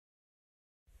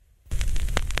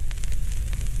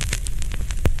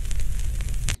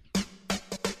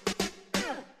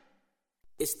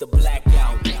It's the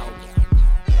blackout.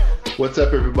 What's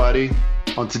up, everybody?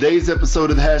 On today's episode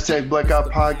of the Hashtag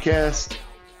Blackout Podcast,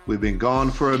 we've been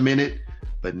gone for a minute,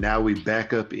 but now we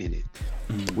back up in it.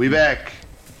 We back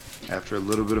after a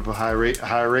little bit of a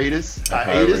hiatus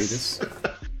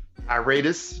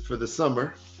for the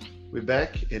summer. We're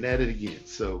back and at it again.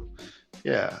 So,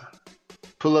 yeah,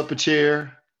 pull up a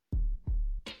chair,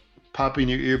 pop in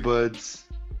your earbuds,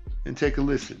 and take a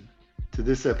listen to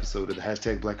this episode of the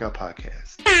Hashtag Blackout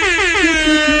Podcast.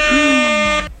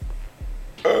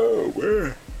 Oh,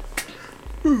 man.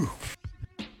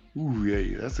 Ooh,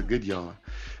 yeah, that's a good yawn.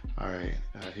 All right,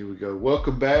 here we go.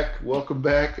 Welcome back,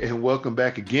 and welcome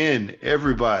back again,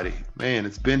 everybody. Man,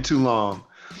 it's been too long.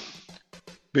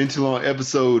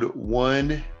 Episode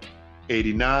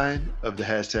 189 of the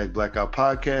Hashtag Blackout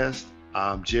Podcast.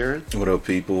 I'm Jared. What up,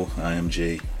 people? I am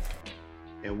Jay.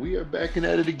 And we are back and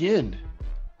at it again.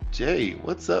 Jay,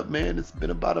 what's up, man? It's been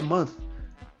about a month.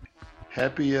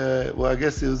 Happy, well, I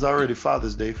guess it was already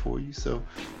Father's Day for you, so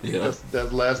yeah, that's the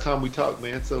last time we talked,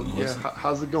 man. So yeah,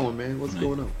 how's it going, man? What's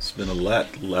going on? It's been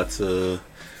lots of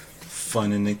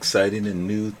fun and exciting and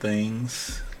new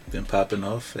things been popping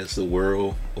off as the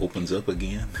world opens up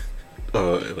again.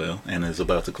 And is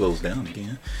about to close down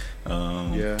again.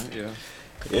 Yeah,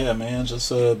 man. Just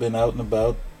been out and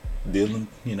about, dealing,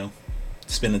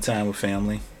 spending time with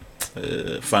family.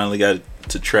 Finally got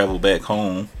to travel back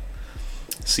home,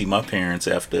 see my parents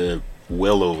after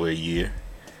well over a year.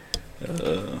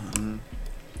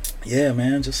 Yeah,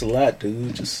 man, just a lot,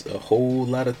 dude. Just a whole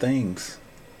lot of things.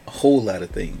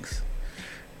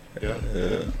 Yeah.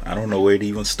 I don't know where to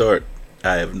even start.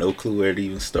 I have no clue where to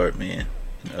even start, man.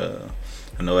 I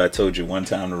know I told you one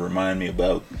time to remind me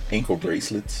about ankle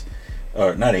bracelets,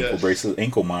 or not ankle bracelets,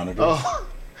 ankle monitors. Oh,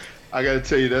 I gotta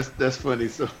tell you, that's funny.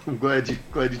 So I'm glad you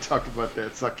talked about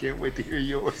that. So I can't wait to hear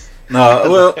yours. No,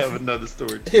 well, I have another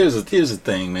story. Here's the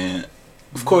thing, man.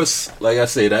 Of course, like I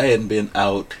said, I hadn't been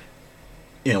out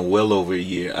in well over a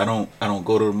year. I don't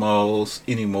go to the malls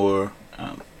anymore.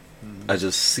 I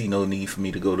just see no need for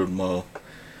me to go to the mall.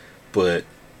 But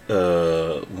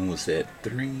when was that?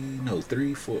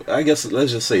 3, 4. I guess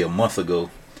let's just say a month ago.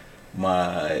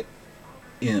 My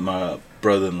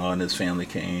brother-in-law and his family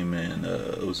came, and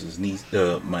it was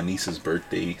my niece's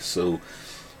birthday, so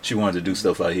she wanted to do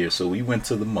stuff out here. So we went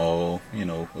to the mall,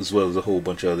 as well as a whole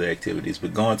bunch of other activities.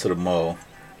 But going to the mall,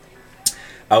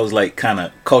 I was like kind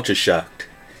of culture shocked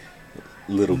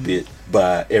a little bit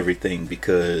by everything,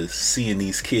 because seeing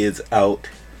these kids out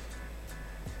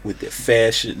with their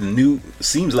fashion,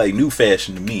 seems like new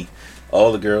fashion to me.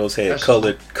 All the girls had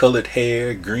colored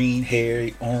hair, green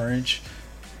hair, orange,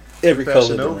 every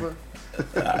color.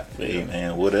 Hey,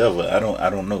 man, whatever. I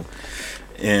don't know.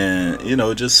 And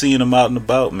just seeing them out and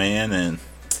about, man, and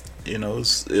it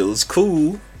was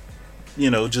cool.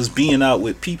 Just being out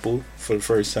with people for the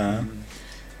first time.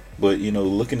 But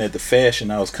looking at the fashion,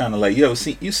 I was kind of like, you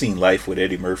seen Life with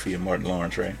Eddie Murphy and Martin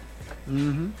Lawrence, right?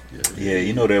 Mm-hmm.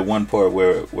 Yeah, that one part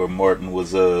where Martin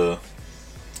was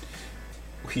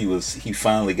he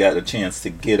finally got a chance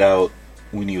to get out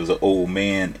when he was an old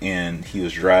man, and he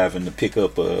was driving to pick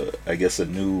up a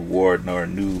new warden or a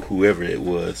new whoever it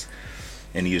was,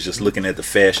 and he was just looking at the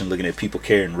fashion, looking at people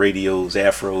carrying radios,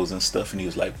 afros and stuff, and he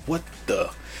was like, what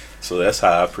the? So that's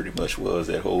how I pretty much was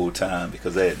that whole time,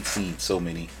 because I hadn't seen so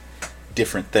many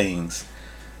different things.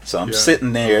 So I'm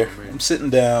sitting there, I'm sitting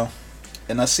down,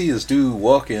 and I see this dude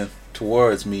walking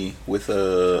towards me with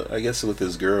with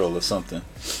his girl or something.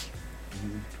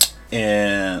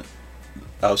 And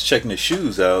I was checking his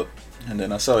shoes out, and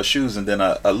then I saw his shoes, and then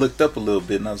I looked up a little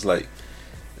bit, and I was like,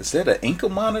 is that an ankle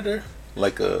monitor?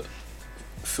 Like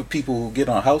for people who get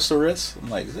on house arrest?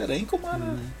 I'm like, is that an ankle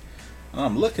monitor? And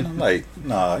I'm looking, I'm like,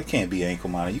 nah, it can't be an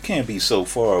ankle monitor. You can't be so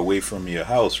far away from your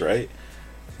house, right?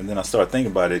 And then I started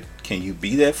thinking about it. Can you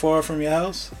be that far from your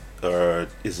house? Or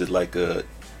is it like a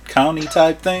county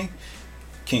type thing?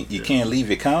 Can't leave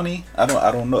your county? I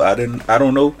don't know. I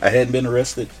don't know. I hadn't been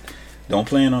arrested. Don't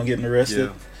plan on getting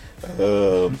arrested.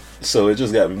 So it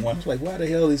just got me wondering, like, why the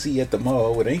hell is he at the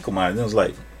mall with an ankle monitor? And I was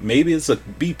like, maybe it's a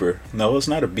beeper. No, it's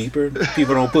not a beeper.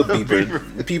 People don't put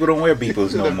beeper. People don't wear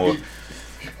beepers no more.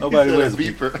 Nobody wears a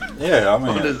beeper. Yeah, I mean,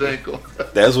 on his ankle.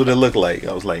 That's what it looked like.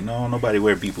 I was like, no, nobody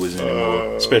wear beepers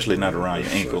anymore, especially not around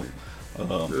your ankle.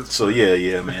 So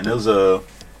yeah, man, it was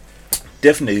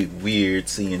definitely weird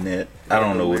seeing that. I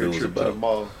don't know what it was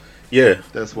about. Yeah,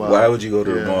 that's why. Why would you go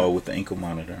to the mall with the ankle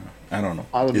monitor? I don't know.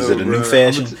 Is it a new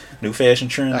fashion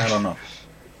trend? I don't know.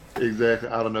 Exactly.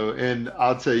 I don't know. And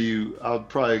I'll tell you, I'll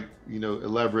probably,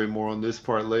 elaborate more on this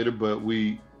part later, but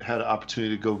we had an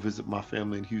opportunity to go visit my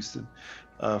family in Houston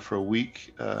for a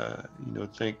week.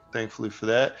 Thankfully for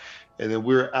that. And then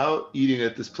we're out eating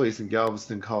at this place in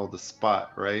Galveston called The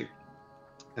Spot, right?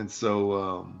 And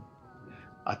so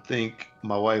I think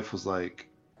my wife was like,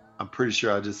 I'm pretty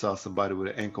sure I just saw somebody with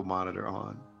an ankle monitor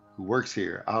on who works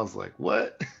here. I was like,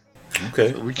 what?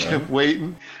 Okay. So we kept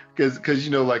waiting because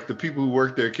like the people who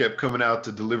worked there kept coming out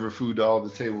to deliver food to all the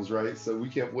tables, right? So we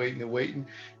kept waiting and waiting,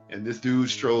 and this dude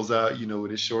strolls out,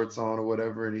 with his shorts on or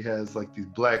whatever, and he has like these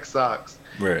black socks,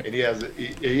 right? And he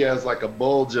has like a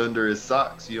bulge under his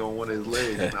socks, on one of his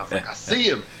legs, and I was like, I see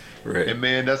him, right? And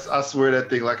man, I swear that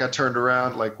thing, like I turned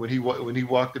around, like when he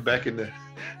walked it back in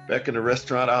the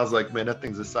restaurant, I was like, man, that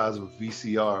thing's the size of a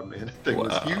VCR, man. That thing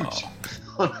was huge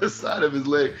on the side of his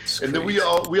leg. It's and crazy.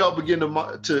 Then we all begin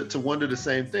to wonder the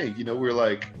same thing. We're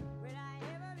like,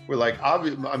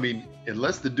 obvious. I mean,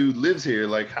 unless the dude lives here,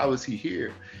 like, how is he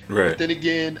here? Right. But then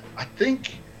again, I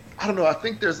don't know. I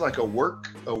think there's like a work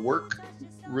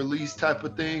release type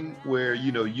of thing where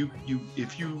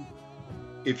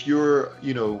if you're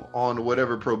on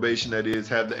whatever probation that is,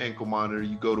 have the ankle monitor,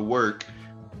 you go to work.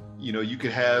 You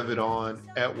can have it on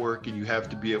at work, and you have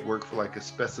to be at work for like a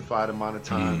specified amount of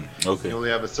time. Okay. You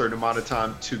only have a certain amount of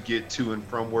time to get to and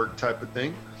from work, type of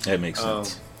thing. That makes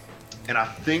sense. And I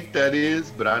think that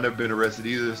is, but I've never been arrested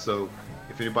either. So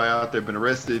if anybody out there been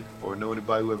arrested or know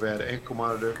anybody who ever had an ankle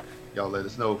monitor, y'all let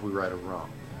us know if we're right or wrong.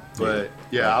 But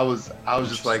yeah, I was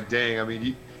just like, dang. I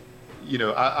mean,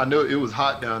 I know it was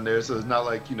hot down there, so it's not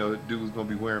like dude was gonna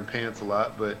be wearing pants a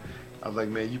lot, but I was like,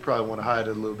 man, you probably want to hide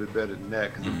it a little bit better than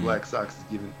that, because the black socks is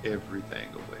giving everything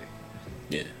away.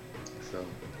 Yeah. So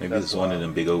maybe it's one of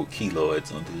them big old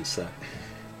keloids on the side.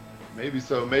 Maybe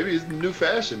so. Maybe it's the new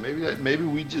fashion. Maybe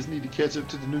we just need to catch up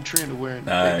to the new trend of wearing.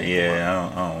 I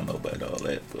don't know about all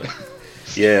that, but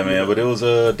yeah, man. But it was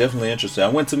definitely interesting. I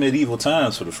went to Medieval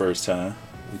Times for the first time.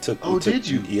 Did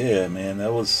you? Yeah, man,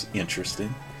 that was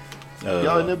interesting.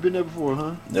 Y'all had never been there before,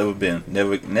 huh? Never been.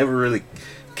 Never really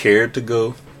cared to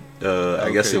go. I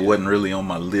guess it wasn't really on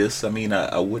my list. I mean,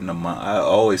 I wouldn't have mind. I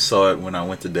always saw it when I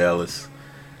went to Dallas,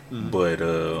 but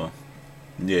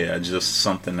just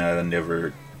something that I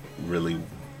never really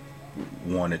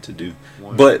wanted to do.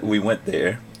 But we went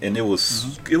there, and it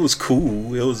was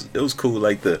cool. It was cool.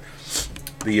 Like the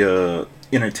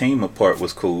entertainment part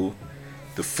was cool.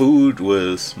 The food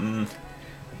was.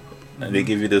 They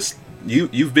give you this.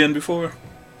 You've been before?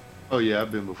 Oh yeah,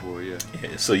 I've been before. Yeah.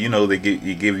 So they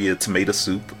give you a tomato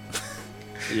soup.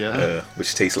 Yeah.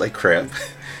 Which tastes like crap.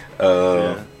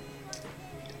 I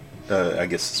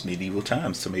guess it's Medieval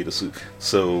Times tomato soup.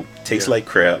 So tastes like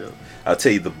crap. Yeah. I'll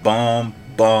tell you, the bomb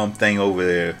thing over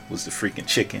there was the freaking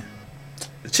chicken.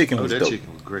 The chicken was dope.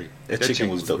 Chicken was great. That chicken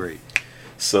was dope. Great.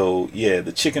 So yeah,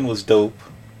 the chicken was dope.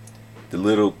 The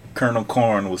little kernel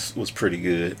corn was pretty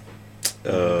good.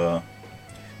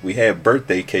 We had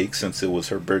birthday cake since it was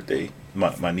her birthday.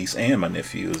 My niece and my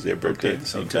nephew, it was their birthday at the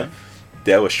same time.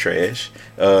 That was trash.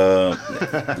 We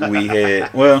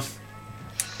had, well,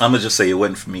 I'm going to just say it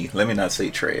wasn't for me. Let me not say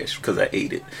trash, because I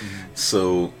ate it.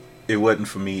 So it wasn't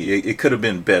for me. It could have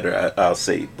been better, I'll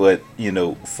say. But,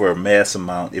 for a mass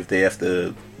amount, if they have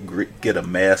to get a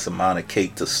mass amount of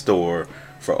cake to store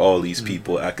for all these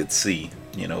people, I could see,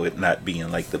 it not being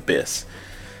like the best.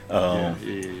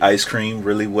 Ice cream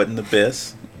really wasn't the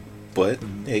best. But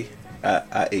hey,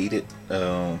 I ate it.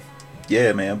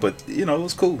 Yeah, man. But it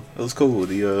was cool. It was cool.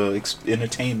 The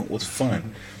entertainment was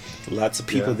fun. Lots of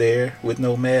people there with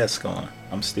no mask on.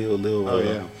 I'm still a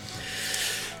little.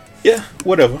 Yeah,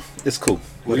 whatever. It's cool.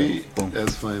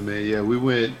 That's funny, man. Yeah, we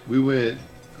went.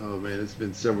 Oh man, it's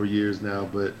been several years now.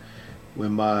 But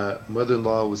when my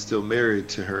mother-in-law was still married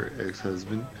to her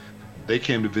ex-husband, they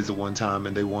came to visit one time,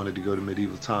 and they wanted to go to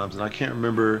Medieval Times, and I can't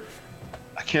remember.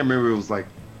 It was like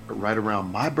right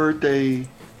around my birthday,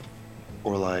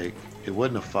 or like it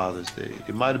wasn't a Father's Day.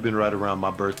 It might have been right around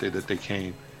my birthday that they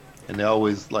came, and they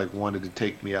always like wanted to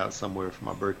take me out somewhere for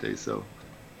my birthday. So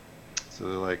they're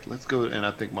like, let's go. And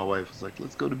I think my wife was like,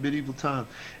 let's go to Medieval Times.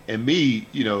 And me,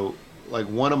 like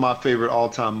one of my favorite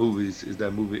all-time movies is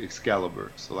that movie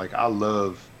Excalibur. So like I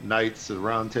love Knights of the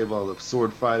Round Table. I love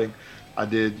sword fighting. I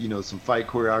did, some fight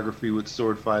choreography with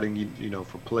sword fighting,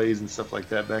 for plays and stuff like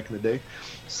that back in the day.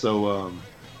 So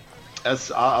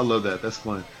I love that. That's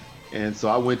fun. And so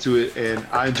I went to it, and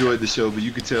I enjoyed the show, but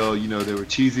you could tell, they were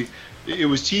cheesy. It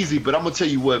was cheesy, but I'm gonna tell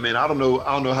you what, man. I don't know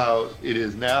how it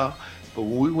is now, but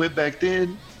when we went back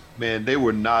then, man, they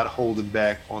were not holding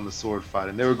back on the sword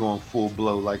fighting. They were going full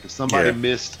blow. Like if somebody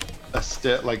missed a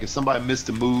step, like if somebody missed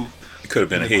a move, it could have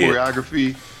been a hit.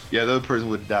 Choreography. Yeah, the other person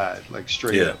would have died, like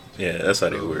straight up. Yeah, that's how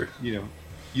they were.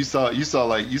 You saw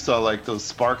like those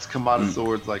sparks come out of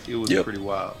swords, like it was pretty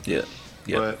wild. Yeah.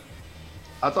 But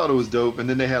I thought it was dope. And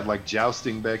then they had like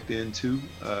jousting back then too.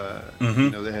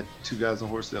 They had two guys on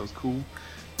horses. That was cool.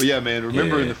 But yeah, man,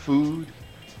 remembering the food.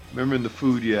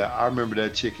 Yeah, I remember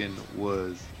that chicken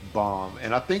was bomb.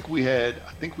 And I think we had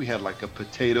like a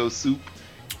potato soup,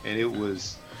 and it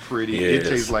was pretty. Yes. It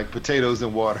tastes like potatoes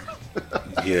and water.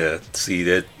 Yeah, see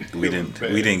that we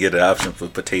didn't get an option for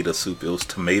potato soup. It was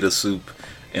tomato soup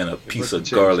and a piece of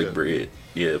garlic bread.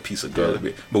 Yeah, a piece of garlic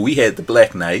bread. But we had the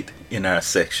Black Knight in our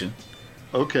section.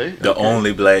 Okay. The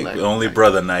only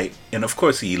brother knight, and of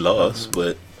course he lost.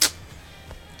 But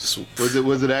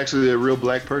was it actually a real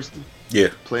black person? Yeah,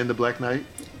 playing the Black Knight.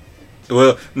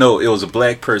 Well, no, it was a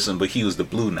black person, but he was the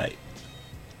Blue Knight.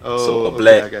 Oh, so a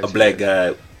black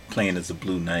guy playing as a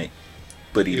Blue Knight,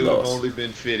 but he lost. It would have only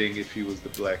been fitting if he was the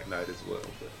Black Knight as well.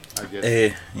 But I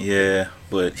guess. Yeah,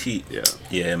 but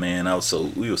yeah, man,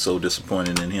 we were so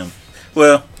disappointed in him.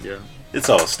 Well, yeah, it's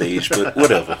all staged, but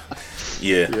whatever.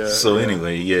 Yeah. So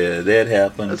anyway, that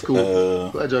happened. That's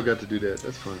cool. Glad y'all got to do that.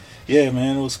 That's fun. Yeah,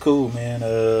 man, it was cool, man.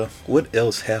 What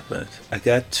else happened? I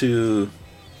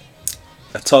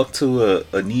talked to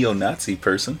a neo-Nazi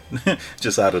person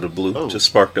just out of the blue. Just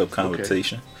sparked up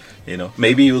conversation. Okay. You know,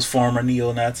 maybe he was former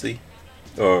neo-Nazi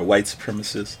or white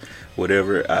supremacist,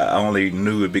 whatever. I only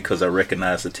knew it because I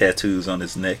recognized the tattoos on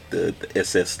his neck, the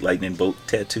SS Lightning Bolt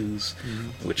tattoos,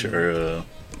 which are,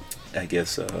 I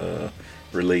guess,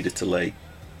 related to like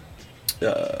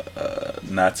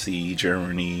Nazi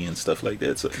Germany and stuff like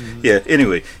that. So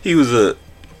anyway, he was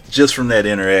just from that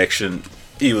interaction,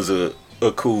 he was a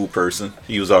cool person.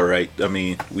 He was all right. I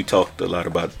mean, we talked a lot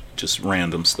about just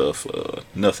random stuff.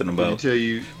 Nothing about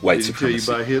white supremacy. Did he tell you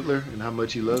about Hitler and how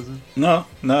much he loves him? No,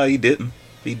 he didn't.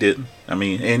 I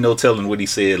mean, ain't no telling what he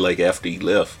said like after he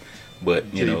left.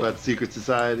 But you know about the secret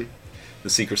society. The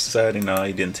secret society? No,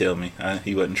 he didn't tell me.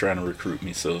 He wasn't trying to recruit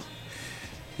me. So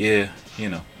yeah,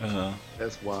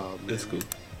 that's wild, man. That's cool.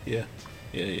 Yeah.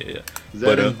 Is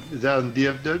that in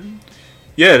DFW?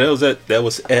 Yeah, that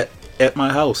was at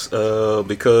my house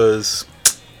because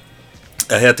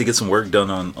I had to get some work done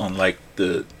on like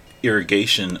the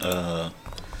irrigation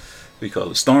we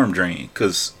call it storm drain,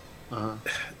 because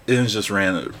it was just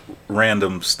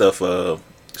random stuff.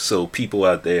 So people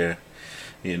out there,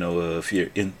 if you're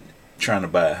trying to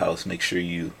buy a house, make sure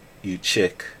you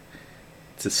check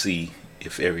to see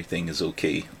if everything is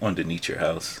okay underneath your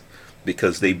house,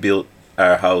 because they built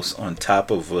our house on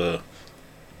top of a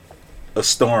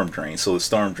storm drain. So the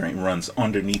storm drain runs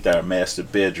underneath our master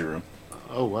bedroom.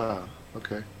 Oh wow.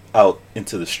 Okay. Out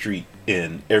into the street,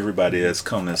 and everybody that's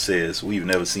come and says we've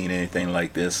never seen anything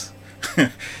like this.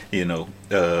 And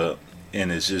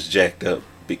it's just jacked up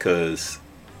because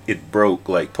it broke,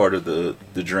 like part of the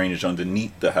drainage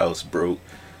underneath the house broke,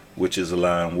 which is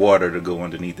allowing water to go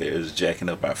underneath there. It's jacking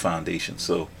up our foundation.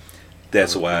 So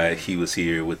that's why he was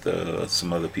here with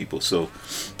some other people. So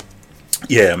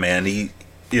yeah, man,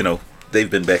 they've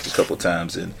been back a couple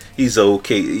times, and he's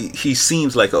okay. He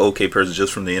seems like an okay person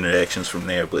just from the interactions from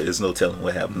there, but there's no telling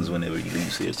what happens whenever he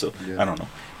leaves here. So I don't know.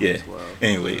 Yeah.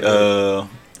 Anyway,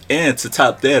 and to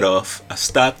top that off, I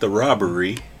stopped the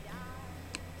robbery.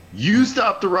 You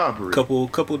stopped the robbery?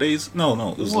 Couple days? No,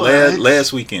 it was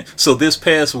last weekend. So this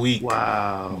past week.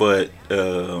 Wow. But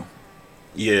what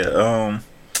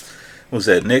was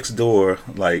that next door?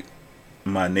 Like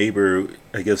my neighbor,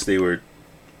 I guess they were.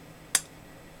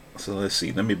 So let's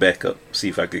see. Let me back up. See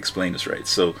if I can explain this right.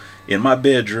 So in my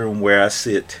bedroom where I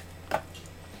sit,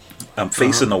 I'm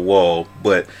facing a wall,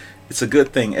 but it's a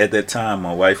good thing at that time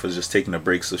my wife was just taking a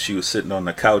break, so she was sitting on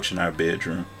the couch in our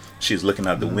bedroom. She was looking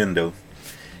out the window.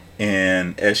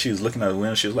 And as she was looking out the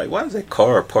window, she was like, "Why is that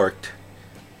car parked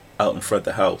out in front of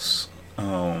the house?" It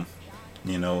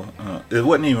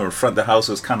wasn't even in front of the house.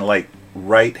 It was kind of like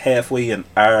right halfway in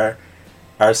our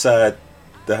side,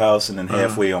 the house, and then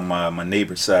halfway on my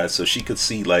neighbor's side, so she could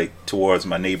see like towards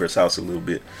my neighbor's house a little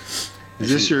bit. Is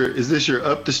this your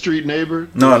up the street neighbor?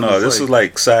 No, this is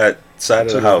like side of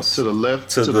the house. To the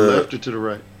left, to the left or to the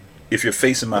right? If you're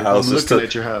facing my house, I'm looking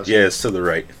at your house. Yeah, it's to the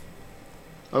right.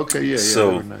 Okay, yeah.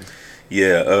 So, nice.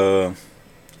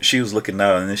 She was looking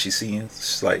out, and then she's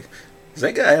like, "Does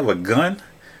that guy have a gun?"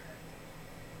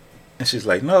 And she's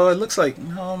like, "No,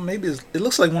 maybe it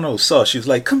looks like one of those saws." She was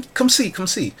like, "Come see."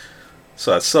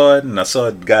 So I saw it, and I saw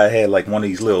the guy had like one of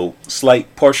these little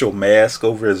slight partial mask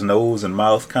over his nose and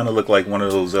mouth, kind of looked like one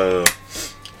of those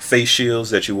face shields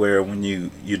that you wear when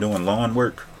you're doing lawn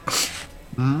work.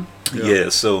 Mm-hmm. Yeah.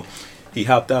 So he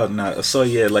hopped out, and I saw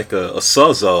he had like a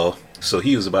sawzall. So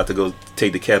he was about to go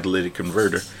take the catalytic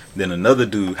converter. Then another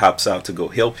dude hops out to go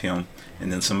help him,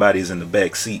 and then somebody's in the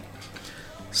back seat.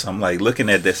 So I'm like looking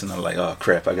at this, and I'm like, "Oh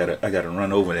crap! I gotta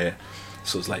run over there."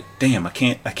 So it's like, damn, I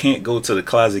can't go to the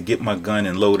closet, get my gun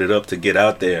and load it up to get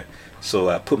out there. So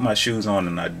I put my shoes on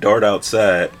and I dart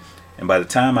outside. And by the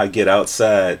time I get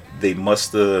outside, they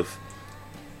must have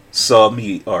saw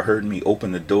me or heard me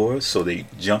open the door, so they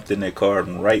jumped in their car,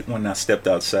 and right when I stepped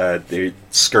outside, they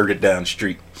skirted down the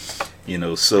street.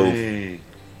 So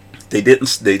they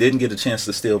didn't get a chance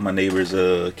to steal my neighbor's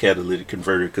catalytic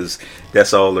converter, because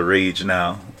that's all the rage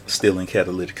now, stealing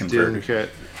catalytic converter.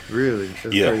 Really? That's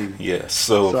crazy. Yeah.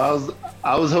 So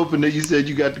I was hoping that you said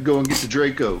you got to go and get the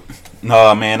Draco.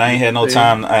 No, man, I ain't had no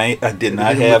time. I did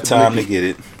not have time to get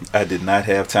it. I did not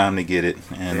have time to get it,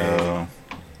 and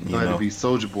you had to be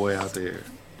Soldier Boy out there,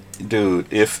 dude.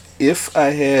 If I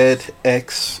had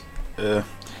and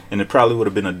it probably would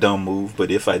have been a dumb move, but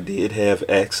if I did have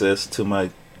access to my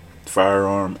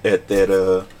firearm at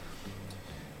that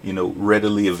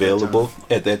readily available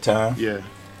at that time,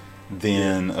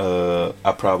 then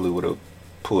I probably would have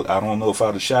pulled. I don't know if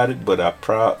I'd have shot it, but I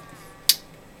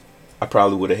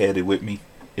probably would have had it with me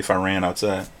if I ran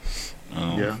outside.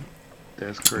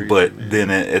 That's crazy. But man. then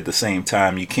at the same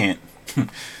time, you can't.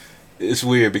 It's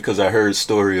weird because I heard a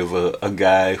story of a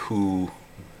guy who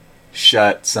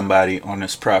shot somebody on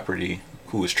his property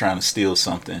who was trying to steal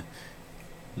something,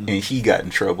 and he got in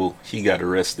trouble. He got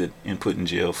arrested and put in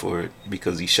jail for it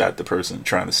because he shot the person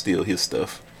trying to steal his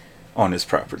stuff on his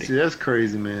property. See, that's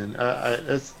crazy, man.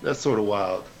 That's sort of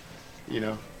wild.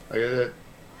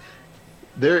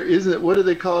 There isn't. What do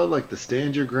they call it? Like the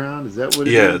stand your ground? Is that what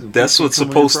it is? Yeah, that's what's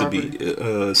supposed to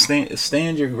be.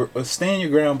 Stand your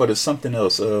ground, but it's something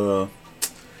else.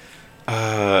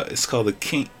 It's called the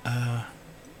king.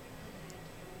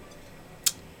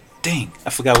 Dang, I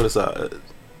forgot what it's.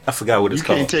 I forgot what it's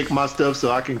called. You can't take my stuff,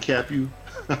 so I can cap you.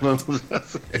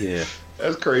 Yeah,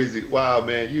 that's crazy. Wow,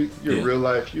 man, you're a real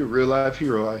life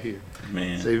hero out here.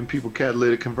 Man, saving people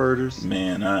catalytic converters.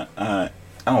 Man, I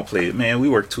don't play it, man. We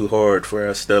work too hard for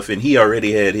our stuff, and he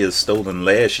already had his stolen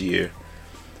last year.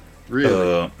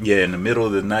 Really? Yeah. In the middle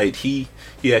of the night, he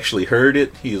actually heard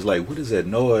it. He was like, "What is that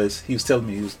noise?" He was telling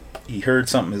me he heard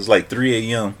something. It was like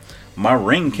 3 a.m. My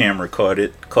Ring camera caught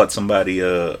it. Caught somebody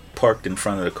parked in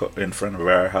front of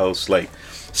our house, like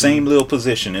same little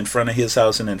position in front of his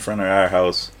house and in front of our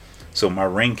house. So my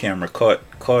Ring camera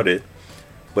caught it,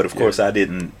 but of course I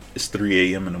didn't. It's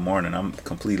 3 a.m. in the morning. I'm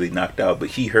completely knocked out.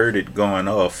 But he heard it going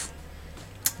off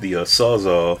the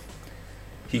Sawzall.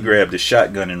 He grabbed a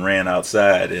shotgun and ran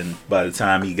outside. And by the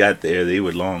time he got there, they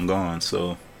were long gone.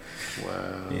 So,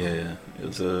 wow. Yeah,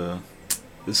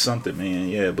 it's something, man.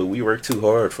 Yeah, but we work too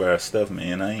hard for our stuff,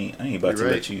 man. I ain't about to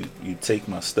let you take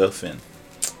my stuff in,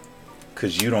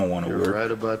 because you don't want to work. You're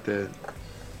right about that.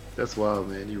 That's wild,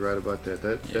 man. You're right about that.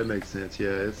 That makes sense.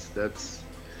 Yeah,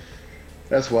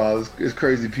 that's wild. It's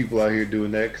crazy people out here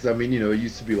doing that, because I mean, it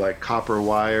used to be like copper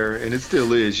wire, and it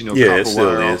still is. Copper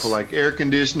wire for like air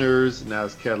conditioners. Now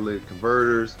it's catalytic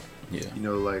converters. Yeah.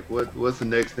 Like what's the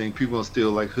next thing? People gonna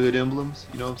steal like hood emblems.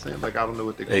 You know what I'm saying? Like I don't know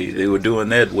what they were doing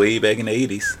that way back in the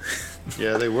 80s.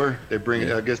 Yeah, they were. They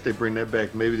bring. I guess they bring that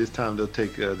back. Maybe this time they'll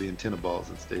take the antenna balls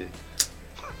instead.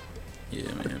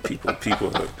 Yeah, man.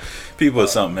 People are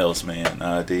something else, man.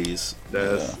 Nowadays,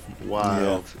 that's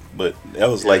wild. Yeah. But that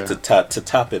was like to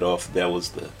top it off. That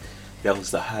was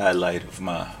the highlight of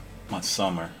my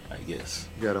summer, I guess.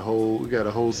 We got a whole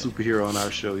superhero on our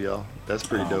show, y'all. That's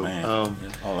pretty dope. Man.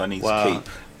 All I need is a cape.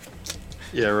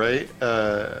 Yeah, right.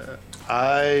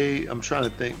 I'm trying to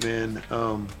think, man.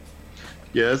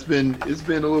 It's been a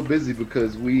little busy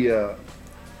because we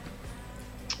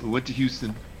went to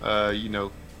Houston,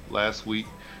 last week,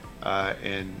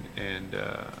 and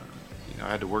I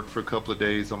had to work for a couple of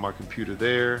days on my computer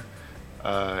there,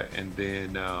 and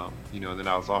then then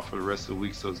I was off for the rest of the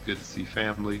week, so it's good to see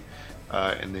family,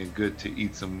 and then good to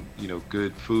eat some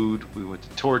good food. We went to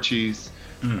Torchy's,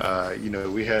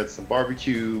 we had some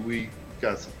barbecue. We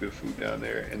got some good food down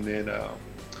there, and then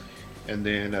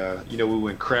we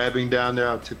went crabbing down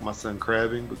there. I took my son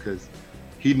crabbing because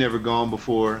he'd never gone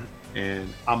before,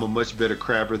 and I'm a much better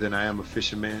crabber than I am a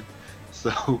fisherman.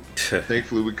 So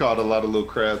thankfully we caught a lot of little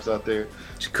crabs out there.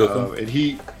 Did you cook them? And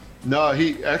he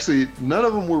actually, none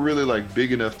of them were really like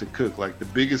big enough to cook. Like the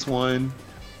biggest one,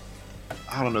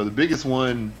 I don't know,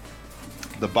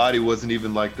 the body wasn't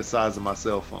even like the size of my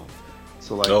cell phone.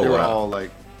 So like they were all like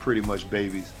pretty much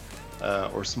babies,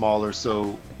 or smaller.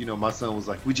 So my son was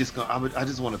like, I just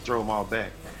want to throw them all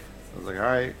back. I was like, all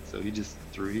right. So he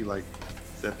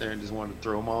sat there and just wanted to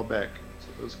throw them all back. So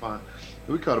it was fine.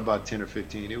 We caught about 10 or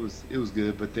 15. It was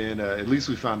good. But then at least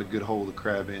we found a good hole to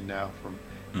crab in now.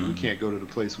 We can't go to the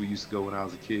place we used to go when I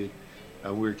was a kid.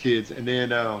 We were kids. And then,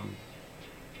 so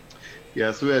we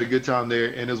had a good time there.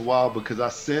 And it was wild because I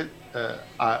sent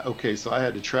So I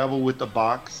had to travel with the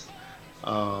box.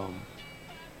 Um,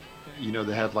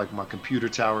 they had like my computer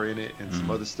tower in it and some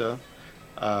Mm-hmm. other stuff.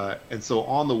 And so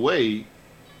on the way,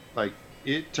 like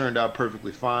it turned out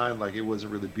perfectly fine. Like it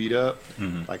wasn't really beat up.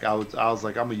 Mm-hmm. Like I was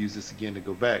like, I'm gonna use this again to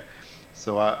go back.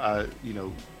 So I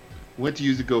went to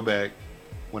use it to go back.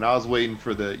 When I was waiting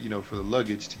for the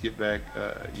luggage to get back,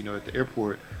 at the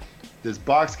airport, this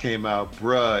box came out,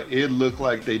 bruh. It looked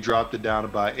like they dropped it down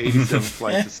about 87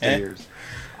 flights of stairs.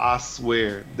 I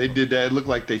swear they did that. It looked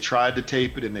like they tried to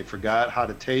tape it and they forgot how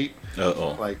to tape.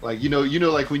 Uh-oh. Like like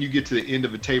when you get to the end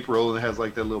of a tape roll and it has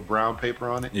like that little brown paper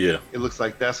on it. Yeah. It looks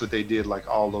like that's what they did, like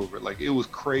all over it. Like it was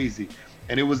crazy,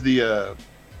 and it was it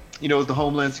was the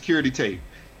Homeland Security tape,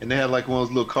 and they had like one of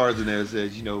those little cards in there that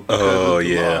says, because Oh, of the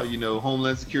yeah. law,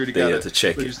 Homeland Security They got had to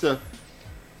check put it. your stuff.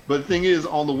 But the thing is,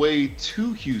 on the way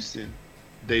to Houston,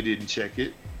 they didn't check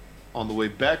it. On the way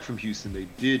back from Houston, they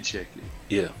did check it,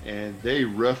 Yeah. and they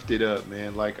roughed it up,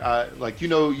 man.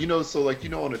 So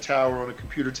like on a tower, on a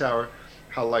computer tower,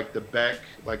 how like the back,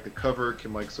 like the cover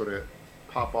can like sort of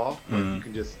pop off, like Mm-hmm. you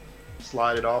can just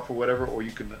slide it off or whatever, or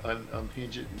you can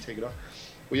unhinge it and take it off.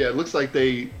 Well, yeah, it looks like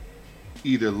they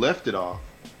either left it off,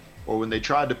 or when they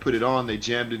tried to put it on, they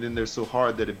jammed it in there so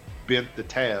hard that it bent the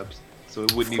tabs, so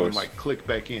it wouldn't Of even course. like click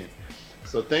back in.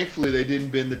 So thankfully they didn't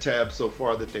bend the tabs so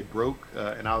far that they broke,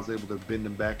 and I was able to bend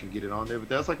them back and get it on there. But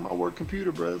that's like my work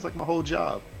computer, bro. It's like my whole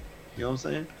job. You know what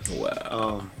I'm saying?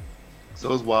 Wow. So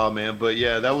it was wild, man. But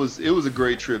yeah, it was a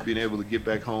great trip being able to get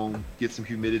back home, get some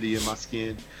humidity in my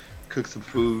skin, cook some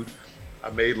food. I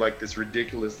made like this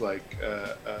ridiculous 1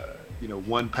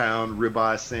 pound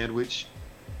ribeye sandwich.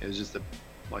 It was just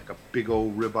like a big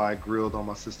old ribeye grilled on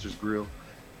my sister's grill,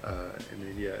 and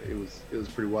then yeah, it was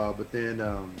pretty wild. But then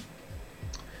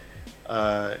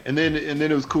and then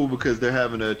it was cool because they're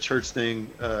having a church thing,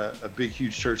 a big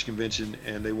huge church convention,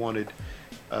 and they wanted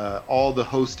all the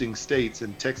hosting states,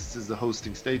 and Texas is the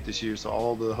hosting state this year, so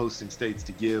all the hosting states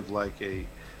to give like a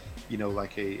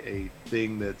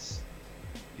thing that's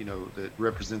that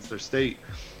represents their state.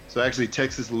 So actually,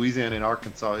 Texas, Louisiana, and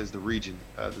Arkansas is the region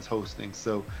that's hosting.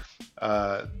 So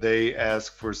they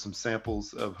asked for some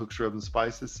samples of Hook Shrub and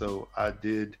Spices. So I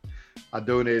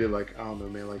donated like, I don't know,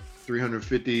 man, like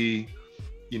 350,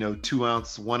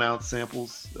 2-ounce, 1-ounce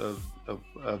samples of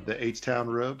the H-Town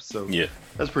rub. So Yeah.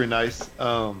 that's pretty nice.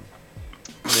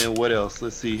 Then what else?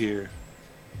 Let's see here.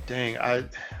 Dang, I'm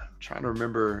trying to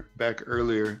remember back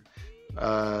earlier.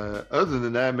 Other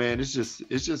than that, man, it's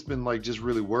just been like just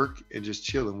really work and just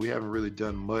chilling. We haven't really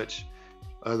done much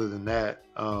other than that.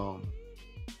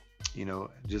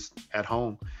 Just at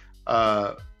home.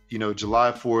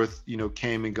 July 4th,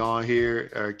 came and gone here,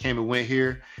 or came and went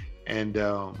here, and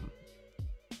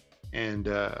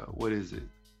what is it?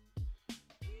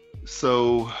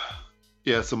 So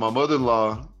yeah, so my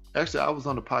mother-in-law, actually I was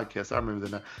on the podcast, I remember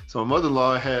that now. So my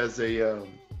mother-in-law has a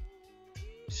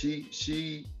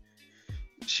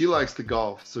she likes to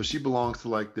golf, so she belongs to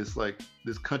like this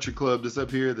country club that's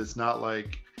up here that's not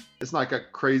like, it's not like a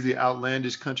crazy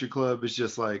outlandish country club. It's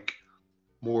just like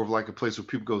more of like a place where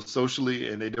people go socially,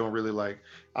 and they don't really like,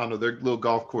 I don't know, their little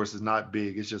golf course is not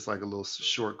big. It's just like a little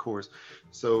short course.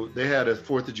 So they had a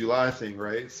 4th of July thing,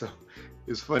 right? So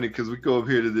it's funny because we go up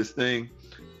here to this thing,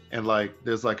 and like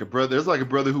there's like a brother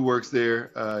who works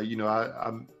there.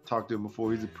 I talked to him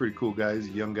before. He's a pretty cool guy. He's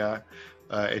a young guy,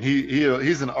 and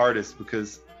he's an artist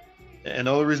and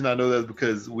the only reason I know that is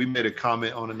because we made a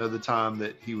comment on another time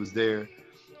that he was there,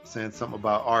 saying something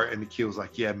about art, and the kid was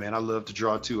like, "Yeah, man, I love to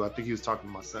draw too." I think he was talking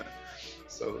to my son.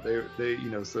 So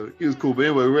so it was cool. But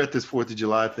anyway, we're at this 4th of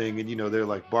July thing, and they're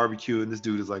like barbecuing. This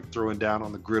dude is like throwing down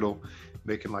on the griddle,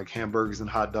 making like hamburgers and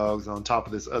hot dogs on top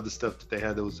of this other stuff that they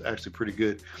had that was actually pretty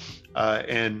good.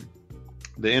 And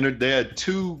they had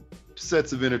 2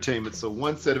 sets of entertainment. So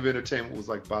one set of entertainment was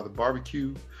like by the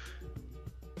barbecue,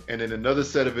 and then another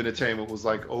set of entertainment was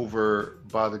like over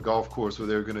by the golf course where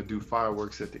they were gonna do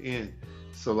fireworks at the end.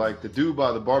 So like the dude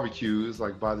by the barbecue is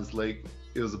like by this lake.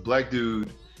 It was a black dude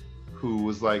who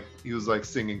was like,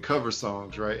 singing cover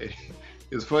songs, right?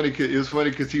 It was funny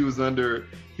because he was under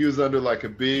like a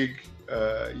big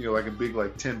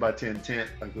like 10 by 10 tent,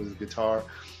 like with his guitar.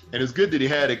 And it was good that he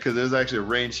had it because there was actually a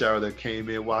rain shower that came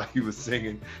in while he was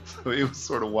singing. So it was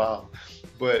sort of wild.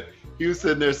 But he was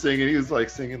sitting there singing. He was like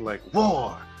singing like,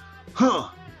 "War, huh,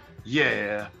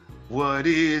 yeah, what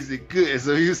is it good?" And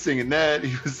so he was singing that.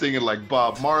 He was singing like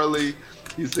Bob Marley.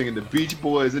 He was singing the Beach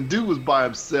Boys. And dude was by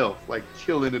himself, like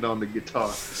killing it on the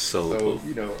guitar. So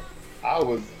cool. I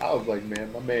was like,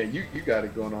 man, my man, you got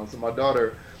it going on. So my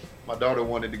daughter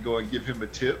wanted to go and give him a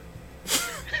tip.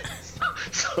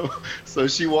 So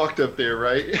she walked up there,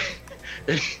 right?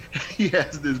 and he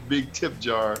has this big tip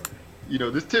jar,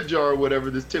 this tip jar or whatever,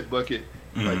 this tip bucket,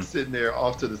 like sitting there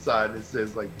off to the side, and it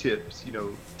says like tips,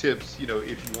 if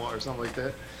you want or something like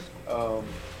that.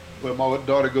 But my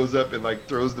daughter goes up and like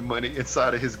throws the money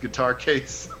inside of his guitar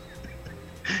case,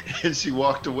 and she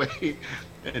walked away,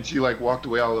 and she like walked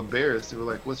away all embarrassed. And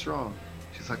we're like, "What's wrong?"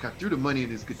 She's like, "I threw the money in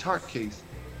his guitar case,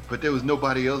 but there was no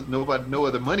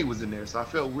other money was in there, so I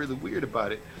felt really weird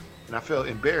about it, and I felt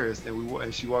embarrassed."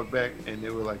 And she walked back, and they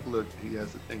were like, "Look, he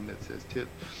has a thing that says tip,"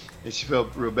 and she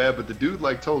felt real bad. But the dude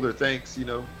like told her thanks,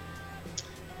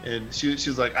 and she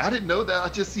was like, "I didn't know that. I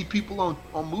just see people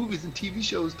on movies and TV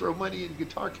shows throw money in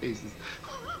guitar cases."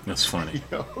 That's funny.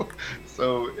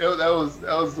 So that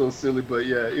was so silly, but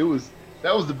yeah,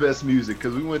 that was the best music,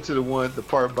 because we went to the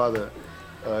part by the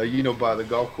by the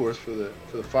golf course for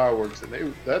the fireworks,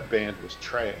 and that band was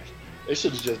trash. They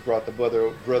should have just brought the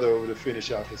brother over to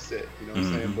finish out his set. You know what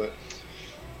I'm saying? But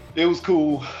it was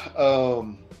cool.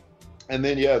 And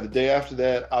then the day after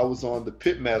that, I was on the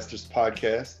Pitmasters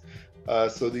podcast.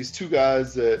 So these two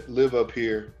guys that live up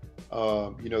here,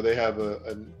 they have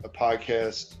a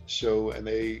podcast show, and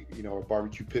they, are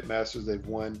barbecue pitmasters. They've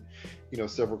won,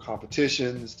 several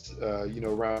competitions,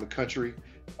 around the country,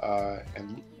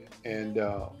 and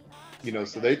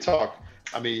so they talk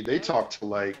to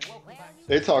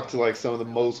like some of the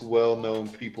most well-known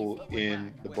people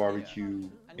in the barbecue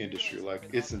industry. Like,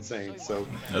 it's insane. So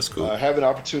that's cool. I have an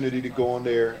opportunity to go on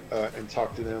there and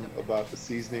talk to them about the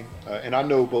seasoning, and I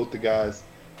know both the guys,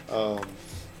 from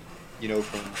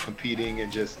competing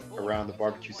and just around the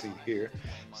barbecue scene here,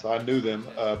 so I knew them,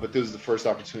 but this was the first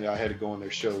opportunity I had to go on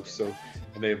their show,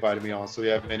 and they invited me on. So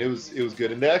yeah, man, it was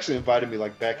good. And they actually invited me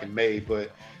like back in May,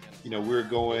 but we were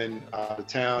going out of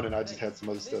town, and I just had some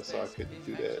other stuff, so I couldn't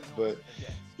do that. But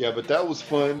yeah, but that was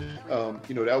fun.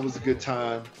 That was a good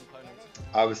time.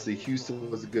 Obviously,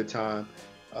 Houston was a good time.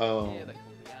 And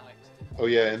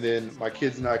then my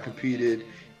kids and I competed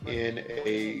in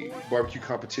a barbecue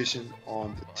competition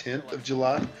on the 10th of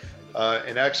July.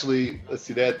 And actually, let's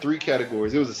see, they had 3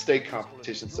 categories. It was a steak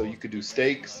competition, so you could do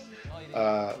steaks.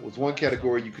 Was one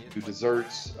category. You could do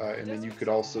desserts, and then you could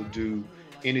also do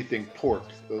anything pork.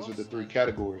 Those are the 3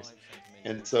 categories.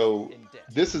 And so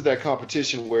this is that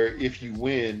competition where if you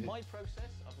win,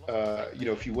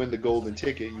 if you win the golden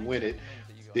ticket, you win it,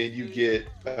 then you get,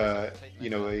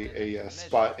 a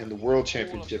spot in the World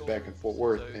Championship back in Fort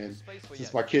Worth. And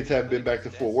since my kids haven't been back to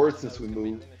Fort Worth since we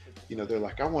moved, they're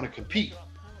like, "I want to compete."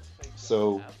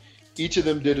 So each of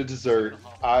them did a dessert.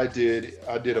 I did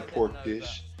a pork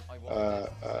dish.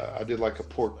 I did like a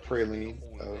pork praline,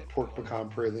 pork pecan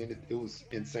praline. It was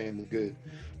insanely good.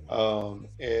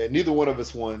 And neither one of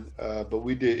us won, but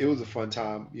we did. It was a fun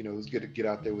time. It was good to get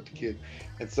out there with the kid.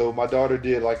 And so my daughter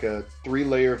did like a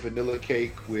 3-layer vanilla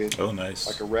cake with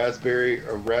like a raspberry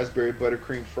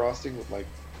buttercream frosting with like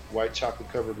white chocolate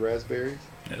covered raspberries.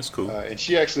 That's cool. And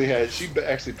she actually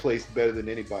placed better than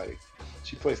anybody.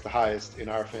 She placed the highest in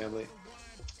our family.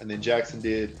 And then Jackson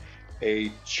did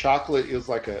a chocolate. It was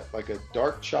like a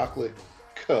dark chocolate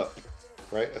cup,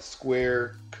 right? A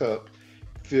square cup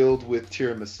filled with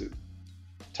tiramisu,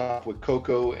 topped with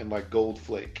cocoa and like gold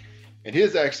flake. And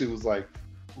his actually was like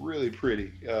really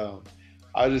pretty.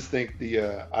 I just think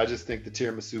the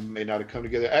tiramisu may not have come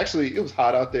together. Actually, it was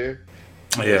hot out there.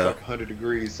 It was like 100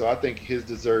 degrees. So I think his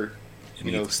dessert,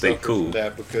 stay cool from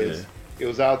that, because it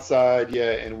was outside,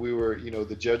 and we were,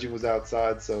 the judging was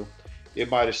outside, so it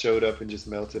might have showed up and just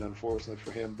melted, unfortunately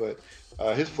for him. But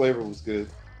his flavor was good.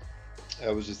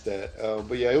 That was just that.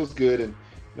 But yeah, it was good. And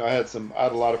I had a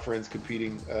lot of friends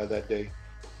competing that day,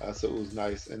 so it was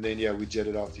nice. And then we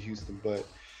jetted off to Houston. But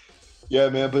yeah,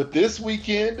 man. But this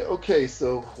weekend, okay,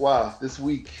 so wow, this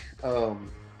week.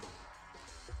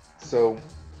 So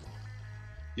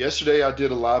yesterday I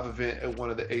did a live event at one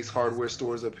of the Ace Hardware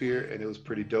stores up here, and it was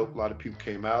pretty dope. A lot of people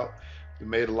came out. We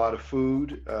made a lot of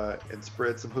food and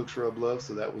spread some Hooks Rub love,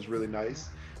 so that was really nice.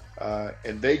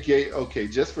 And they gave,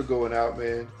 just for going out,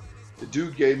 man, the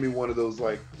dude gave me one of those,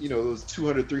 like, those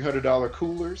 $200, $300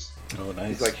 coolers. Oh, nice.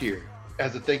 He's like, "Here,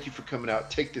 as a thank you for coming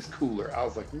out, take this cooler." I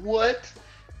was like, "What?"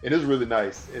 And it was really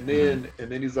nice. And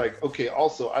then he's like, "Okay,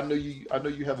 also, I know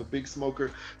you have a big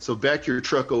smoker, so back your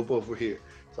truck up over here."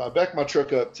 So I backed my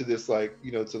truck up to this, like,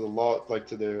 to the lot, like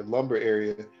to their lumber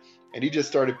area, and he just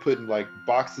started putting like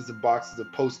boxes and boxes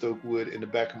of post oak wood in the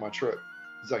back of my truck.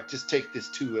 He's like, "Just take this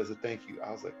too as a thank you."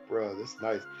 I was like, "Bro, that's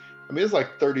nice." I mean, it's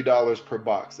like $30 per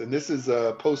box, and this is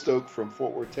post oak from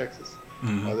Fort Worth, Texas.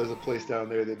 There's a place down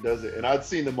there that does it, and I'd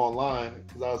seen them online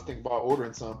because I was thinking about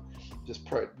ordering some. Just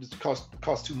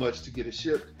cost too much to get it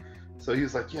shipped. So he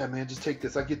was like, yeah, man, just take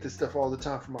this. I get this stuff all the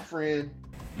time from my friend.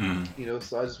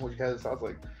 So I just want you to have this. I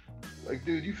was like,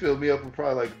 dude, you filled me up with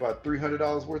probably like about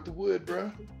 $300 worth of wood,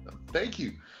 bro. Thank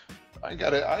you. I ain't got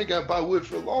to buy wood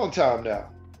for a long time now.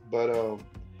 But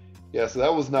yeah, so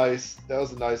that was nice. That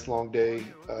was a nice long day.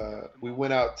 We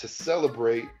went out to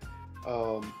celebrate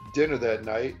dinner that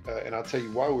night, and I'll tell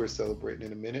you why we were celebrating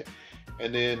in a minute.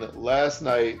 And then last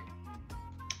night,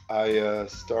 I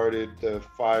started the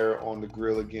fire on the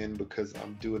grill again because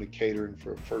I'm doing a catering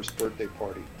for a first birthday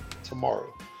party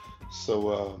tomorrow.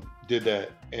 So did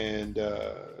that. And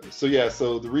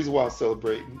so the reason why I'm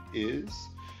celebrating is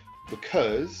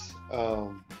because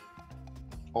on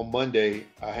Monday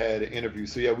I had an interview.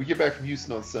 So yeah, we get back from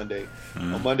Houston on Sunday.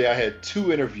 On Monday I had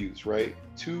 2 interviews, right?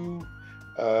 2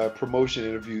 promotion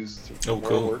interviews for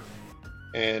work.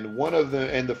 And one of them,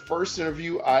 and the first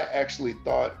interview, I actually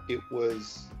thought it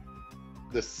was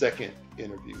the second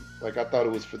interview. Like I thought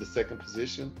it was for the second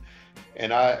position.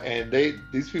 And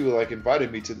these people like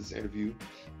invited me to this interview,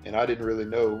 and I didn't really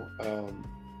know,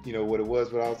 what it was,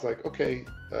 but I was like, okay,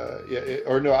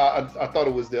 I thought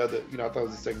it was the other, I thought it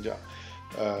was the second job.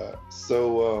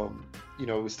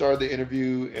 We started the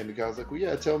interview, and the guy was like, well,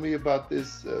 yeah, tell me about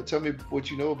this. Tell me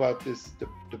what you know about this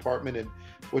department and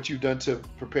what you've done to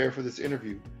prepare for this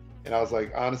interview. And I was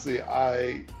like, honestly,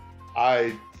 I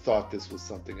thought this was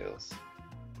something else.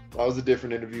 That was a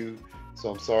different interview,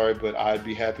 so I'm sorry, but I'd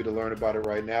be happy to learn about it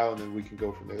right now, and then we can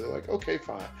go from there. They're like, okay,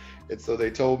 fine. And so they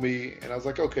told me, and I was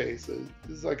like, okay, so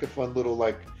this is like a fun little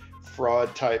like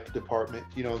fraud type department,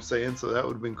 you know what I'm saying? So that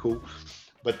would have been cool.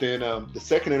 But then the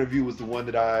second interview was the one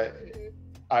that I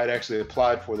had actually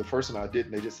applied for. The first one I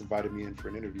didn't. They just invited me in for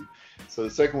an interview. So the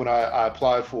second one I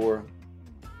applied for,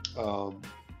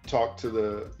 talked to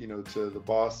the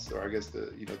boss, or I guess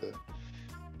the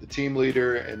team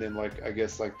leader, and then like I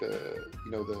guess like the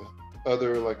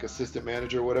other like assistant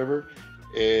manager or whatever.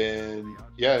 And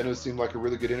yeah, and it seemed like a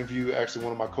really good interview. Actually,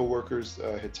 one of my coworkers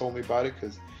had told me about it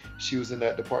because she was in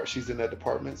that she's in that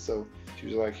department. So she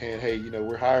was like, hey,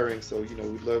 we're hiring, so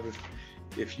we'd love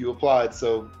if you applied.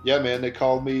 So yeah, man, they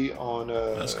called me on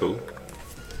that's cool.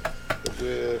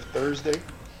 With Thursday,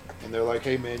 and they're like,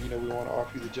 hey man, we want to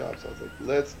offer you the job. So I was like,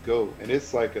 let's go. And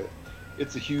it's a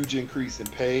huge increase in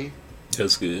pay.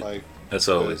 That's good. Like that's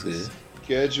always good.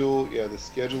 The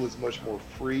schedule is much more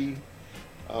free.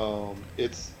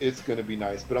 It's going to be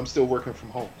nice, but I'm still working from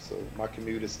home, so my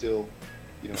commute is still,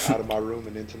 out of my room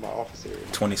and into my office area.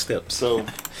 20 steps. So,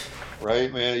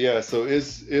 right, man, yeah. So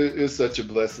it's such a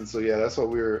blessing. So yeah, that's why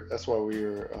we were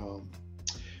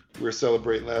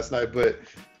celebrating last night. But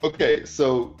okay,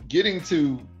 so getting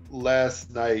to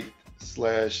last night /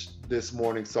 this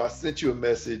morning. So I sent you a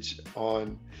message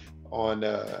on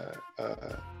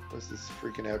what's this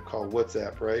freaking app called?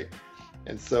 WhatsApp, right?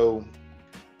 And so,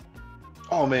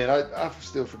 oh man, I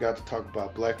still forgot to talk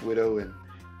about Black Widow and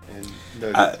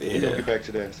Nuggets. We're gonna get back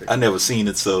to that in a second. I never seen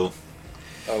it, so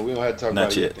we don't have to talk not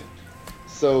about yet. Anything.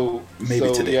 So maybe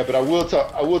today. Yeah, but I will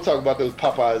talk about those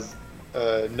Popeyes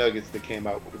nuggets that came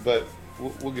out, but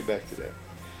we'll get back to that.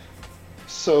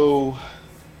 So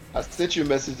I sent you a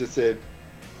message that said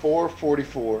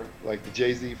 444, like the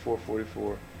Jay-Z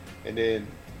 444, and then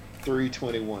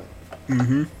 321.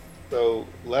 Mm-hmm. So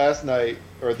last night,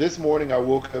 or this morning, I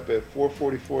woke up at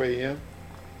 4:44 a.m.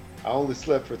 I only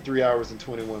slept for 3 hours and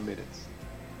 21 minutes.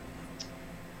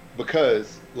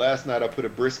 Because last night I put a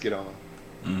brisket on,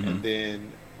 and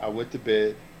then I went to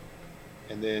bed,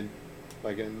 and then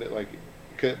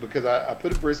because I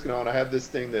put a brisket on, I have this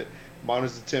thing that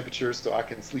monitors the temperature so I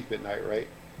can sleep at night, right?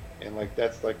 And like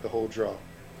that's like the whole draw.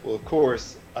 Well, of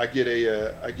course, I get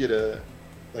a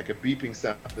beeping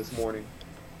sound this morning,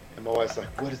 and my wife's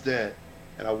like, "What is that?"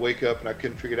 And I wake up and I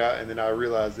couldn't figure it out, and then I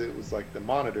realized it was like the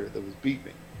monitor that was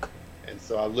beeping. And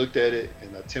so I looked at it,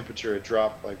 and the temperature had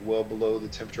dropped like well below the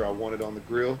temperature I wanted on the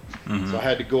grill. So I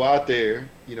had to go out there.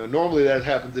 Normally that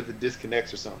happens if it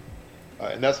disconnects or something,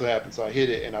 and that's what happened. So I hit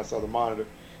it, and I saw the monitor,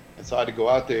 and so I had to go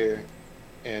out there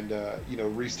and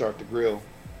restart the grill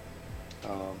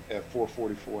at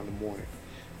 4:44 in the morning.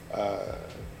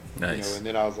 Nice. And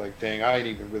then I was like, dang, I ain't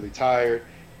even really tired.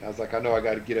 And I was like, I know I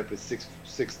got to get up at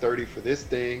 6:30 for this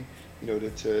thing,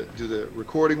 to do the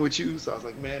recording with you. So I was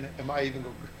like, man, am I even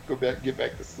gonna get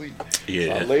back to sleep?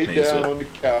 Yeah. So I laid down on the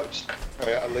couch.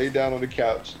 Right, I laid down on the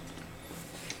couch,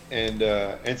 and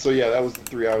so yeah, that was the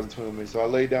 3 hours and 20 minutes. So I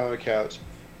laid down on the couch,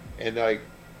 and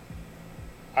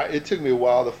it took me a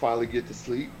while to finally get to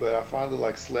sleep, but I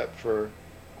finally slept for,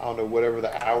 I don't know, whatever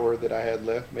the hour that I had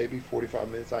left, maybe 45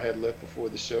 minutes I had left before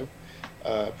the show,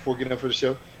 before getting up for the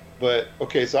show. But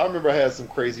okay, so I remember I had some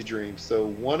crazy dreams. So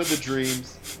one of the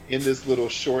dreams in this little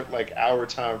short, like hour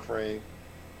time frame,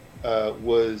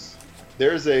 was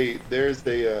there's a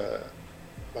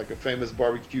like a famous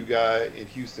barbecue guy in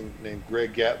Houston named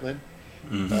Greg Gatlin,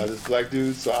 Mm-hmm. this black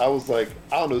dude. So I was like,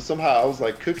 I don't know, somehow I was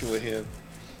like cooking with him,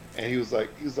 and he was like,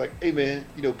 hey man,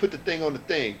 put the thing on the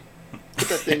thing, put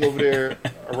that thing over there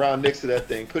around next to that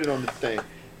thing, put it on the thing,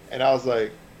 and I was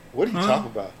like, what are you Huh?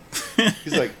 talking about?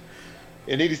 He's like,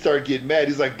 and then he started getting mad.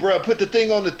 He's like, bruh, put the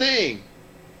thing on the thing.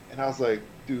 And I was like,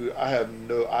 dude, I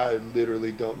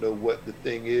literally don't know what the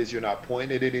thing is. You're not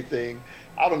pointing at anything.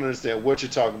 I don't understand what you're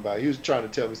talking about. He was trying to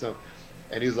tell me something.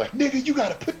 And he was like, nigga, you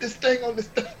got to put this thing on this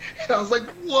thing. And I was like,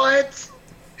 what?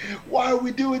 Why are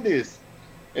we doing this?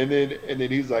 And then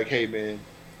he was like, hey, man.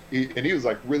 And he was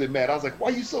like really mad. I was like, why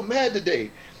are you so mad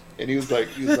today? And he was like,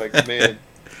 man,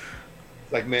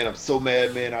 I'm so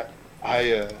mad, man.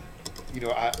 You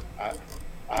know, I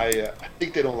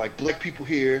think they don't like black people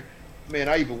here. Man,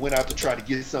 I even went out to try to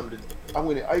get something.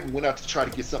 I even went out to try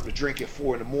to get something to drink at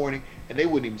 4 in the morning, and they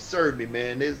wouldn't even serve me,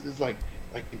 man. It's like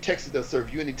in Texas they'll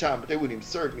serve you anytime, but they wouldn't even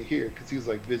serve me here because he was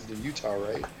like visiting Utah,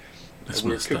 right? That's And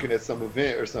we were messed up. cooking at some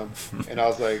event or something, and I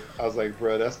was like,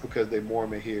 bro, that's because they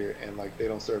Mormon here, and like they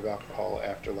don't serve alcohol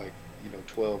after like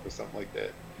 12 or something like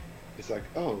that. It's like,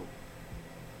 oh,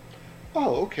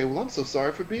 okay. Well, I'm so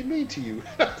sorry for being mean to you.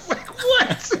 I was like,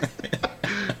 what?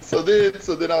 So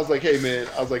then I was like, hey, man.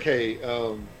 I was like, hey,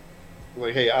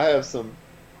 I have some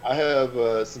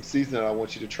seasoning I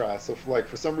want you to try. So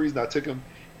for some reason, I took him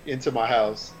into my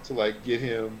house to like get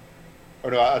him,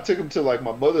 or no, I took him to like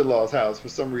my mother-in-law's house for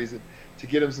some reason to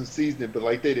get him some seasoning, but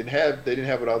like they didn't have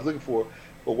what I was looking for.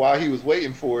 But while he was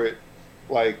waiting for it,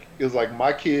 like it was like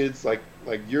my kids, like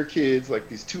your kids, like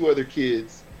these two other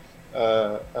kids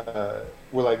were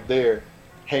like there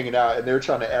hanging out, and they were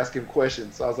trying to ask him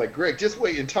questions. So I was like, Greg, just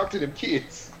wait and talk to them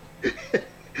kids. And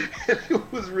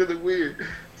it was really weird.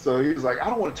 So he was like, I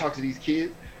don't want to talk to these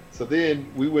kids. So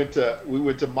then we went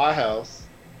to my house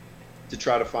to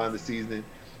try to find the seasoning,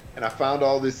 and I found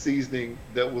all this seasoning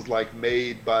that was like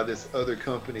made by this other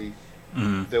company.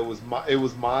 Mm-hmm. It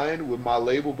was mine with my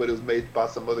label, but it was made by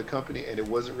some other company, and it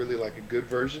wasn't really like a good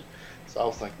version. So I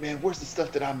was like, man, where's the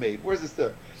stuff that I made? Where's the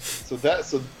stuff? So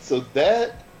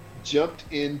that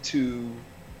jumped into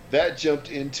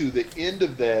the end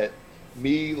of that,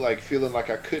 me like feeling like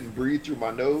I couldn't breathe through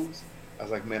my nose. I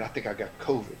was like, man, I think I got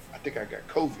COVID.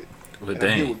 But And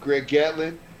I'm here with Greg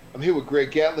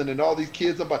Gatlin. And all these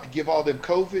kids. I'm about to give all them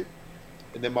COVID.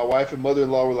 And then my wife and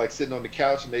mother-in-law were like sitting on the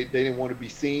couch, and they didn't want to be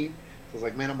seen. So I was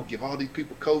like, man, I'm gonna give all these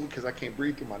people COVID because I can't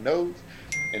breathe through my nose.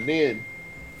 And then,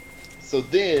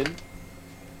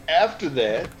 after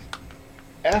that,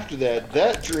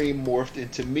 that dream morphed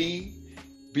into me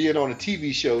being on a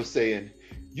TV show saying,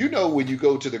 when you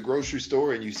go to the grocery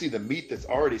store and you see the meat that's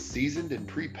already seasoned and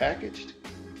pre-packaged,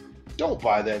 don't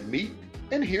buy that meat,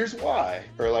 and here's why.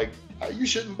 Or like, you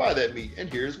shouldn't buy that meat, and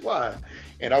here's why.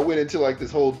 And I went into like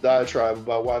this whole diatribe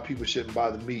about why people shouldn't buy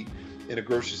the meat in a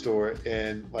grocery store,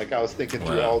 and like I was thinking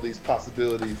through all these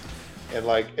possibilities, and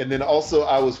then also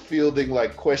I was fielding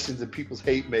like questions in people's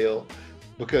hate mail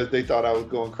because they thought I was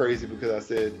going crazy because I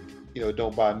said,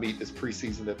 don't buy meat that's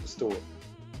pre-seasoned at the store.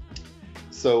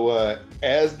 So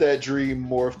as that dream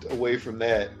morphed away from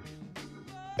that,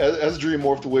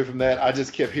 I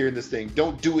just kept hearing this thing: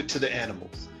 don't do it to the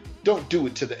animals. Don't do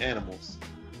it to the animals.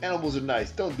 Animals are nice.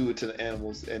 Don't do it to the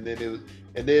animals. And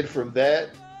then from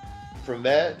that,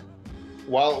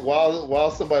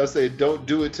 while somebody would say don't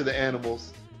do it to the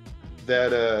animals,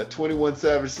 that 21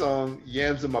 Savage song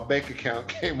 "Yams in My Bank Account"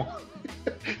 came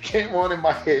on in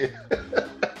my head.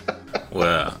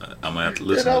 Well, I'm gonna have to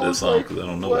listen to this song because I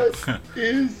don't know it. What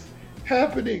is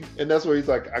happening? And that's where he's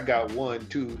like, I got 1,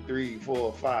 2, 3,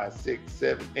 4, 5, 6,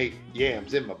 7, 8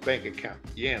 yams in my bank account.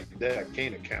 Yams that I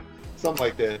can't account. Something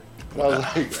like that. And I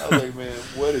was like, man,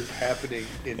 what is happening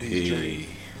in these dreams?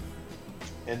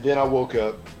 And then I woke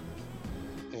up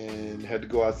and had to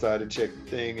go outside and check the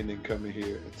thing, and then come in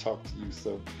here and talk to you.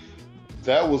 So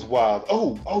that was wild.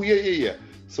 Oh yeah.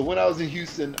 So when I was in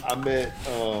Houston, I met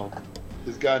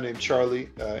this guy named Charlie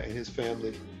and his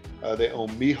family. They own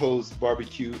Mijo's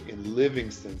Barbecue in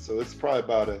Livingston. So it's probably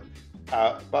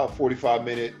about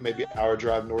 45-minute, maybe hour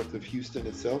drive north of Houston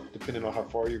itself, depending on how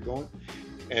far you're going.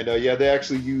 And they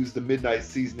actually use the midnight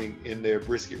seasoning in their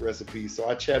brisket recipe. So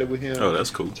I chatted with him. Oh, that's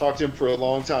cool. Talked to him for a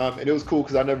long time, and it was cool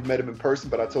because I never met him in person.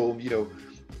 But I told him,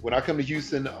 when I come to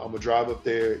Houston, I'm gonna drive up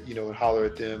there, and holler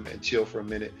at them and chill for a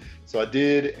minute. So I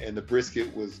did, and the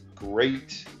brisket was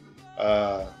great,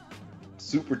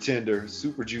 super tender,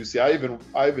 super juicy. I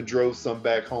even drove some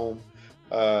back home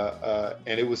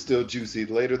and it was still juicy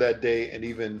later that day and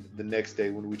even the next day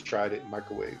when we tried it in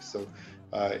microwave. So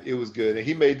it was good. And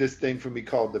he made this thing for me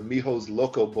called the Mijo's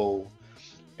Loco Bowl.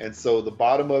 And so the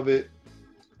bottom of it,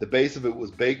 the base of it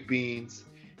was baked beans.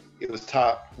 It was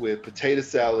topped with potato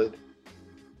salad,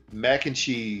 mac and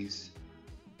cheese,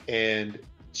 and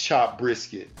chopped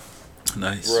brisket.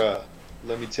 Nice. Bruh,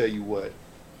 let me tell you what.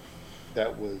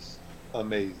 That was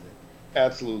amazing.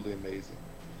 Absolutely amazing.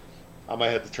 I might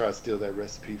have to try to steal that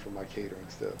recipe for my catering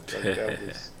stuff. Like, that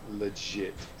was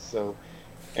legit. So,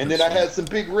 and then I had some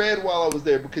Big Red while I was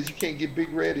there because you can't get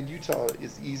Big Red in Utah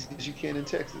as easy as you can in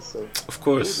Texas. So, of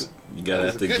course, you gotta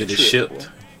have to get it shipped.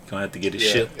 You're gonna have to get it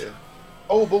shipped. Yeah.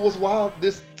 Oh, but what's wild?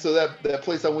 That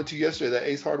place I went to yesterday, that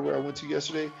Ace Hardware I went to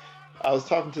yesterday, I was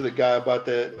talking to the guy about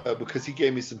that because he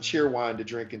gave me some cheer wine to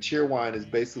drink, and cheer wine is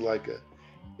basically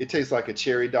it tastes like a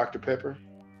cherry Dr. Pepper.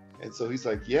 And so he's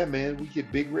like, yeah, man, we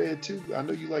get Big Red too. I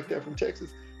know you like that from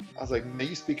Texas. I was like, man,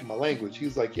 you speaking my language. He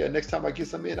was like, yeah, next time I get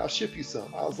some in, I'll ship you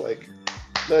some. I was like,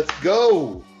 let's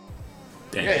go.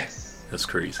 Damn, yes. That's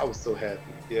crazy. I was so happy.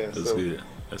 Yeah. That's good.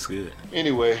 That's good.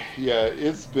 Anyway, yeah,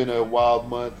 it's been a wild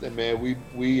month. And man,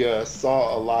 we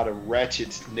saw a lot of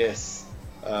ratchetness,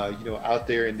 out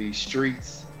there in these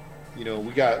streets. We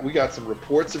got some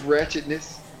reports of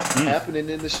ratchetness happening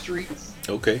in the streets.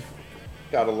 Okay.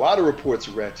 Got a lot of reports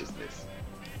of ratchetness.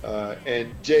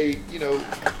 And Jay,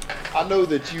 I know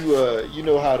that you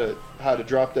know how to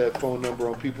drop that phone number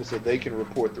on people so they can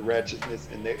report the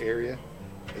ratchetness in their area.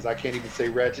 Because I can't even say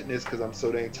ratchetness because I'm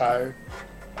so dang tired.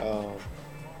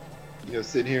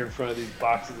 Sitting here in front of these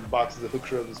boxes and boxes of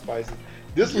Hooks, Rubs, and Spices.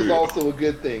 This was also a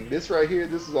good thing. This right here,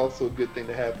 this was also a good thing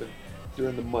to happen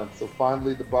during the month. So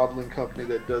finally, the bottling company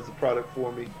that does the product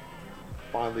for me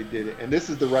finally did it. And this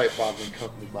is the right bottling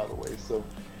company, by the way. So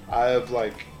I have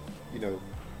I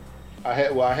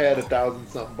had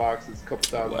 1,000-something boxes, a couple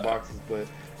thousand boxes, but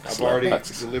I've already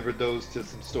delivered those to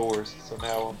some stores. So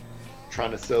now I'm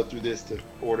trying to sell through this to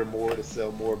order more, to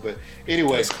sell more. But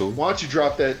anyway, cool. Why don't you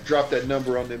drop that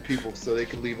number on them people so they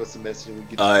can leave us a message and we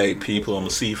get all right, people, I'm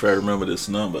gonna see if I remember this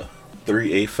number.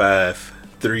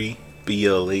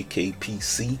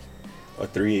 385-3BLAKPC or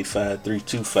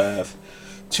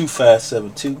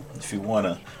 385-325-2572 if you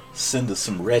wanna send us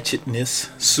some ratchetness,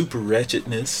 super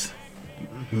ratchetness,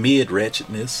 mid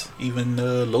ratchetness, even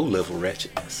low level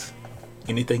ratchetness.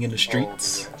 Anything in the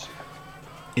streets,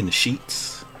 in the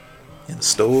sheets, in the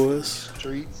stores,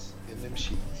 streets, in them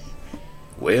sheets,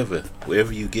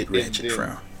 wherever you get ratchet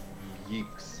from.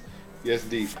 Yeeks. Yes,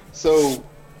 indeed. So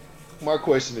my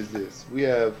question is this: we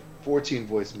have 14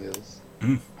 voicemails.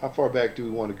 How far back do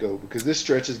we want to go? Because this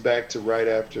stretches back to right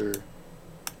after.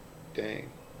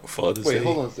 Dang. Father's Day. Wait,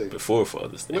 hold on a second. Before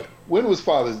Father's Day. When was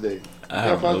Father's Day? I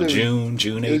don't know. June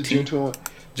 18th. June 21.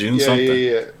 June something.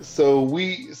 Yeah. So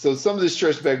some of this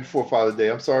stretched back before Father's Day.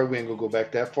 I'm sorry we ain't gonna go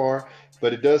back that far,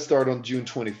 but it does start on June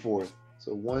 24th.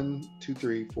 So 1, 2,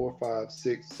 3, 4, 5,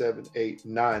 6, 7, 8,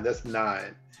 9. That's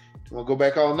 9. You wanna go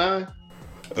back all 9?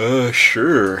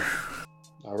 Sure.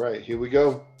 All right, here we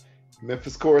go.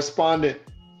 Memphis correspondent.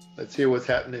 Let's hear what's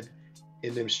happening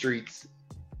in them streets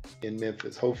in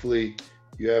Memphis. Hopefully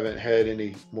you haven't had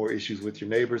any more issues with your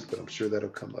neighbors, but I'm sure that'll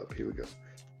come up. Here we go.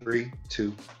 3,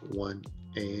 2, 1,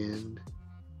 and...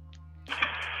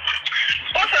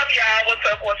 What's up, y'all? What's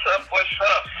up?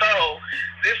 So,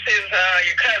 this is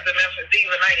your cousin, Memphis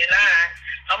Diva 99.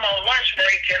 I'm on lunch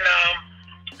break, and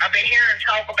I've been hearing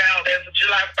talk about as of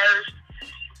July 1st,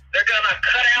 they're going to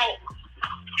cut out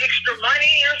extra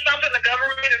money or something. The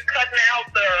government is cutting out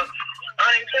the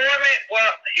unemployment.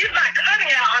 Well, he's not cutting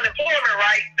out unemployment,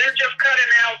 right? They're just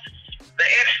cutting out the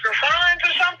extra funds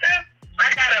or something.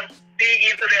 I got to dig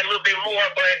into that a little bit more,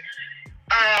 but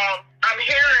I'm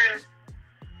hearing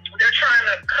they're trying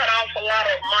to cut off a lot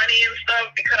of money and stuff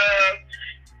because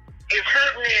it's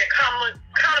hurting the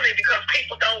economy because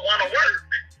people don't want to work.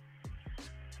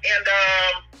 And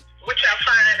which I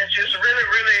find is just really,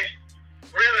 really,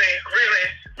 really, really,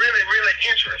 really, really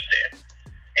interesting.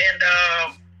 And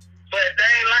but they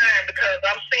ain't lying because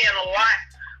I'm seeing a lot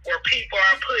where people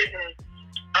are putting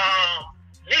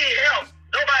need help.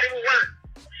 Nobody will work,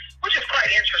 which is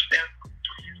quite interesting.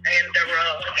 And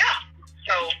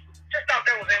so just thought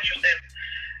that was interesting.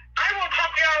 I will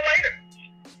talk to y'all later.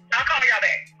 I'll call y'all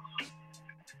back.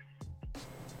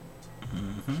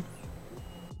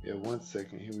 Yeah, 1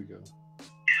 second. Here we go.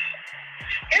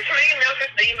 It's me,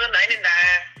 Memphis Diva 99.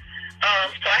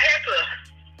 So I had to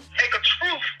take a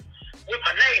truth with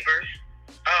my neighbors.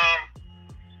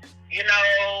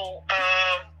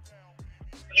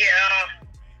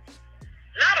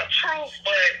 Not a truth,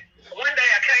 but one day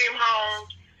I came home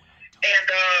and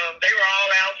they were all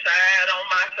outside on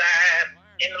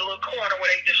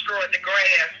mowing the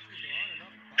grass.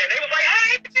 And they was like,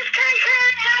 hey, Miss KK,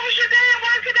 how was your day at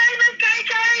work today, Miss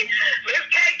KK? Miss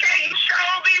KK, you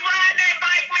sure be riding that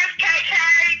bike, Miss KK.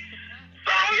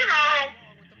 So,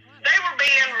 they were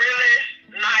being really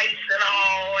nice and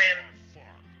all. And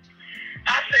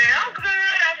I said, I'm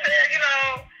good. I said, and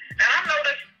I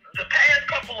noticed the past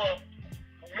couple of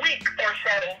weeks or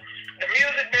so, the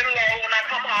music been low when I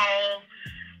come home.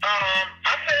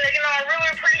 I said, I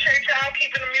really appreciate y'all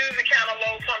keeping the music kind of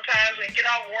low sometimes when you get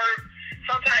off work.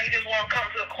 Sometimes you just want to come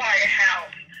to a quiet house,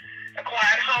 a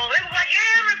quiet home. They was like,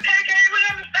 yeah, Miss KK, we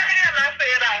understand. And I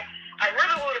said, I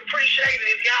really would appreciate it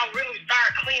if y'all really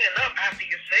start cleaning up after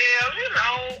yourselves,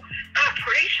 I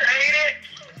appreciate it.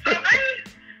 So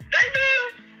they do,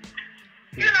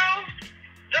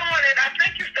 doing it. I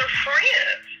think it's their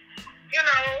friends,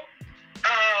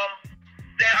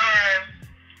 that are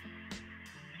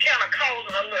kind of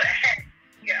causing a little heck,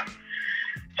 yeah.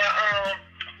 But,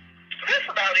 that's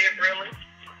about it, really.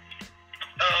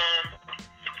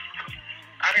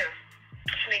 I done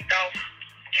sneaked off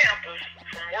campus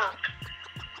from work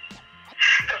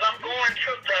because I'm going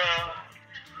to the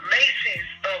Macy's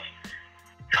of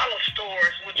dollar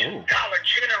stores, which is Dollar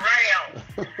General.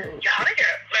 Y'all, they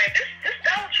got, man, this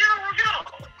Dollar General,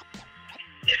 y'all,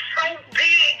 it's so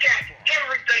big, got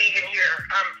everything in here.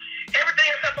 Everything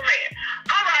except a man.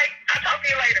 All right, I'll talk to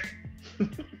you later.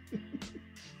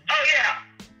 Oh, yeah.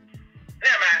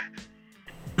 Never mind.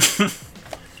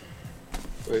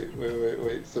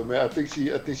 Wait. So, man, I think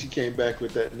she came back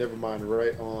with that. Never mind.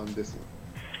 Right on this one.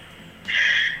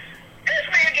 It's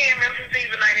me again, Memphis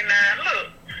Diva 99. Look,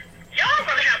 y'all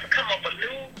gonna have to come up with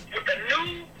a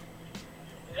new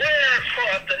word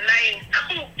for the name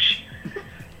Cooch.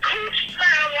 Cooch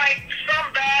sound like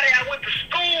somebody I went to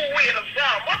school with or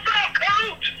something. What's up,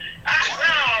 Cooch?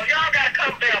 No, y'all gotta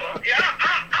come better.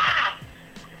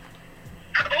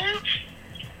 Cooch.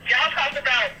 Y'all talk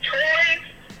about toys,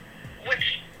 which,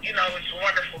 is a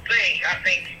wonderful thing. I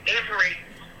think every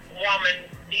woman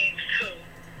needs to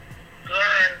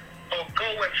learn or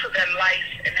go into their life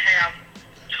and have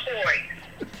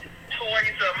toys.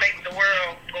 Toys make the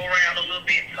world go around a little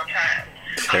bit sometimes.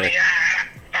 Okay.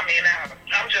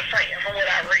 I'm just saying from what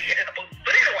I read in the book.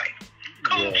 But anyway,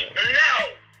 Cooch, no.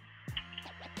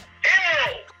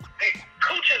 Ew.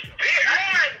 Cooch is big.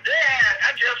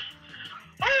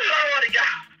 Oh, Lord, y'all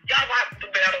have to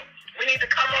better. We need to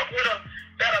come up with a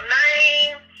better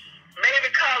name.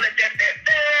 Maybe call it that.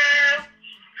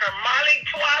 Her Molly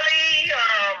Twally,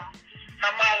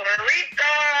 her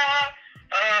Margarita.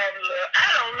 I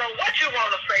don't know what you want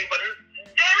to say, but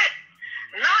damn it,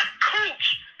 not Cooch.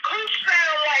 Cooch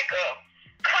sounds like a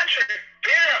country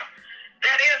beer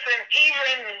that isn't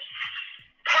even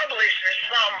published or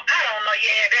something. I don't know.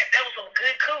 Yeah, that was some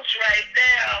good Cooch right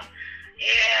there.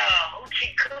 Yeah,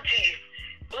 Hoochie Coochie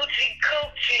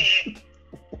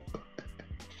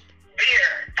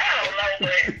beer. I don't know,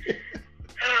 but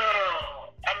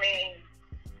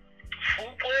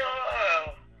Fupa.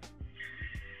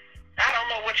 I don't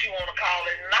know what you want to call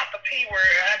it. Not the P word.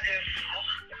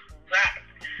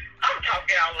 I'm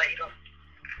talking y'all later.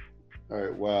 All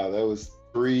right. Wow, that was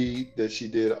 3 that she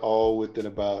did all within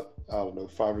about 5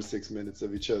 or 6 minutes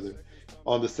of each other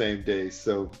on the same day.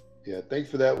 So. Yeah, thanks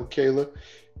for that, Kayla.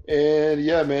 And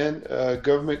yeah, man,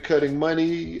 government cutting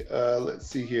money. Let's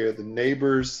see here. The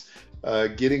neighbors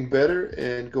getting better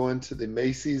and going to the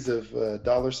Macy's of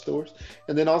dollar stores.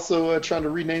 And then also trying to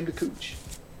rename the Cooch.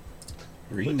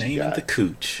 Rename the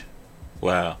Cooch.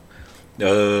 Wow.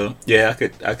 Yeah,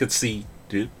 I could see.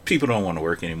 Dude, people don't want to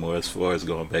work anymore as far as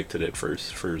going back to that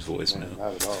first voicemail. Man,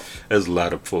 not at all. There's a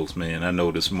lot of folks, man. I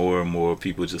notice more and more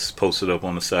people just posted up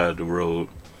on the side of the road.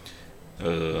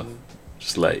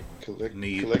 Just like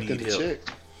need help. Check.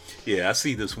 Yeah, I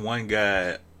see this one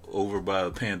guy over by the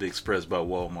Panda Express by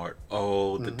Walmart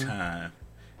all the time,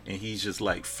 and he's just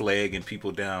like flagging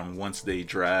people down once they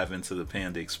drive into the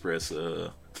Panda Express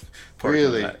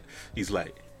parking lot. He's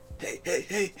like,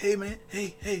 hey man,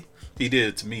 hey. He did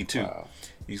it to me too. Wow.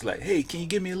 He's like, hey, can you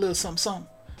give me a little something? I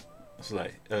was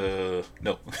like,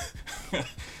 no.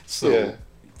 So yeah.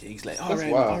 He's like, all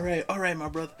right, my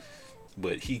brother.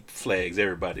 But he flags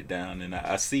everybody down, and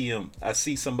I see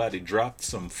somebody dropped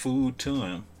some food to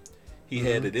him. He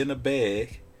had it in a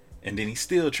bag, and then he's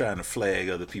still trying to flag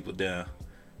other people down.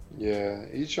 Yeah,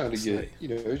 he's trying to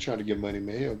he's trying to get money,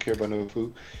 man. He don't care about no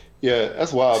food. Yeah,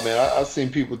 that's wild, man. I've seen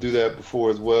people do that before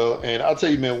as well. And I'll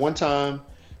tell you, man, one time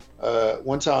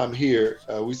here,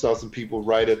 we saw some people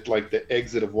right at like the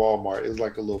exit of Walmart. It was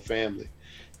like a little family.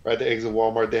 Right at the exit of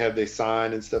Walmart, they have their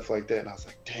sign and stuff like that. And I was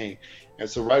like, dang. And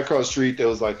so right across the street, there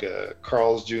was like a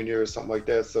Carl's Jr. or something like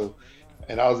that. So,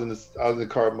 and I was in the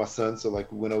car with my son, so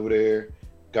like we went over there,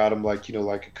 got him like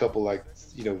like a couple like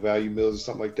value meals or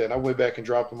something like that. And I went back and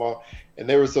dropped them off, and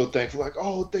they were so thankful, like,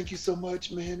 oh, thank you so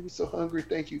much, man, we're so hungry,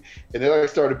 thank you. And then I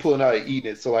started pulling out and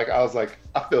eating it, so like I was like,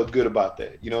 I felt good about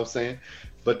that, you know what I'm saying?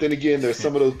 But then again, there's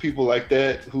some of those people like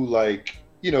that who like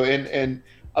and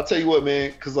I'll tell you what,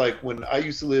 man, because like when I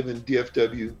used to live in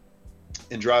DFW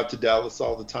and drive to Dallas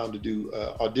all the time to do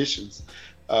auditions,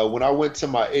 when I went to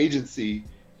my agency,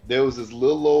 there was this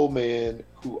little old man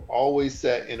who always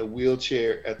sat in a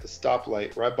wheelchair at the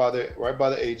stoplight right by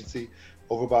the agency,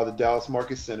 over by the Dallas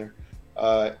Market Center,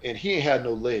 and he ain't had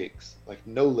no legs, but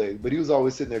he was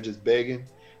always sitting there just begging,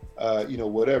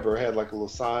 whatever. Had like a little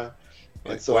sign,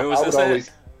 and so where was I would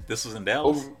always. This was in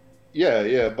Dallas.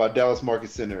 Yeah, by Dallas Market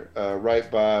Center,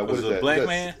 right by what is that? Black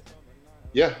man?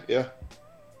 Yeah.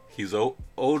 He's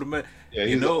older man. Yeah,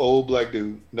 he's an old black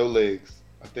dude, no legs,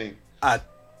 I think.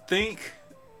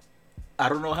 I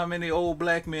don't know how many old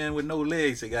black men with no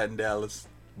legs they got in Dallas,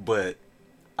 but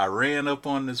I ran up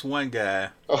on this one guy.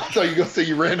 Oh, I thought you were going to say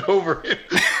you ran over him.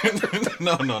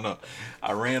 No.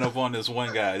 I ran up on this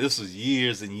one guy. This was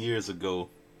years and years ago.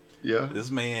 Yeah. This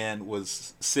man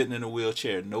was sitting in a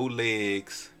wheelchair, no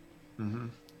legs,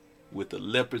 with a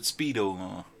leopard Speedo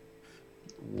on.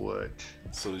 What?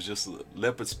 So it's just a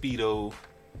leopard Speedo,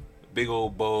 big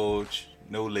old bulge,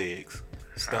 no legs,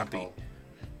 stumpy.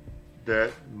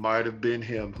 That might have been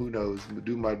him. Who knows? The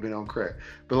dude might have been on crack.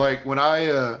 But like when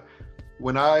I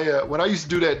used to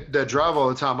do that drive all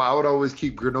the time, I would always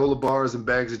keep granola bars and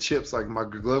bags of chips like in my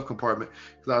glove compartment,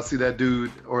 because I see that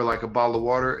dude, or like a bottle of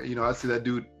water. I see that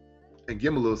dude and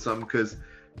give him a little something, because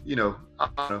I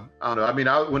don't know. I mean,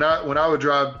 when I would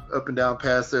drive up and down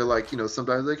past there, like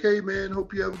sometimes like, hey man,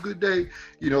 hope you have a good day.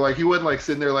 Like he wasn't like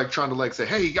sitting there like trying to like say,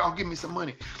 hey, y'all give me some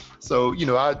money. So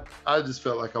I just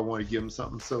felt like I wanted to give him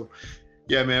something. So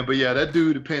yeah, man. But yeah, that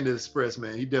dude at Panda Express,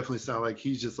 man, he definitely sounded like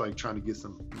he's just like trying to get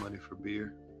some money for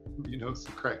beer,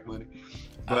 some crack money.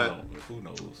 But who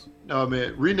knows? No,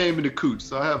 man, renaming the cooch.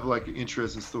 So I have like an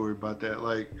interesting story about that.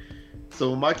 Like, so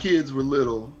when my kids were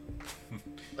little,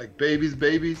 like babies,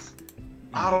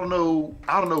 I don't know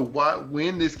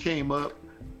when this came up,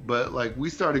 but like we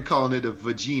started calling it a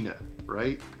vagina,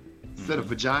 right? Instead of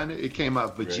vagina, it came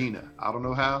out vagina. Right. I don't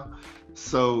know how.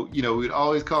 So, we'd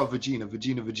always call it vagina.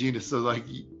 So like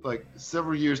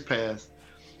several years passed,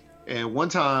 and one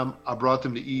time I brought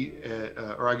them to eat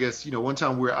at, one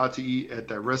time we were out to eat at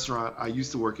that restaurant I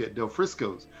used to work at, Del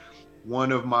Frisco's.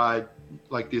 One of my,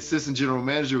 like the assistant general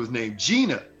manager was named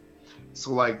Gina.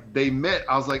 So like they met,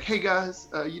 I was like, hey guys,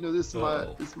 this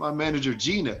is my manager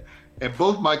Gina. And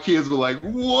both my kids were like,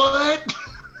 what?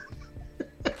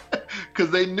 Because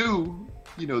they knew,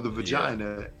 the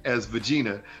vagina as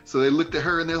vagina. So they looked at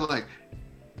her and they're like,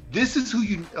 this is who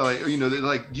you, they're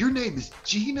like, your name is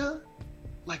Gina?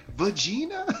 Like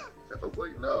vagina? I was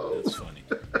like, no. That's funny.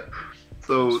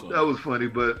 So that was funny,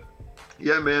 but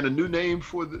yeah, man, a new name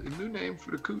for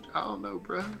the cooch. I don't know,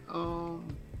 bro. A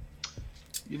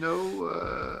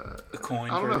coin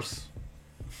purse.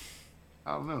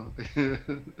 I don't know.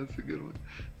 That's a good one.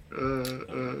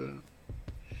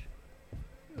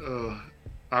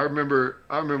 I remember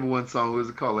one song. What was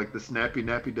it called? Like the Snappy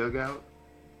Nappy Dugout.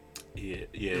 Yeah.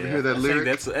 You hear that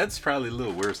lyric? That's probably a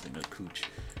little worse than a cooch.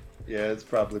 Yeah, it's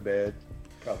probably bad.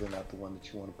 Probably not the one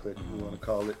that you want to put. You want to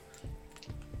call it.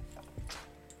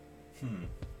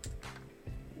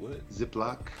 What?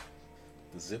 Ziploc.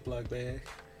 The Ziploc bag.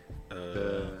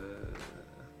 The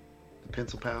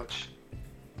pencil pouch.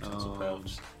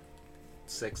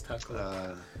 Sex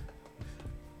taco.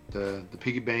 The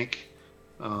piggy bank.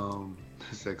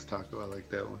 Sex taco. I like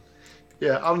that one.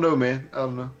 Yeah, I don't know, man. I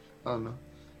don't know.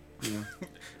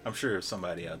 I'm sure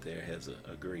somebody out there has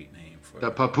a great name for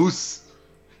the papoose.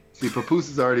 See, papoose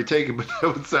is already taken, but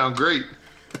that would sound great.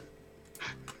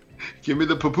 Give me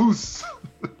the papoose.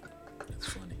 That's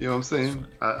funny. You know what I'm saying?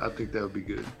 I think that would be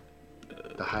good.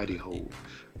 The hidey hole.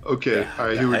 Okay, all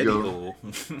right, here we go.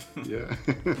 Yeah.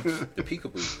 The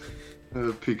peekaboo.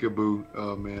 Peekaboo.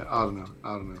 Oh man, I don't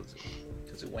know.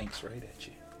 Because it winks right at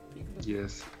you. Peekaboo.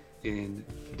 Yes,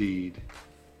 indeed.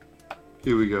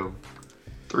 Here we go.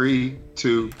 3,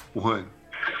 2, 1. Yo,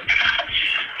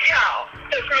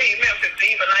 it's me, Memphis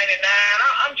Diva 99.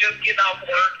 I'm just getting off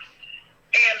work,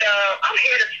 and I'm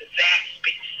headed to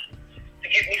Zaxby's to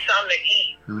get me something to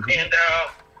eat. And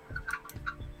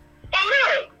but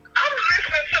look, I'm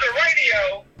listening to the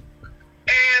radio,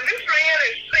 and this man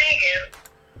is singing,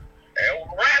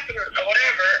 rapping or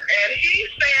whatever, and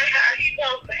he's saying how he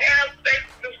wants to have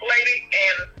sex with this lady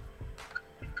and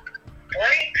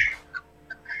break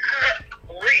her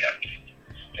ribs.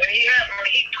 When he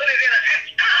put it in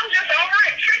I'm just over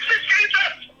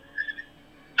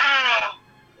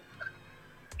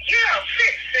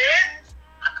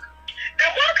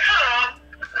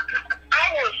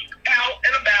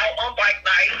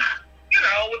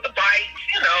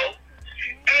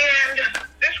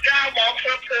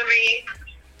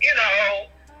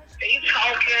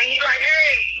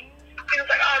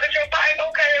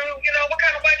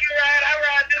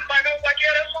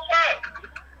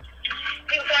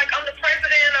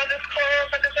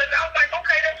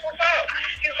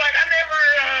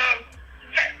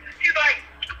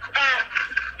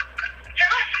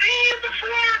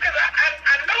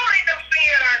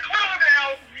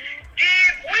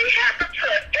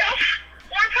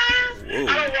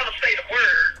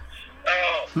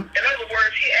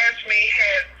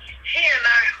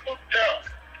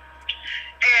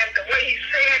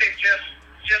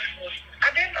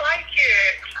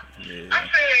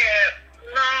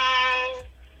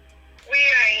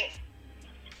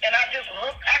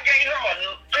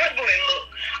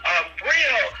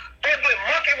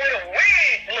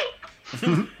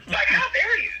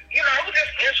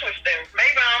interesting.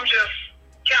 Maybe I'm just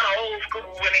kind of old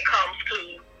school when it comes to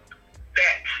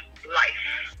that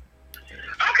life.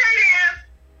 Okay then.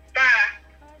 Bye.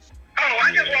 Oh,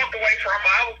 I just walked away from him.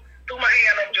 I threw my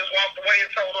hand up and just walked away and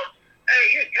told him, hey,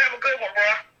 you have a good one, bro.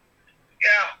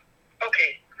 Yeah.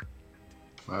 Okay.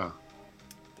 Wow.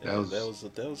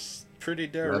 That was pretty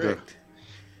direct.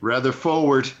 Rather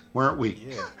forward, weren't we?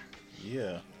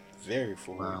 Yeah. Very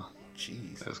forward. Wow.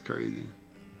 Jeez. That's crazy.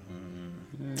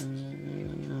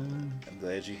 I'm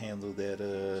glad you handled that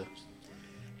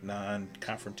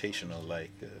non-confrontational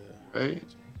right?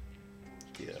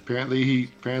 Yeah. Apparently he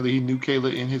knew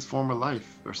Kayla in his former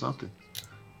life or something.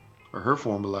 Or her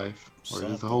former life. Or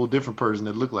just a whole different person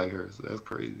that looked like her. So that's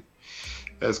crazy.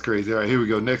 That's crazy. All right, here we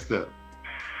go. Next up.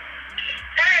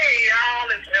 Hey, y'all.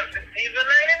 It's Memphis Diva 99.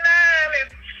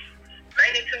 It's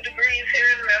 92 degrees here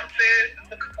in Memphis.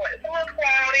 It's a little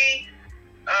cloudy.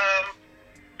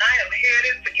 I am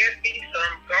headed to get me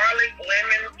some garlic,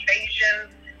 lemon, Cajun,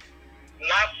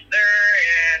 lobster,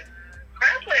 and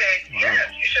crab legs. Wow. Yes,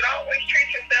 you should always treat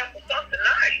yourself to something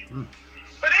nice.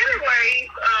 But anyways,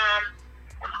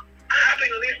 I've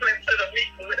been listening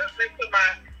to my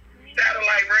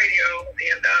satellite radio,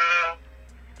 and I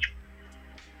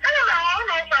don't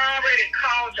know if I already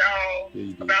called y'all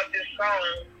about this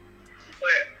song,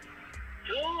 but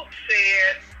dude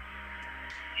said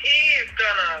he is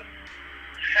gonna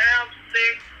have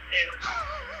sex and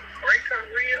break her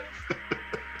ribs.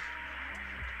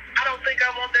 I don't think I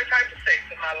want that type of sex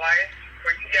in my life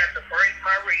where you got to break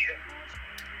my ribs.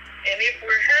 And if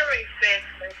we're having sex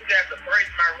and you got to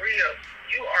break my ribs,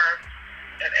 you are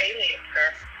an alien,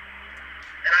 sir.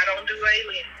 And I don't do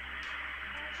aliens.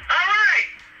 All right.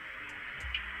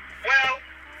 Well,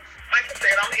 like I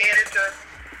said, I'm headed to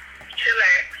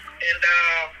chillax, and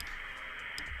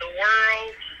the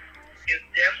world is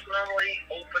definitely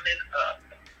opening up.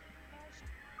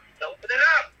 It's opening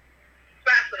up.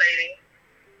 Fascinating.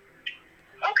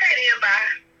 Okay then,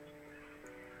 bye.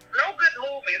 No good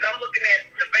movies. I'm looking at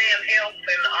the Van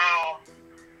Helsing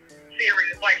series.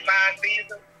 It's like 5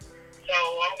 seasons. So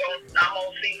I'm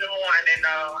on season 1, and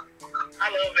I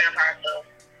love vampire stuff.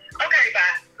 Okay,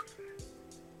 bye.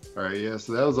 All right, yeah.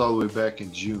 So that was all the way back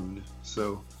in June.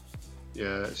 So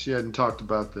yeah, she hadn't talked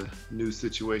about the new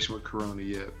situation with Corona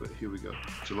yet, but here we go.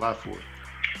 July 4th.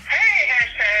 Hey,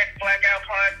 #Blackout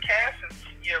Podcast. It's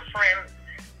your friend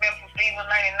Memphis Diva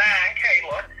 99,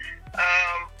 Kayla.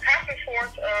 Happy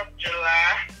 4th of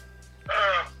July.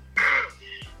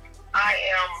 I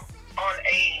am on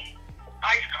a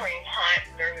ice cream hunt.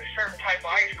 There's a certain type of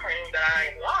ice cream that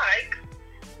I like,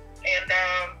 and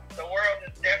the world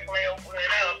is definitely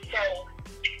opening up. So,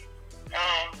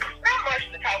 not much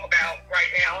to talk about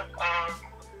right now.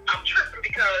 I'm tripping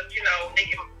because,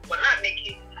 not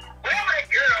Nikki, whatever that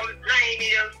girl's name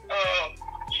is,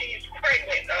 she's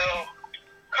pregnant.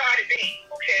 Cardi B,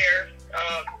 who cares?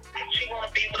 If she want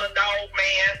to be with a dog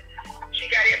man, she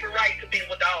got every right to be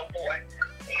with dog boy.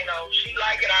 She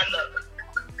like it, I love it.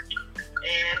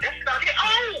 And that's about it.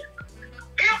 Oh,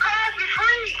 Bill Cosby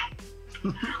free.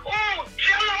 Oh,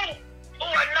 Jello. Oh,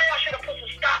 I know I should have put some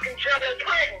stock in Jello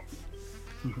pudding.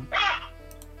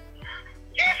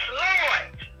 Yes,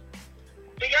 Lord.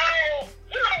 But y'all,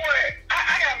 you know what? I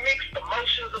got mixed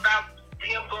emotions about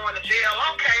him going to jail.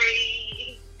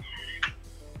 Okay.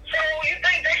 So you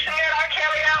think they should let R.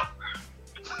 Kelly out?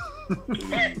 But,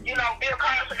 Bill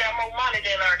Cosby got more money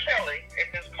than R. Kelly at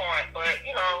this point. But,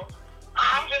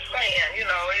 I'm just saying,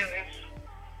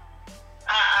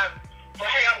 but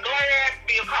hey, I'm glad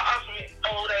Bill Cosby's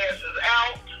old ass is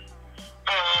out.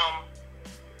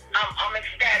 I'm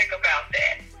ecstatic about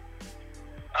that.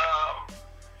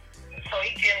 So he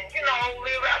can,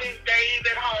 live out his days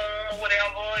at home or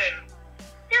whatever, and,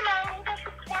 that's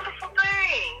a wonderful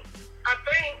thing, I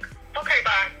think. Okay,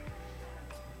 bye.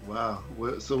 Wow.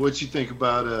 So what you think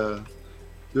about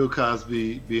Bill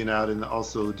Cosby being out, and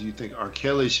also do you think R.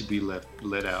 Kelly should be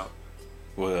let out?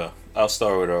 Well, I'll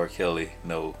start with R. Kelly.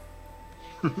 No.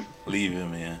 Leave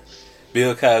him in.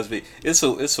 Bill Cosby, it's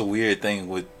a weird thing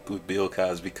with Bill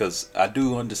Cosby, because I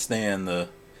do understand the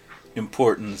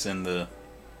importance and the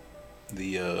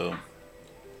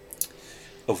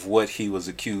of what he was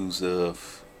accused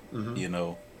of.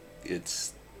 Mm-hmm.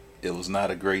 It was not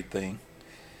a great thing.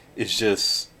 It's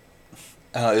just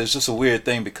a weird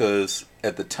thing, because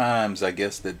at the times, I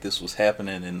guess, that this was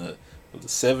happening in the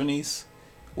 70s,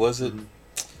 was it? Mm-hmm.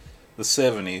 The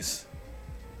 70s,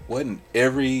 wasn't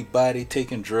everybody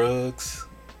taking drugs?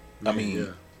 I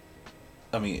mean,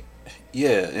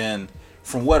 and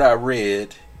from what I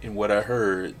read and what I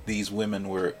heard, these women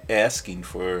were asking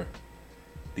for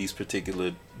these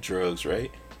particular drugs,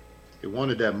 right? They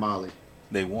wanted that Molly.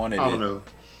 They wanted I don't it. know.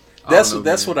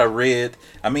 That's what I read.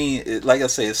 I mean, like I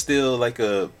say, it's still like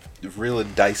a really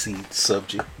dicey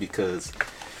subject because,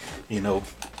 you know,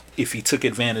 if he took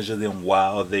advantage of them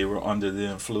while they were under the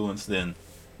influence, then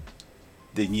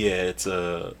yeah, it's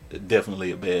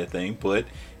definitely a bad thing. But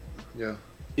yeah,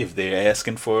 if they're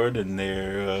asking for it and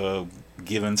they're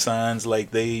giving signs like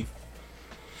they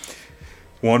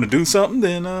want to do something,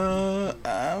 then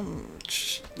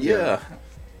yeah,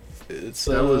 it's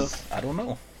I don't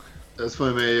know. That's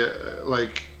funny,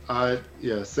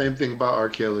 man. Same thing about R.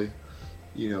 Kelly.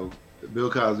 You know, Bill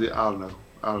Cosby. I don't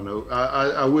know.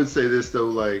 I would say this though,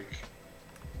 like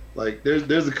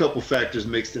there's a couple factors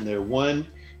mixed in there. One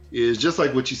is just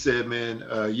like what you said, man.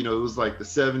 You know, it was like the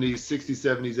 70s,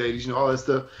 60s, 70s, 80s. You know, all that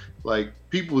stuff. Like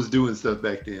people was doing stuff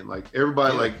back then. Like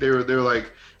everybody, like they're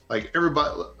like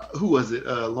everybody. Who was it?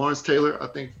 Lawrence Taylor, I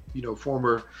think. You know,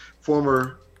 former.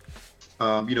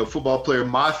 You know, football player,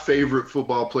 my favorite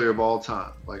football player of all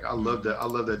time. Like I love that. I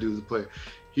love that dude as a player.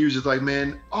 He was just like,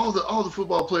 man, all the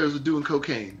football players were doing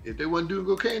cocaine. If they weren't doing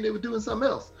cocaine, they were doing something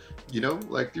else. You know,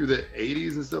 like through the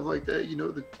 80s and stuff like that. You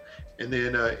know, and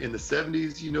then in the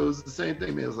 70s, you know, it was the same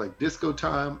thing. Man, it was like disco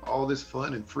time, all this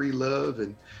fun and free love,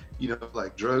 and you know,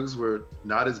 like drugs were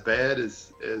not as bad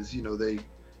as you know they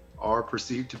are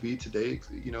perceived to be today.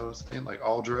 You know what I'm saying? Like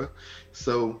all drugs.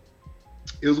 So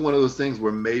it was one of those things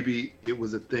where maybe it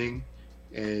was a thing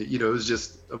and, you know, it was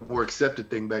just a more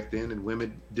accepted thing back then and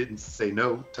women didn't say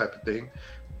no type of thing.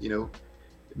 You know,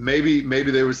 maybe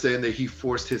they were saying that he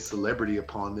forced his celebrity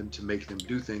upon them to make them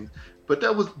do things, but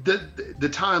that was the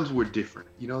times were different.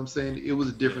 You know what I'm saying? It was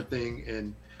a different thing.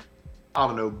 And I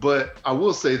don't know, but I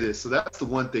will say this. So that's the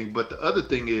one thing. But the other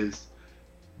thing is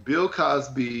Bill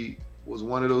Cosby was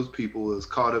one of those people who was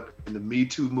caught up in the Me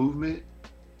Too movement.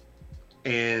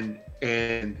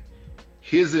 And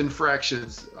his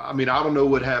infractions, I mean, I don't know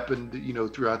what happened, you know,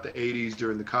 throughout the 80s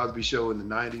during the Cosby Show in the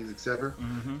 90s, etc.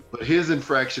 Mm-hmm. But his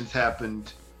infractions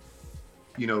happened,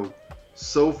 you know,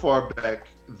 so far back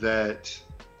that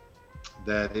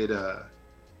it,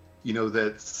 you know,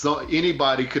 that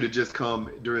anybody could have just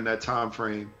come during that time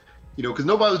frame, you know, because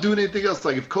nobody was doing anything else.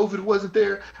 Like if COVID wasn't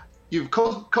there, if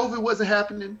COVID wasn't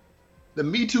happening, the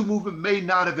Me Too movement may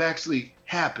not have actually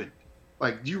happened.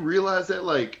 Like, do you realize that?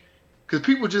 Like, because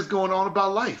people were just going on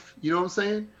about life, you know what I'm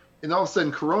saying? And all of a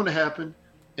sudden, Corona happened,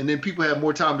 and then people had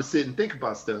more time to sit and think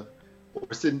about stuff,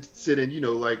 or sit and, you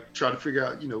know, like try to figure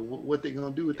out, you know, what they're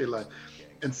gonna do with their life.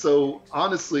 And so,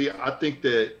 honestly, I think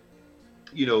that,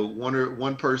 you know,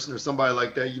 one person or somebody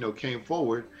like that, you know, came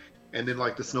forward, and then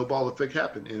like the snowball effect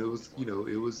happened, and it was, you know,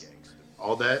 it was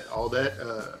all that,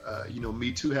 you know,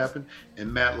 Me Too happened,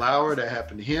 and Matt Lauer, that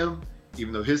happened to him.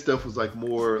 Even though his stuff was like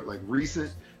more like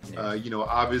recent, you know,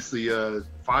 obviously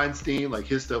Feinstein, like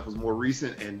his stuff was more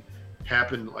recent and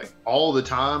happened like all the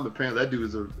time. Apparently that dude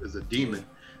is a demon,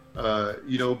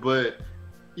 you know, but,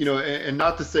 you know, and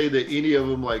not to say that any of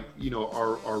them like, you know,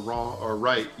 are wrong or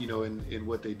right, you know, in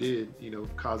what they did, you know,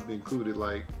 Cosby included,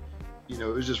 like, you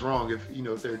know, it was just wrong if, you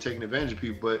know, if they were taking advantage of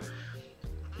people. But,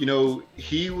 you know,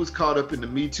 he was caught up in the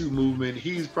Me Too movement.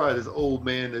 He's probably this old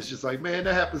man that's just like, man,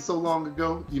 that happened so long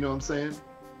ago. You know what I'm saying?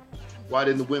 Why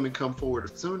didn't the women come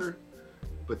forward sooner?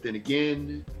 But then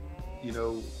again, you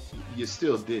know, you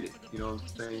still did it. You know what I'm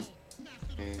saying?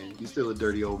 And you're still a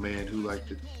dirty old man who like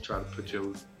to try to put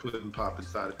your pudding pop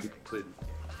inside of people's pudding.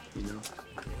 You know?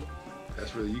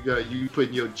 That's really, you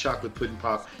putting your chocolate pudding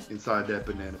pop inside that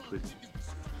banana pudding.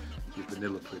 Your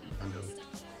vanilla pudding, I know.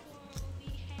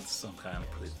 Some kind of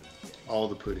pudding. All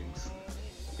the puddings.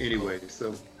 Anyway,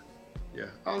 so yeah,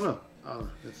 I don't know.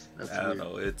 That's I don't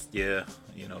know. It's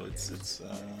you know, it's it's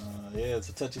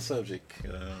a touchy subject.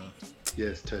 Yeah,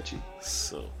 it's touchy.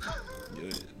 So,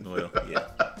 well, yeah.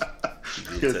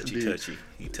 Touchy.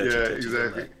 He touchy. Yeah,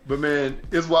 exactly. But man,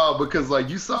 it's wild because like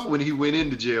you saw when he went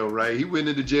into jail, right? He went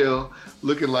into jail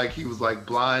looking like he was like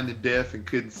blind and deaf and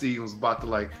couldn't see. He was about to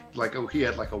like oh, he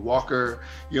had like a walker.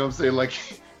 You know what I'm saying? Like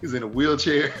he was in a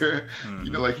wheelchair. Mm-hmm.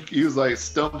 You know, like he was like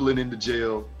stumbling into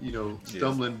jail. You know,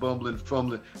 stumbling, bumbling,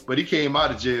 fumbling. But he came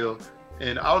out of jail.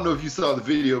 And I don't know if you saw the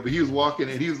video, but he was walking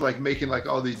and he was like making like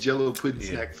all these Jell-O pudding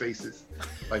snack faces,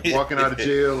 like walking out of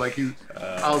jail. Like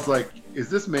I was like, is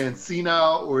this man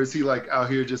senile or is he like out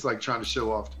here just like trying to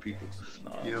show off to people?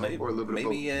 You know, maybe, or a little bit maybe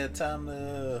of both. he had time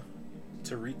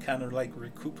to kind of like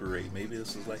recuperate. Maybe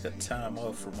this was like a time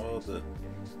off from all the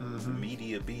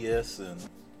media BS and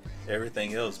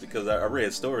everything else. Because I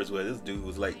read stories where this dude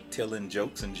was like telling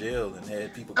jokes in jail and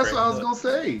had people. That's what I was gonna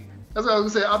say.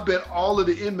 I bet all of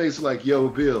the inmates were like, yo,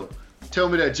 Bill, tell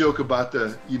me that joke about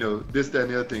the, this, that,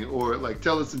 and the other thing, or like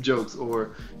tell us some jokes,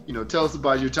 or tell us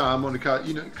about your time on the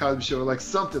Cosby Show, like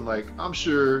something. Like I'm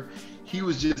sure he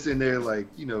was just in there, like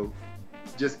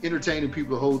just entertaining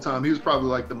people the whole time. He was probably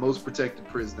like the most protected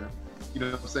prisoner. You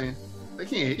know what I'm saying? Like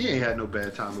he ain't had no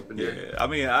bad time up in there. Yeah, I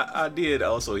mean, I did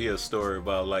also hear a story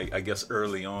about, like, I guess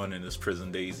early on in his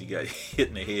prison days, he got hit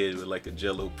in the head with like a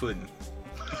Jello pudding.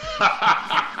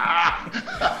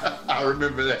 I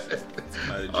remember that.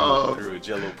 Threw a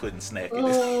Jello pudding snack in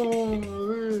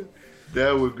man.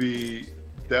 That would be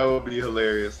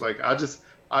hilarious. Like I just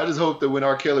hope that when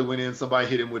R. Kelly went in, somebody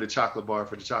hit him with a chocolate bar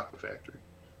for the Chocolate Factory,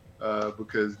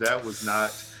 because that was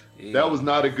not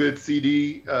a good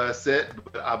CD set,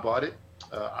 but I bought it.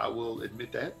 I will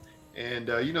admit that. And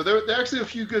there are actually a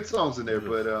few good songs in there,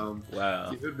 but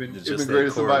wow, it'd been just great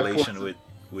that correlation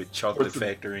with Chocolate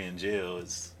Factory and jail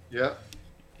is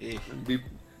Be,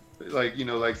 like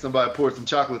like somebody poured some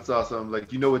chocolate sauce on,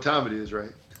 like what time it is,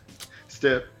 right?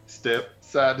 Step,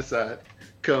 side to side,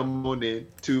 come on in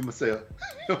to myself.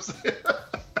 You know what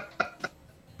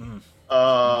I'm saying?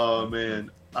 Oh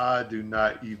man, I do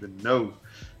not even know.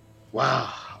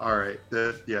 Wow. All right.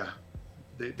 They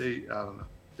I don't know.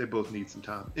 They both need some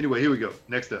time. Anyway, here we go.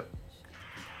 Next up.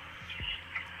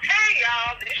 Hey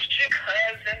y'all, this is your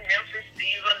cousin Memphis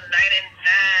Diva 99.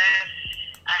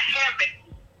 I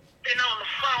haven't been on the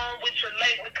phone with you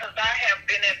lately because I have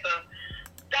been at the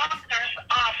doctor's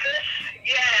office.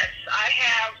 Yes, I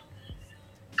have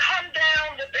come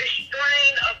down with a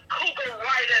strain of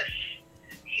cougaritis.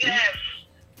 Yes.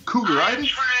 Cougaritis? I'm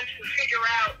trying to figure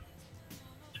out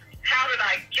how did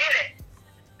I get it.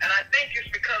 And I think it's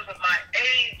because of my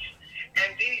age.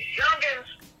 And these youngins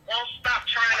won't stop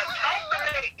trying to talk to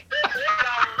me. I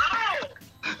don't know.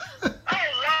 Oh,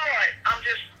 Lord. I'm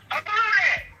just over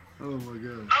it. Oh, my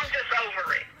God. I'm just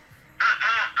over it.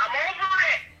 I'm over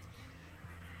it.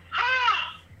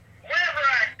 Wherever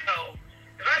I go.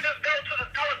 If I just go to the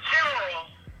Dollar General.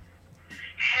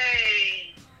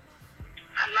 Hey,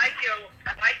 I like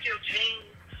your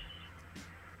jeans.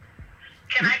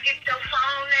 Can I get your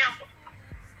phone number?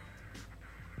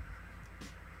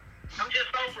 I'm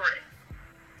just over it.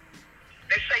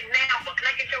 They say number. Can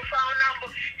I get your phone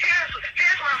number?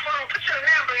 Here's my phone. Put your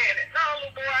number in it. No,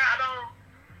 little boy, I don't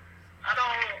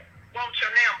want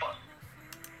your number.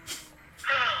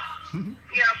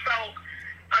 Yeah, so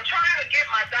I'm trying to get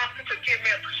my doctor to give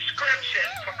me a prescription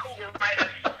for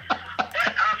cougaritis, but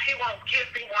he won't give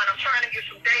me one. I'm trying to get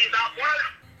some days off work,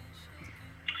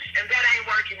 and that ain't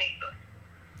working either.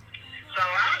 So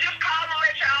I'm just calling to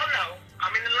let y'all know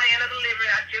I'm in the land of the living.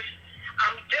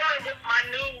 I'm dealing with my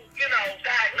new,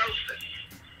 diagnosis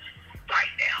right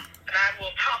now. And I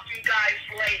will talk to you guys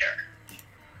later.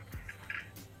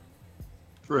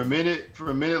 For a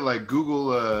minute, like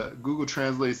Google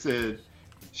Translate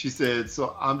she said,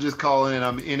 so I'm just calling and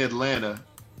I'm in Atlanta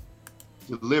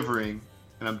delivering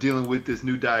and I'm dealing with this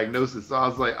new diagnosis. So I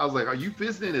was like, are you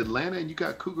visiting Atlanta and you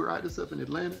got cougaritis up in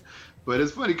Atlanta? But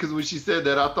it's funny because when she said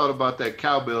that, I thought about that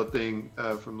cowbell thing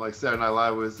from like Saturday Night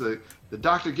Live, where it's like, the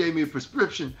doctor gave me a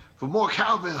prescription for more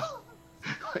cowbell.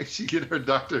 Like she get her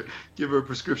doctor give her a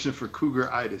prescription for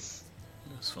cougaritis.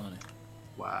 That's funny.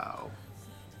 Wow.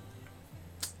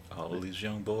 All these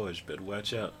young boys better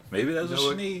watch out. Maybe that's what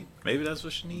she need. Maybe that's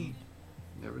what she need.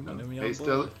 Never know. Hey,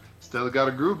 Stella got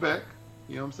a groove back.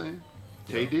 You know what I'm saying?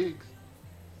 Yeah. Tay Diggs,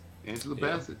 Angela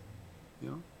Bassett.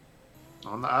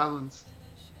 On the islands.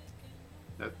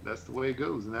 That's the way it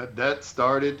goes, and that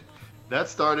started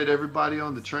everybody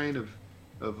on the train of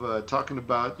talking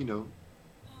about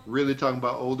really talking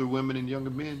about older women and younger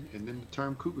men, and then the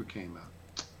term cougar came out.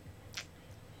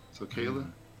 So Kayla,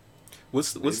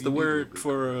 what's the word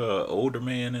for older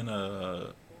man and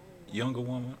a younger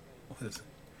woman? What is it?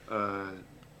 A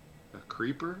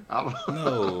creeper? I don't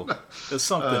know. No, it's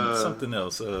something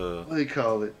else. What do you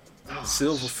call it?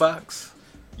 Silver fox.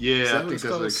 Yeah, I think that's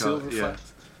what they call it. Yeah.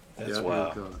 Fox? That's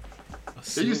wild.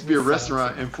 There used to be a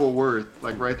restaurant in Fort Worth,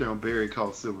 like right there on Berry,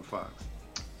 called Silver Fox.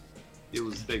 It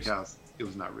was a steakhouse. It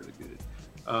was not really good.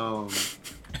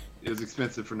 It was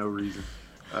expensive for no reason.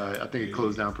 I think it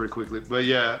closed down pretty quickly. But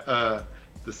yeah,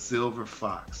 the Silver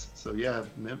Fox. So yeah,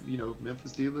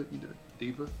 Memphis Diva.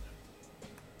 Be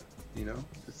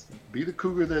the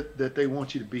cougar that they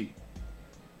want you to be.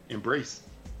 Embrace.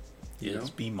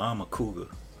 Yes, be Mama Cougar.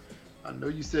 I know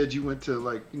you said you went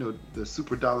to the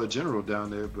Super Dollar General down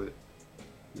there, but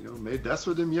maybe that's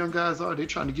where them young guys are. They're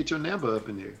trying to get your number up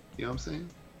in there. You know what I'm saying?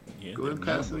 Yeah, go ahead and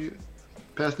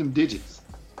pass them digits.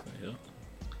 Yeah.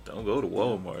 Don't go to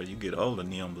Walmart. You get all the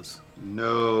numbers.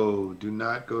 No, do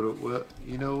not go to. Well,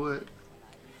 you know what?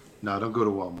 No, don't go to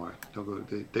Walmart. Don't go.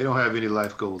 They don't have any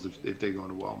life goals if they're going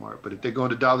to Walmart. But if they're going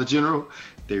to Dollar General,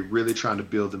 they're really trying to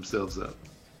build themselves up.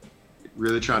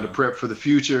 Really trying to prep for the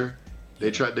future. They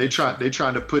trying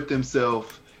to put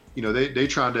themselves. You know, they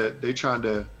trying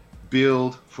to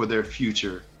build for their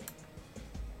future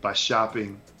by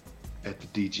shopping at the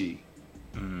DG.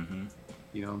 Mm-hmm.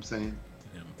 You know what I'm saying?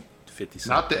 Yeah, 50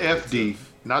 not the FD,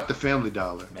 not the Family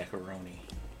Dollar. Macaroni.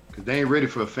 Because they ain't ready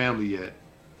for a family yet.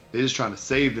 They're just trying to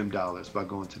save them dollars by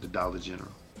going to the Dollar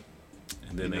General.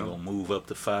 And then they're going to move up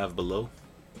to Five Below.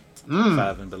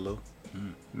 5 and below.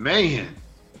 Man.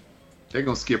 They're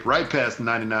going to skip right past the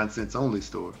 99 cents only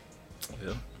store.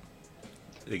 Yeah.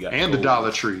 They got and goals. The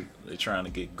Dollar Tree. They're trying to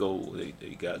get gold. They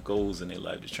got goals in their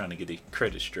life. They're trying to get their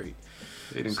credit straight.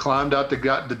 They done climbed out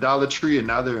the Dollar Tree and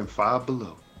now they're in Five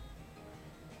Below.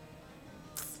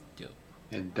 Yep.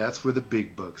 And that's where the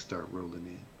big bucks start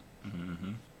rolling in.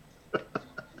 Mm-hmm.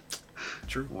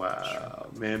 True. Wow.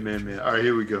 Man. All right,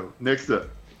 here we go. Next up.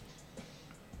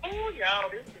 Oh, y'all,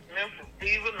 this is Memphis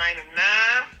Diva 99.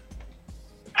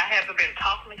 I haven't been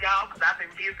talking to y'all because I've been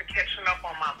busy catching up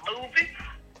on my movies.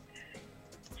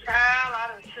 Child, I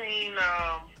done seen,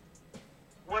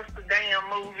 what's the damn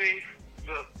movie?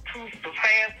 The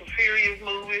Fast and Furious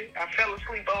movie. I fell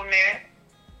asleep on that.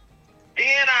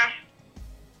 Then I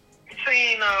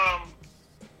seen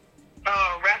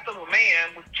Wrath of a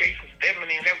Man with Jason Statham,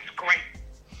 and that was great.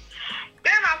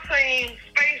 Then I seen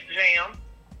Space Jam.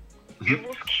 It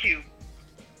was cute.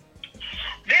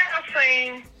 Then I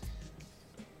seen,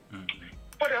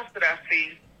 what else did I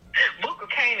see? Book of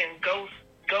Kanan, Ghost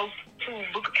 2.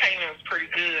 Book of Kanan is pretty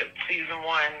good, season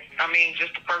 1. I mean,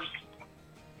 just the first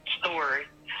story.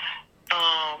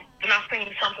 Then I seen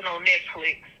something on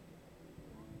Netflix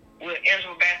with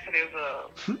Angela Bassett as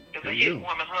a hit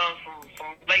woman,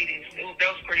 some ladies.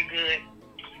 That was pretty good.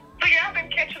 So yeah, I've been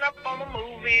catching up on the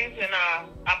movies, and I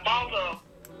bought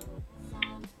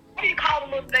what do you call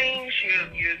the little things?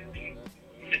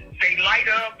 They light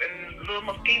up and little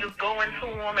mosquitoes go into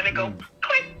them and they go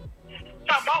click. So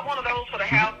I bought one of those for the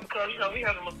house because, you know, we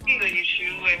have a mosquito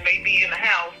issue and they be in the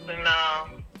house, and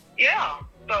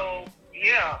so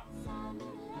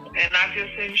and I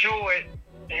just enjoy it,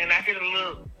 and I get a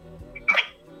little.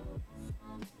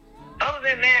 Other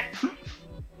than that,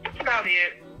 that's about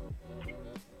it.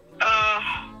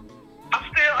 I'm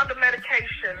still under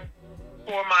medication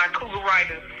for my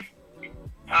cougaritis.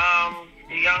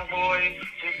 The young boys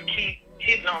just keep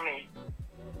hitting on me.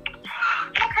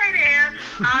 Okay then,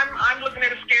 I'm looking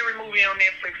at a scary movie on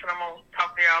Netflix, and I'm gonna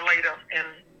talk to y'all later, and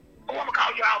I'm gonna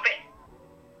call y'all back.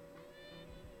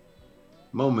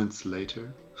 Moments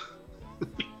later.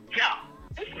 Yeah,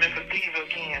 this is Memphis Diva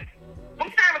again. What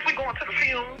time if we going to the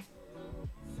funeral?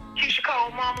 Keisha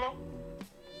Cole mama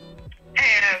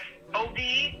has OD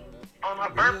on her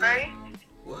birthday.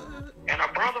 What? And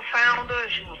her brother found her.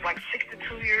 She was like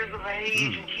 62 years of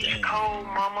age. And Keisha Cole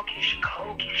mama, Keisha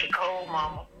Cole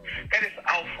mama. That is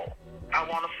awful. I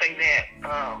want to say that.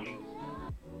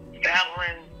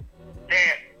 Battling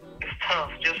that is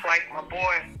tough. Just like my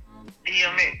boy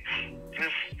DMX.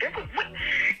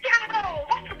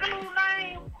 What's the dude's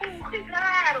name? He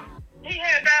died. He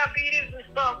had diabetes and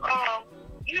stuff.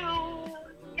 You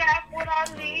got what I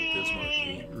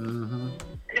need.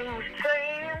 It was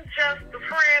saying just a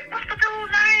friend. What's the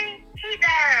dude's name? He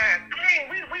died. Dang,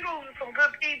 we losing some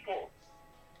good people.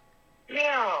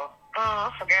 Yeah.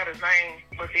 I forgot his name,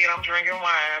 but then I'm drinking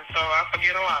wine, so I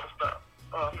forget a lot of stuff.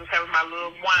 Just having my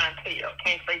little wine tail.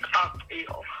 Can't say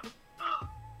cocktail.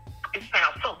 It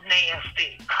sounds so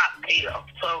nasty, cocktail.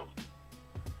 So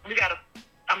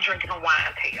I'm drinking a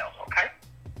wine tail, okay?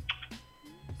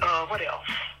 What else?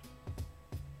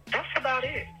 That's about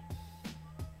it.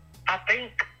 I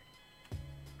think,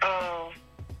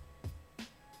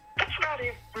 that's about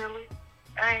it, really.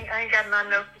 I ain't got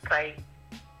nothing else to say.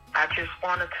 I just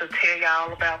wanted to tell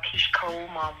y'all about Keisha Cole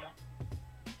mama.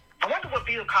 I wonder what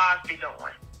Bill Cosby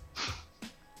doing.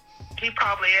 He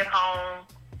probably at home,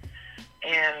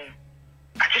 and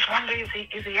I just wonder, is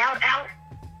he out?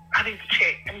 I need to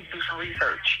check. I need to do some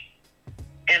research.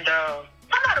 And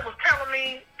somebody was telling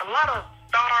me a lot of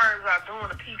stars are doing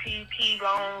the PPP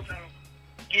loans and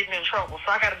getting in trouble.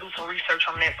 So I got to do some research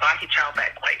on that, so I'll hit y'all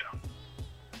back later.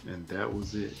 And that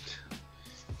was it.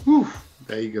 Whew.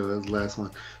 There you go. That was the last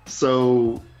one.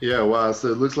 So, yeah, wow. So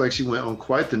it looks like she went on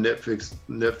quite the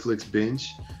Netflix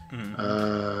binge.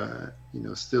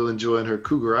 Still enjoying her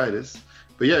cougaritis.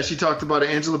 But yeah, she talked about an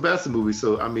Angela Bassett movie.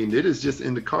 So, I mean, it is just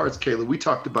in the cards, Kayla. We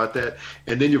talked about that.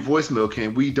 And then your voicemail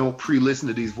came. We don't pre-listen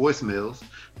to these voicemails.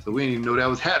 So we didn't even know that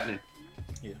was happening.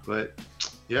 Yeah. But,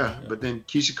 yeah. But then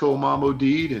Keisha Cole mom OD'd.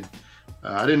 And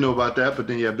I didn't know about that, but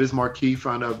then yeah, Biz Markie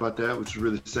found out about that, which is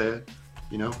really sad.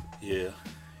 You know. Yeah.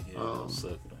 That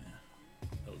sucked, man.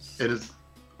 And it's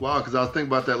wow, because I was thinking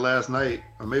about that last night,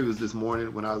 or maybe it was this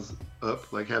morning when I was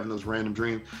up, like having those random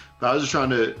dreams. But I was trying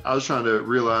to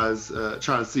realize,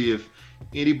 trying to see if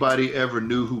anybody ever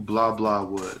knew who Blah Blah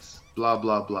was, Blah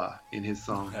Blah Blah in his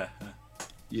song.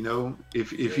 You know,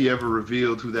 if he ever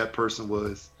revealed who that person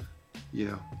was, you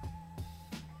know.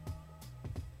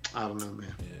 I don't know,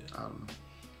 man. Yeah. I don't know.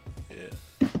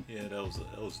 Yeah, that was a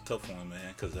tough one,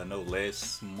 man. Because I know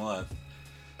last month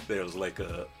there was like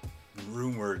a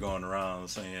rumor going around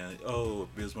saying, "Oh,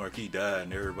 Biz Markie died,"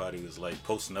 and everybody was like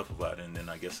posting up about it. And then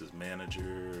I guess his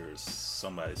manager or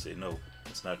somebody said, "No,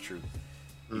 it's not true.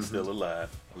 He's still alive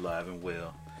and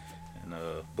well." And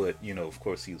but you know, of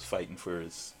course, he was fighting for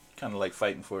his life.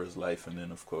 And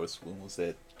then, of course, when was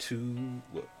that? A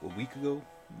week ago?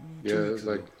 Yeah, it was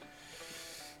like.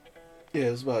 Yeah,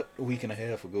 it was about a week and a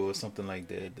half ago or something like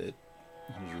that that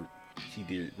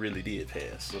he really did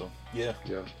pass. So yeah.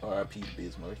 R.I.P. to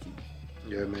Biz Markie.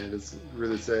 Yeah, man, it's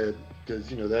really sad because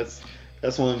you know that's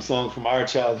one of them songs from our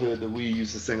childhood that we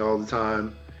used to sing all the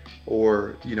time,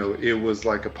 or you know it was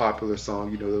like a popular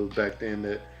song. You know, that was back then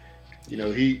that you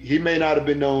know he may not have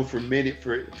been known for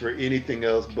anything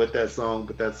else but that song.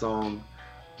 But that song,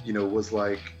 you know, was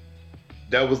like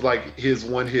his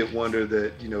one hit wonder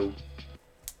that you know.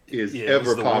 Is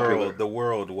ever popular. The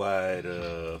worldwide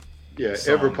ever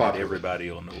popular. Everybody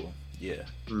will know. Yeah.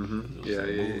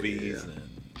 Movies and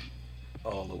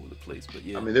all over the place. But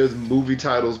yeah. I mean, there's movie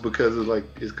titles because of like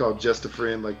it's called Just a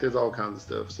Friend. Like there's all kinds of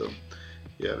stuff. So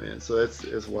yeah, man. So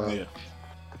it's wild. Yeah.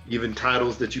 Even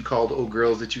titles that you called old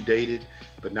girls that you dated,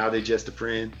 but now they just a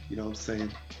friend. You know what I'm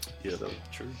saying? Yeah. So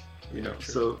true. You know.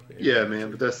 True. So yeah,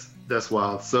 man. But that's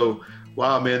wild. So.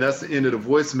 Wow, man, that's the end of the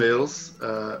voicemails.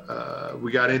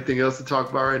 We got anything else to talk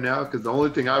about right now? Because the only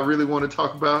thing I really want to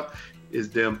talk about is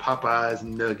them Popeyes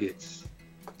nuggets.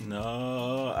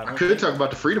 No, I could talk about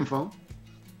the Freedom Phone.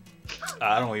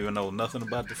 I don't even know nothing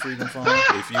about the Freedom Phone.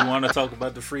 If you want to talk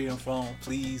about the Freedom Phone,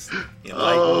 please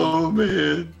enlighten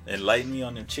me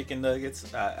on them chicken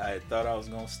nuggets. I thought I was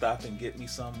going to stop and get me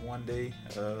some one day.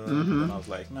 And I was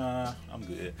like, nah, I'm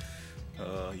good.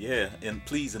 And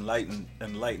please enlighten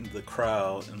the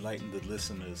crowd, enlighten the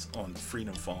listeners on the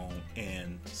Freedom Phone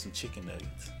and some chicken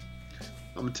nuggets.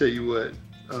 I'm gonna tell you what.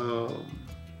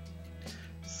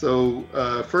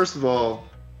 First of all,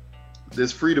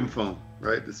 this Freedom Phone,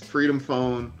 right? This Freedom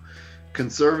Phone,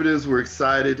 conservatives were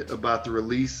excited about the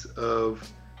release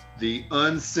of the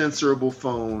uncensorable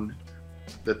phone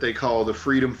that they call the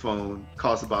Freedom Phone.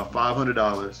 Costs about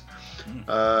 $500.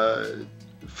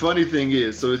 Funny thing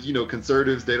is, so you know,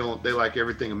 conservatives they like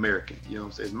everything American. You know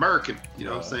what I'm saying? American. You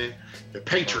know what I'm saying? They're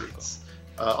patriots.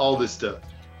 All this stuff.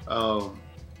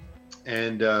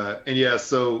 And yeah,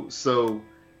 so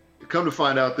come to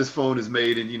find out, this phone is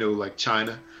made in like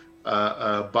China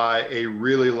by a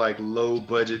really like low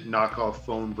budget knockoff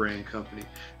phone brand company.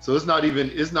 So it's not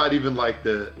even like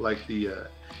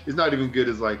it's not even good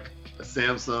as like a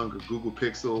Samsung or Google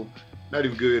Pixel. Not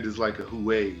even good as like a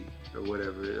Huawei or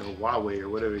whatever, or Huawei or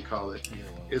whatever they call it. Yeah.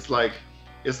 It's like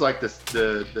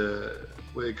the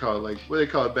what they call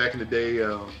it back in the day.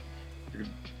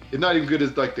 It's not even good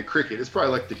as like the Cricket. It's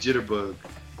probably like the Jitterbug.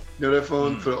 You know that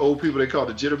phone for the old people they call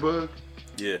it the Jitterbug?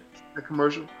 Yeah. That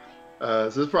commercial.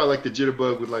 So it's probably like the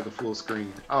Jitterbug with like a full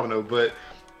screen. I don't know, but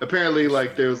apparently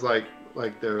like there's they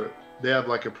have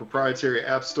like a proprietary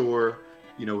app store,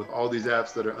 with all these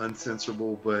apps that are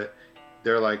uncensorable, but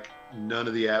they're like none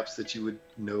of the apps that you would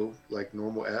know, like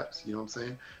normal apps, you know what I'm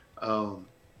saying?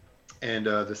 And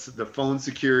the phone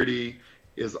security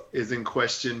is in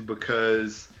question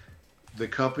because the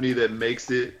company that makes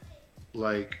it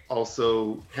like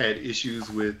also had issues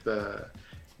with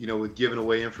with giving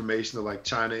away information to like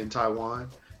China and Taiwan,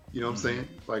 you know what I'm saying,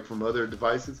 like from other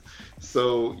devices.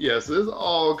 So yeah, so there's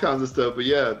all kinds of stuff, but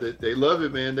yeah, they love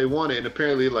it, man. They want it, and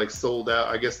apparently like sold out.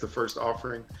 I guess the first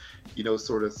offering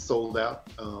sort of sold out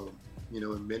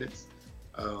in minutes,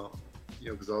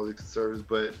 because all the conservatives,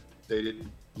 but they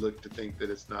didn't look to think that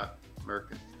it's not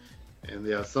American. And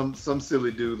yeah, some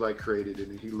silly dude like created it,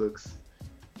 and he looks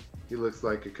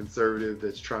like a conservative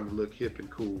that's trying to look hip and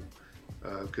cool,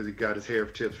 because he got his hair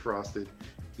tips frosted.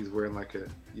 He's wearing like a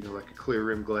clear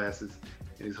rim glasses,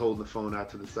 and he's holding the phone out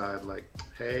to the side like,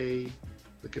 hey,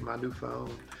 look at my new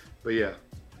phone. But yeah,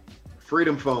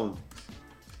 Freedom Phone.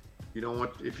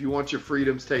 If you want your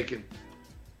freedoms taken,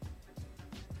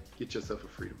 get yourself a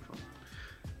Freedom Phone.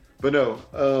 But no,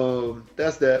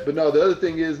 that's that. But no, the other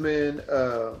thing is, man,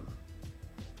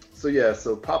 so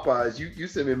Popeyes, you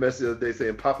sent me a message the other day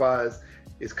saying Popeyes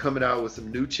is coming out with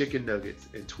some new chicken nuggets,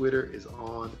 and Twitter is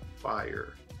on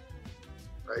fire,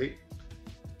 right?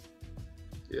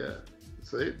 Yeah.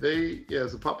 So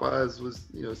so Popeyes was,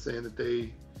 saying that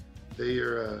they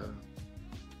are,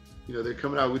 they're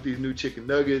coming out with these new chicken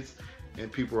nuggets,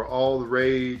 and people are all the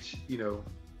rage.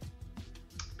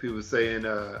 People saying,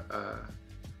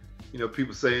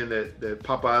 people saying that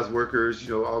Popeyes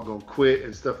workers, all gonna quit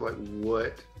and stuff like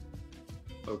what?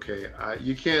 Okay,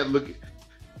 you can't look.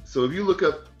 So if you look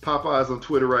up Popeyes on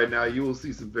Twitter right now, you will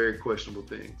see some very questionable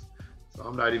things. So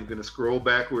I'm not even gonna scroll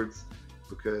backwards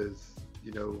because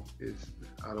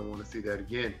I don't want to see that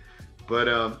again. But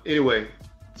anyway,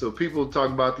 so people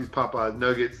talking about these Popeyes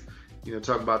nuggets,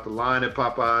 talking about the line at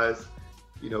Popeyes,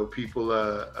 people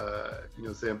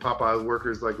saying Popeyes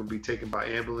workers like will be taken by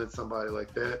ambulance, somebody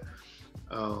like that.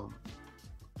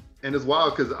 And it's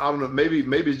wild because I don't know, maybe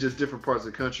it's just different parts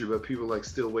of the country, but people like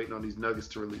still waiting on these nuggets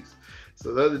to release.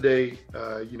 So the other day,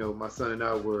 my son and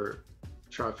I were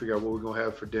trying to figure out what we're gonna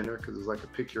have for dinner because it was like a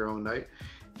pick your own night.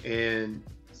 And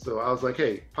so I was like,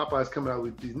 hey, Popeye's coming out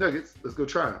with these nuggets. Let's go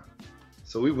try them.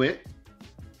 So we went.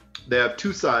 They have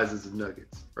two sizes of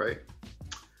nuggets, right?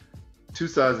 Two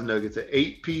sizes of nuggets, an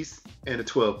 8-piece and a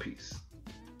 12-piece,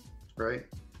 right?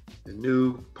 The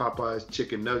new Popeye's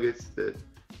chicken nuggets that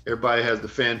everybody has the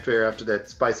fanfare after that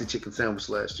spicy chicken sandwich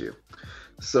last year.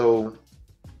 So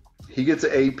he gets an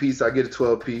 8-piece, I get a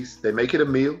 12-piece. They make it a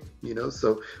meal,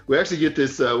 So we actually get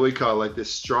this, what we call like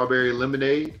this strawberry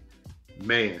lemonade.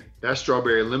 Man, that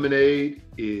strawberry lemonade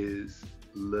is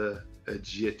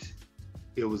legit.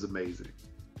 It was amazing.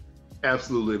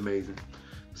 Absolutely amazing.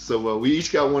 So we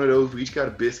each got one of those. We each got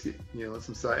a biscuit, and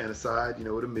some side and a side,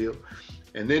 with a meal.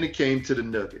 And then it came to the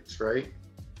nuggets, right?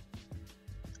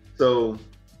 So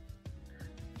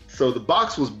the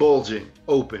box was bulging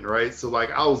open, right? So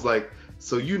like I was like,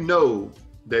 so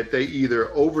that they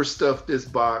either overstuffed this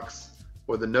box,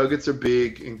 or the nuggets are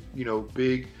big and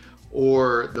big,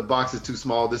 or the box is too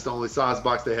small. This is the only size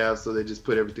box they have, so they just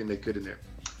put everything they could in there.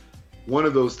 One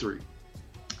of those three.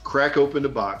 Crack open the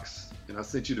box, and I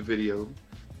sent you the video.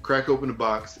 Crack open the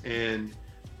box, and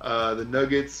the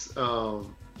nuggets are,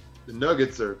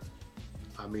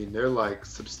 they're like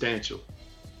substantial.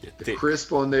 The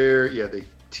crisp on there, they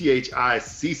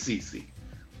THICCC,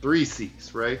 3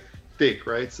 C's, right? Thick,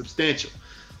 right? Substantial.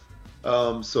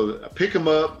 So I pick them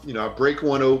up, I break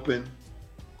one open.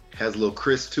 Has a little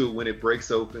crisp to it when it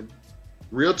breaks open.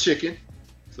 Real chicken,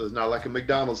 so it's not like a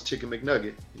McDonald's chicken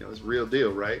McNugget. It's real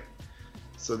deal, right?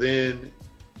 So then,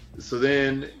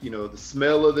 the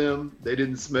smell of them, they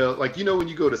didn't smell like, when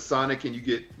you go to Sonic and you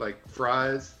get like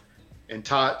fries and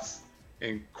tots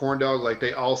and corn dog, like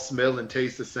they all smell and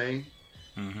taste the same.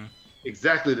 Mm-hmm.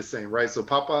 Exactly the same, right? So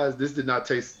Popeyes, this did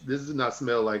not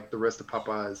smell like the rest of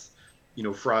Popeyes,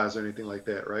 fries or anything like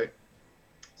that, right?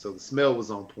 So the smell was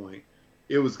on point.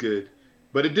 It was good,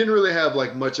 but it didn't really have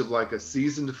like much of like a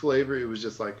seasoned flavor. It was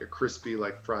just like a crispy,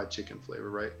 like fried chicken flavor,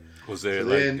 right? Was there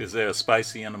is there a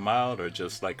spicy and a mild, or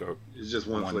just like a? It's just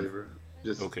one flavor,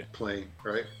 just okay. Plain,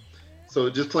 right? So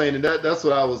just plain, and that's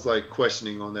what I was like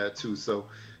questioning on that too. So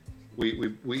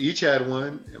we each had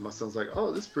one, and my son's like,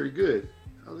 "Oh, this is pretty good."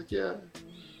 I was like, "Yeah."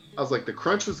 I was like, the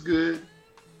crunch was good,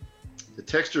 the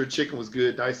texture of chicken was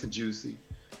good, nice and juicy.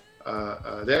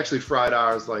 They actually fried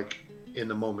ours like in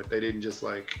the moment. They didn't just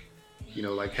like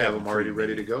have them already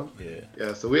ready to go.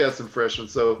 Yeah. So we had some fresh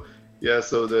ones. So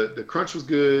so the crunch was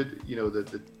good.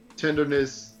 The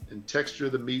tenderness and texture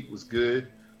of the meat was good.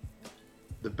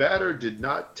 The batter did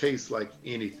not taste like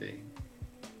anything.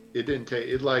 It didn't taste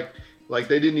it like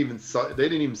they didn't even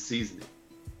season it.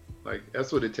 Like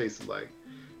that's what it tasted like.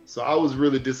 So I was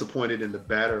really disappointed in the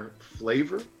batter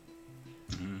flavor.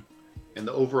 Mm-hmm. And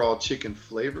the overall chicken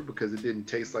flavor, because it didn't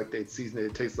taste like they'd seasoned it.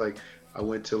 It tastes like I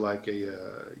went to like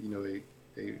a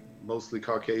mostly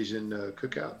Caucasian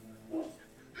cookout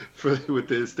with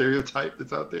the stereotype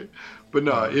that's out there. But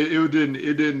no, it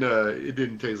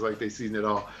didn't taste like they seasoned it at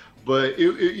all. But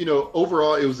it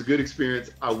overall it was a good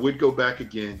experience. I would go back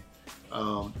again,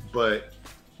 but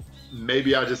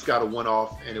maybe I just got a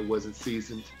one-off and it wasn't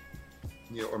seasoned,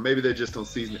 or maybe they just don't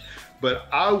season it. But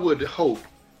I would hope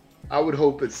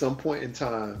at some point in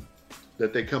time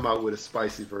that they come out with a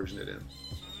spicy version of them.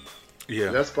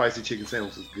 Yeah, that spicy chicken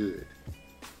sandwich was good.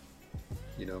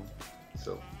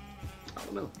 So I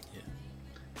don't know. Yeah,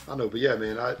 I know, but yeah,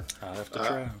 man, I'll have to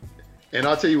try. And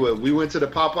I'll tell you what, we went to the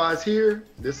Popeyes here.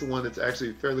 This is the one that's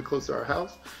actually fairly close to our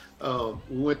house.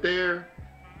 We went there.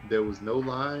 There was no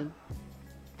line.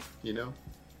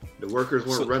 The workers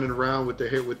weren't running around with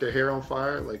their hair on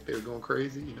fire like they were going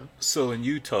crazy. So in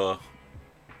Utah,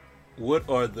 what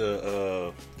are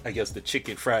the I guess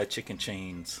the fried chicken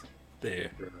chains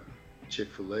There.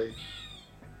 Chick-fil-A.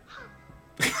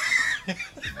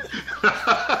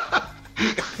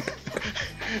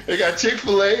 They got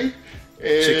Chick-fil-A. And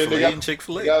Chick-fil-A and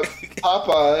Chick-fil-A. They got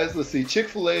Popeyes. Let's see,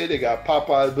 Chick-fil-A. They got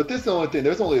Popeyes, but this is the only thing.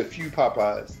 There's only a few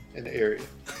Popeyes in the area.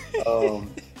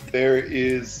 There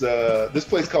is this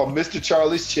place called Mr.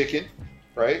 Charlie's Chicken,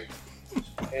 right?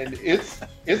 And it's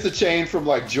a chain from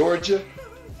like Georgia,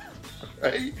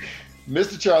 right?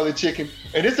 Mr. Charlie Chicken,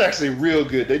 and it's actually real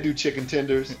good. They do chicken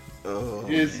tenders. Oh,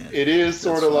 it is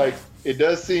sort of like, it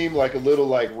does seem like a little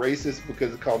like racist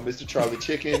because it's called Mr. Charlie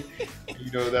Chicken.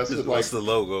 You know, that's what, what's the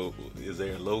logo? Is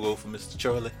there a logo for Mr.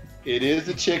 Charlie? It is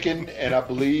a chicken, and I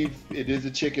believe it is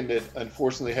a chicken that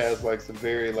unfortunately has like some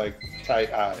very like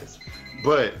tight eyes.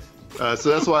 But so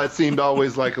that's why it seemed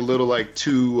always like a little like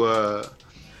too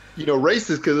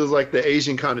racist, because it was like the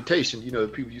Asian connotation. You know,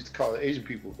 people used to call it Asian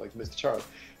people like Mr. Charlie.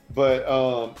 But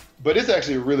it's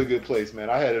actually a really good place, man.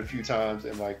 I had it a few times,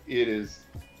 and like it is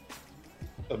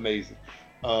amazing.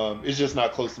 It's just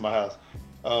not close to my house.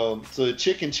 So the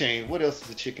chicken chain. What else is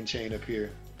the chicken chain up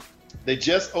here? They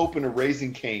just opened a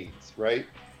Raising Cane's, right?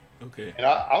 Okay. And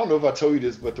I don't know if I told you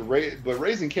this, but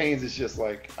Raising Cane's is just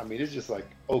like, I mean, it's just like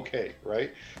okay,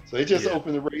 right? So they just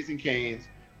opened the Raising Cane's.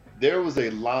 There was a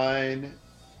line.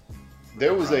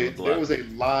 There was a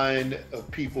line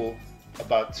of people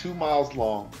about 2 miles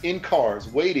long in cars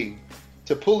waiting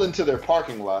to pull into their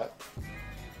parking lot.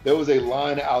 There was a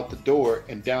line out the door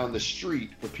and down the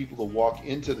street for people to walk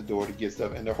into the door to get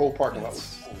stuff, and their whole parking lot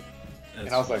was full. And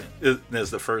I was like, that's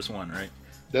the first one, right?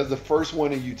 That's the first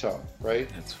one in Utah, right?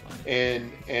 That's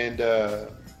funny. And there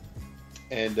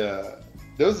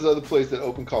was this other place that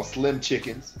opened called Slim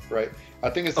Chickens, right? I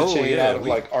think it's a chain out of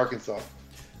like Arkansas.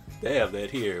 They have that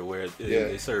here where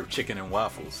they serve chicken and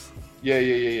waffles.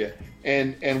 Yeah.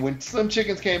 And when Slim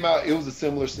Chickens came out, it was a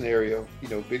similar scenario,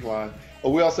 big line. Oh,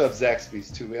 we also have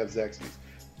Zaxby's too. We have Zaxby's,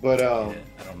 but I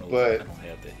don't know. But I don't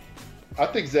have that. I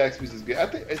think Zaxby's is good. I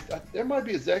think there might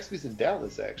be a Zaxby's in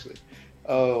Dallas actually.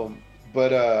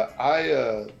 But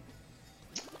I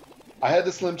had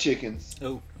the Slim Chickens.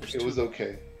 Oh, it was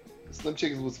okay. The Slim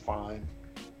Chickens was fine.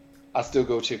 I still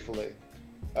go Chick-fil-A.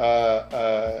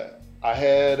 I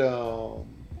had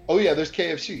there's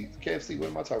KFC. KFC, what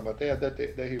am I talking about? They have that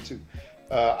here too.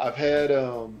 I've had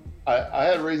I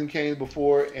had Raising Cane's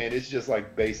before, and it's just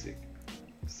like basic.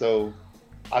 So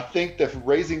I think that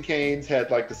Raising Cane's had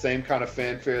like the same kind of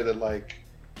fanfare that like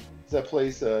that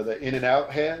place that In-N-Out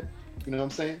had. You know what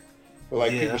I'm saying? Where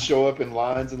like people show up in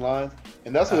lines and lines,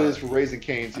 and that's what it is for Raising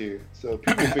Cane's here. So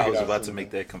people figure out. I was about to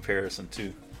make that comparison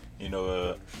too.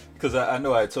 Because I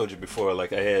know I told you before,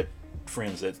 like I had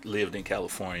friends that lived in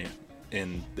California,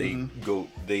 and they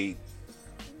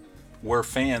were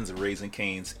fans of Raising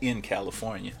Cane's in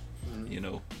California.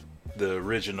 The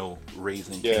original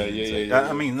Raising Cane's.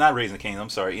 I mean, not Raising Cane's. I'm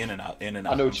sorry, In-N-Out. I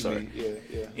know what you mean.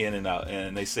 Yeah. In-N-Out,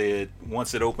 and they said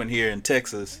once it opened here in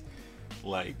Texas,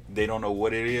 like they don't know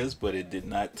what it is, but it did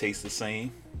not taste the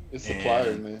same. It's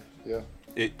suppliers, man.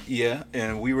 Yeah.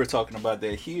 And we were talking about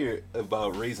that here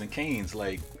about Raising Cane's.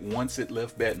 Like once it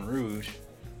left Baton Rouge,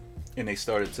 and they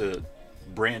started to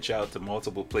branch out to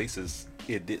multiple places,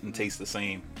 it didn't taste the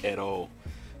same at all.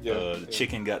 The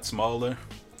chicken got smaller.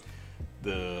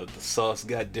 The sauce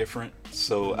got different.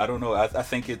 So I don't know. I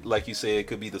think it, like you said, it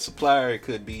could be the supplier. It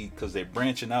could be because they're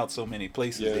branching out so many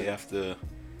places. They have to,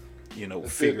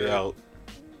 figure out.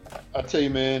 I tell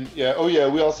you, man. Yeah. Oh yeah.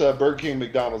 We also have Burger King,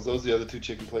 McDonald's. Those are the other two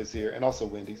chicken places here, and also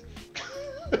Wendy's.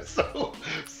 No,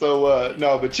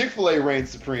 but Chick-fil-A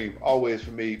reigns supreme always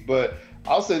for me. But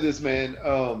I'll say this, man.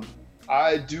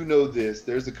 I do know this.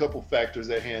 There's a couple factors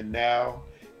at hand now,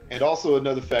 and also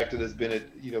another factor that's been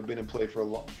in play for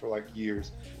like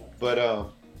years. But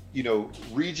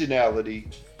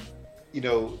regionality.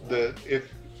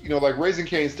 Like Raising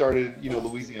Cane's started,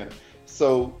 Louisiana,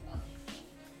 so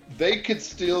they could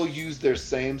still use their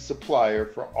same supplier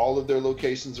for all of their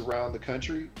locations around the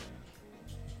country,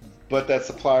 but that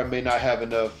supplier may not have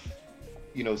enough,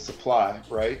 supply,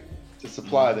 right, to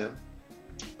supply them.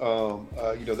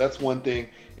 That's one thing.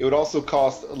 It would also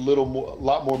cost a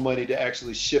lot more money to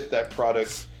actually ship that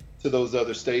product to those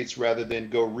other states rather than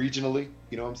go regionally.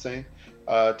 You know what I'm saying?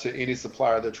 To any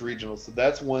supplier that's regional. So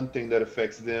that's one thing that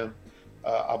affects them,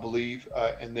 I believe.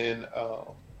 And then,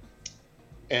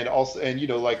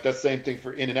 like that same thing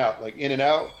for In-N-Out. Like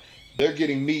In-N-Out, they're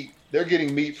getting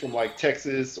meat from like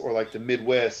Texas or like the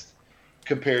Midwest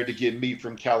compared to getting meat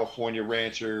from California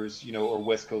ranchers, or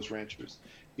West Coast ranchers.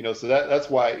 So that's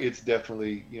why it's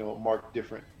definitely, a marked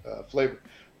different flavor.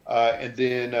 And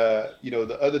then,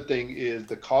 the other thing is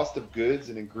the cost of goods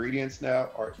and ingredients now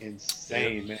are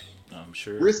insane, man. I'm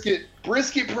sure. Brisket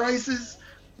prices,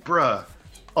 bruh.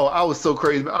 Oh, I was so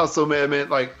crazy. I was so mad, man.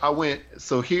 Like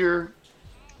so here,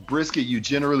 brisket, you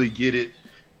generally get it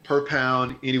per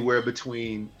pound anywhere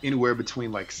between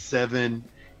like $7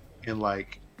 and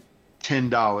like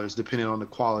 $10, depending on the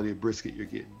quality of brisket you're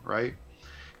getting, right?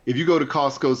 If you go to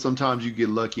Costco, sometimes you get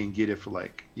lucky and get it for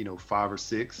like, $5 or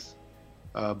 $6.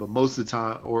 But most of the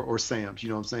time, or Sam's, you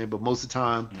know what I'm saying? But most of the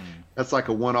time, that's like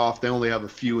a one-off. They only have a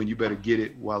few, and you better get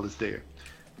it while it's there.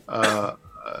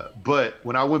 But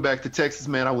when I went back to Texas,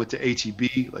 man, I went to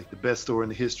HEB, like the best store in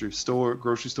the history of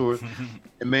grocery stores.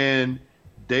 And man,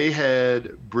 they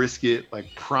had brisket,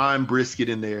 like prime brisket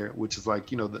in there, which is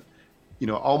like,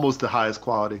 almost the highest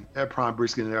quality. That prime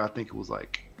brisket in there, I think it was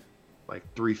like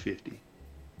 $3.50.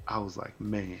 I was like,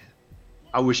 man,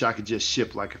 I wish I could just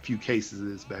ship like a few cases of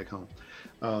this back home.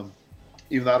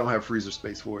 Even though I don't have freezer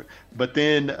space for it. But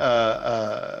then, but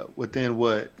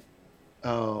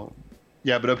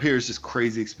up here it's just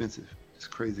crazy expensive. It's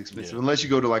crazy expensive. Yeah. Unless you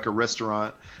go to like a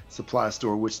restaurant supply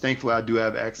store, which thankfully I do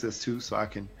have access to, so I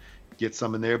can get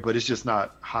some in there, but it's just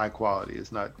not high quality.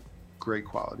 It's not great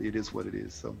quality. It is what it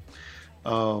is. So,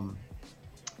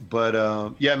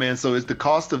 yeah, man. So it's the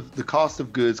cost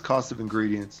of goods, cost of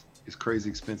ingredients is crazy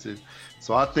expensive.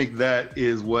 So I think that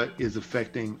is what is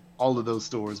affecting all of those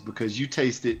stores, because you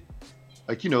taste it,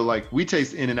 like we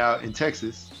taste In-N-Out in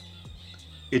Texas.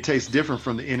 It tastes different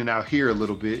from the In-N-Out here a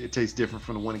little bit. It tastes different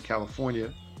from the one in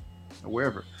California or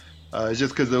wherever. It's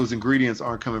just because those ingredients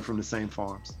aren't coming from the same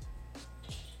farms,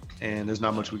 and there's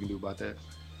not much we can do about that.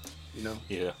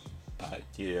 Yeah.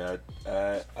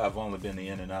 I've only been to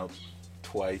In-N-Out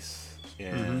twice,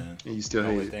 and you still the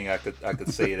only thing I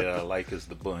could say that I like is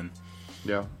the bun.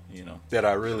 Yeah. That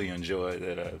I really enjoy.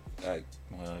 That I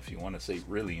well, if you want to say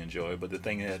really enjoy, but the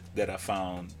thing that I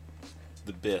found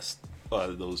the best out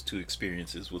of those two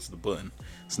experiences was the bun.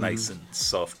 It's nice and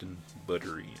soft and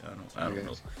buttery. I don't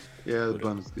know. Yeah, the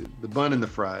bun is good. The bun and the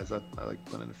fries. I like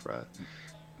the bun and the fries.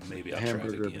 Maybe I'll try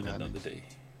it again another day.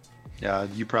 Yeah,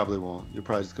 you probably won't. You'll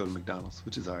probably just go to McDonald's,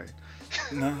 which is all right.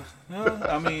 No,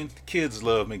 I mean, kids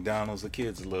love McDonald's. The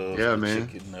kids love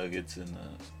chicken nuggets, and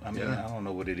I don't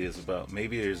know what it is about.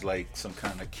 Maybe there's like some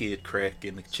kind of kid crack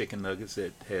in the chicken nuggets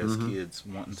that has kids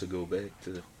wanting to go back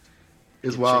to.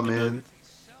 It's wild, man. Nuggets.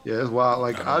 Yeah, it's wild.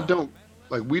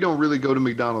 Like we don't really go to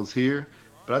McDonald's here,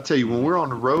 but I tell you, when we're on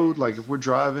the road, like if we're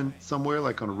driving somewhere,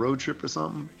 like on a road trip or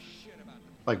something,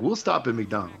 like we'll stop at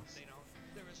McDonald's.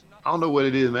 I don't know what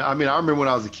it is, man. I mean, I remember when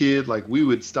I was a kid, like we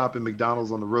would stop at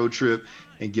McDonald's on the road trip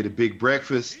and get a big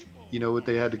breakfast. You know what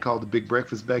they had to call the big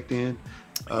breakfast back then?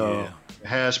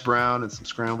 Hash brown and some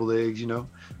scrambled eggs, or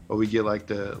we get like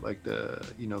the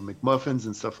McMuffins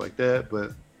and stuff like that.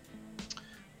 But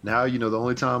now, the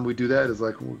only time we do that is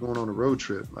like when we're going on a road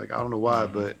trip. Like, I don't know why,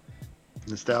 but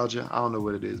nostalgia, I don't know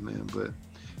what it is, man. But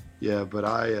yeah, but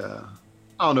I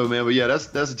don't know, man. But yeah,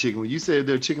 that's a chicken. When you said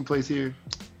there's a chicken place here,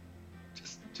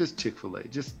 just Chick-fil-A.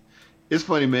 It's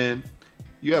funny, man.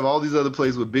 You have all these other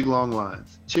places with big long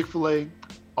lines. Chick-fil-A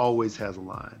always has a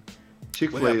line.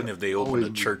 Chick-fil-A. What happened if they opened the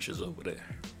churches over there?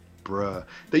 Bruh,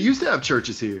 they used to have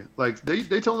churches here. Like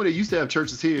they told me they used to have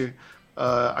churches here.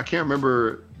 I can't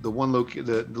remember the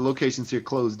locations here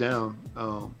closed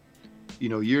down,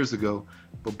 years ago.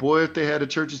 But boy, if they had a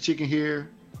Church's Chicken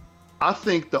here, I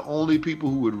think the only people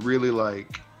who would really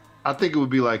I think it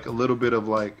would be like a little bit of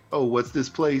like, oh, what's this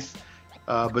place?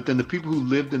 But then the people who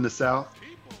lived in the South,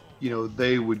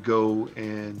 they would go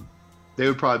and they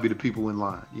would probably be the people in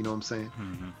line. You know what I'm saying?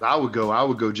 Mm-hmm. I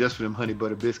would go just for them honey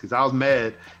butter biscuits. I was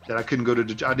mad that I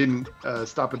couldn't I didn't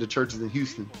stop at the churches in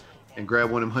Houston and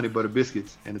grab one of them honey butter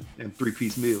biscuits and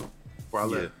 3-piece meal before I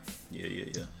left.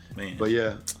 Yeah. Man. But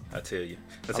yeah. I tell you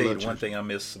one thing I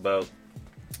miss about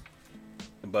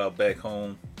back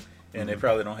home, and they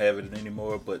probably don't have it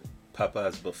anymore, but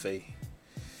Popeye's buffet.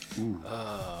 Ooh.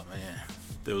 Oh man,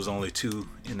 there was only 2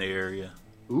 in the area.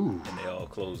 Ooh. And they all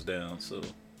closed down. So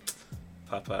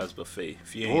Popeye's buffet.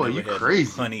 If you ain't never had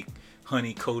crazy.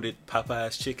 honey coated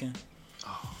Popeye's chicken,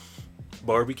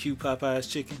 barbecue Popeye's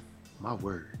chicken. My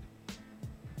word.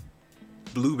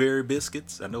 Blueberry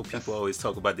biscuits. I know people always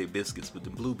talk about their biscuits, but the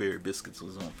blueberry biscuits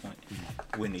was on point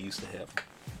when they used to have them.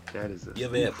 That is You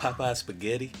ever had Popeye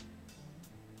spaghetti?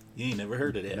 You ain't never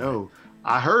heard of that? No.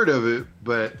 I heard of it,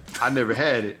 but I never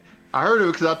had it. I heard of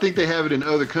it because I think they have it in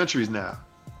other countries now.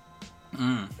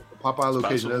 Popeye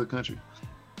location in other countries.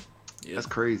 Yeah. That's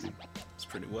crazy. It's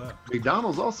pretty wild.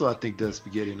 McDonald's also, I think, does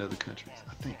spaghetti in other countries.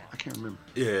 I can't remember.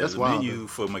 Yeah, that's the wild, menu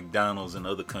for McDonald's in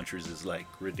other countries is like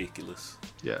ridiculous.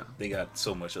 Yeah, they got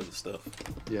so much other stuff.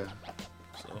 Yeah.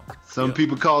 So some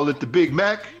people call it the Big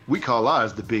Mac. We call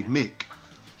ours the Big Mick.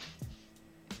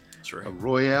 That's right. A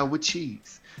Royale with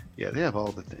cheese. Yeah, they have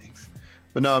all the things.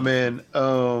 But no, man.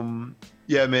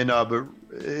 Yeah, man. No, but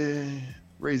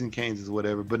Raising Cane's is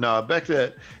whatever. But no, back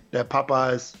to that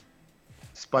Popeyes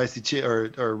spicy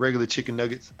or regular chicken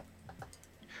nuggets.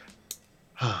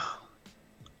 I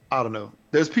don't know.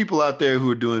 There's people out there who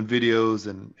are doing videos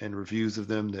and reviews of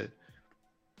them that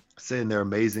saying they're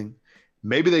amazing.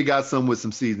 Maybe they got some with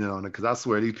some seasoning on it, because I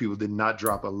swear these people did not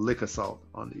drop a lick of salt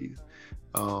on these.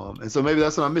 And so maybe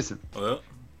that's what I'm missing. Well,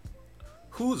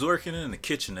 who's working in the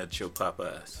kitchen at your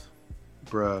Popeyes?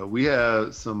 Bruh, we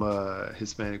have some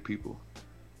Hispanic people.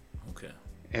 Okay.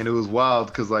 And it was wild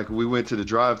because, like, we went to the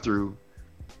drive-thru.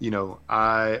 You know,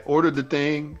 I ordered the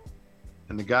thing,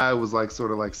 and the guy was like sort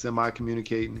of like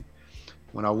semi-communicating.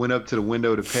 When I went up to the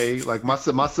window to pay, like my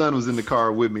son was in the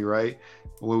car with me, right?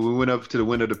 When we went up to the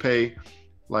window to pay,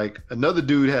 like another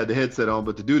dude had the headset on,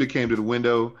 but the dude that came to the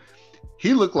window,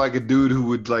 he looked like a dude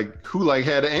who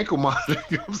had an ankle monitor.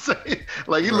 You know what I'm saying?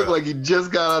 Like he looked like he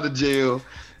just got out of jail.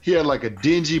 He had like a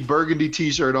dingy burgundy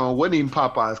t-shirt on, wasn't even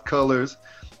Popeyes colors.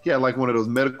 He had like one of those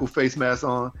medical face masks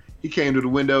on. He came to the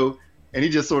window and he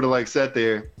just sort of like sat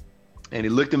there and he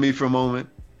looked at me for a moment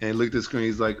and he looked at the screen.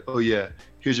 He's like, "Oh yeah,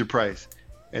 here's your price."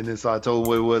 And then so I told him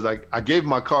what it was. I gave him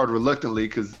my card reluctantly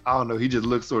because I don't know, he just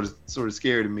looked sort of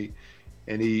scared of me.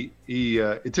 And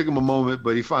it took him a moment,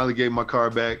 but he finally gave my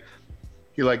card back.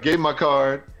 He like gave my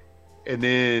card and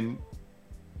then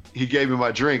he gave me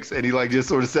my drinks and he like just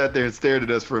sort of sat there and stared at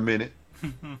us for a minute.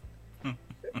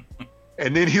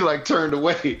 And then he like turned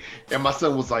away and my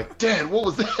son was like, "Dad, what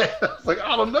was that?" I was like,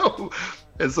 "I don't know."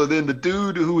 And so then the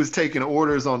dude who was taking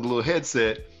orders on the little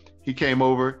headset, he came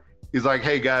over. He's like,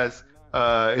 "Hey guys,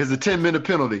 here's a 10-minute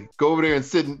penalty. Go over there and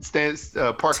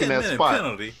park in that spot.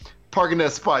 Penalty. Park in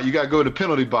that spot. You got to go to the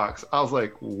penalty box." I was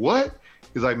like, "What?"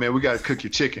 He's like, "Man, we got to cook your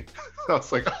chicken." I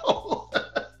was like, "Oh."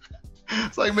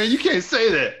 It's like, man, you can't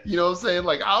say that. You know what I'm saying?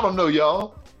 Like, I don't know,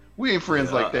 y'all. We ain't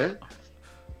friends like that.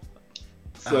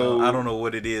 So I don't know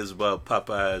what it is about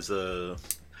Popeyes,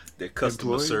 their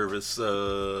customer service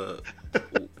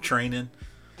training,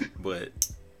 but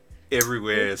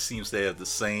everywhere it seems to have the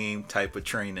same type of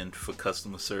training for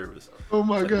customer service. Oh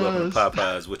my god! Welcome to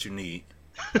Popeyes, what you need.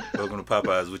 Welcome to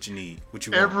Popeyes, what you need. What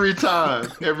you want. Every time.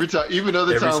 Even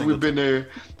other times we've been there.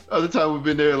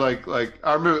 Like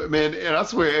I remember, man, and I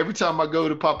swear every time I go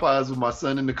to Popeyes with my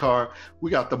son in the car,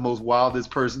 we got the most wildest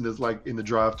person that's like in the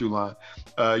drive-through line,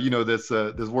 that's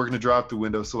working the drive-through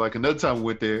window. So like another time we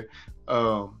went there,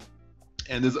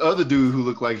 and this other dude who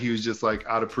looked like he was just like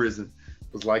out of prison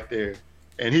was like there,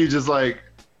 and he was just like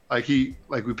we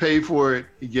paid for it.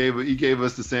 He gave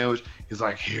us the sandwich. He's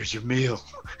like, "Here's your meal."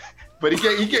 But he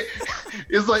gave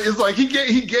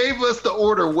us the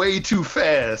order way too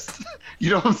fast. You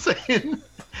know what I'm saying?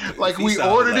 Like we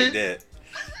ordered like it. That,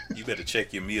 you better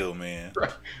check your meal, man.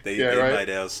 Right. They right. might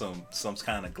have some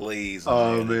kind of glaze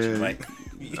Oh on man,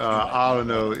 I don't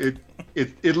know.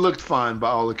 It looked fine by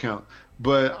all accounts.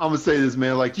 But I'm gonna say this,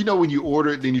 man. Like, you know, when you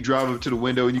order it, then you drive up to the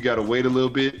window and you gotta wait a little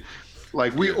bit.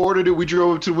 Like we ordered it, we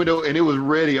drove up to the window and it was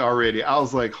ready already. I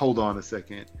was like, hold on a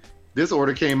second. This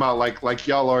order came out like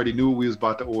y'all already knew what we was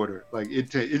about to order. Like it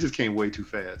just came way too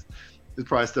fast. It's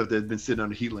probably stuff that's been sitting on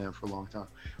the heat lamp for a long time.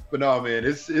 But no, man,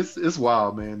 it's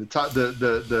wild, man.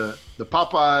 The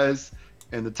Popeyes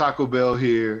and the Taco Bell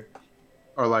here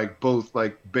are like both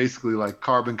like basically like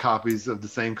carbon copies of the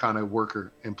same kind of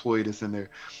worker employee that's in there.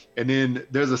 And then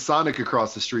there's a Sonic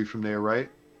across the street from there, right?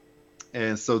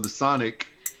 And so the Sonic,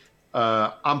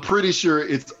 I'm pretty sure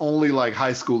it's only like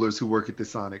high schoolers who work at the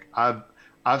Sonic.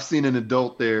 I've seen an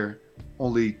adult there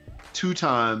only 2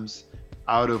 times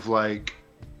out of like,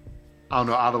 I don't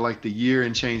know, out of like the year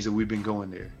and change that we've been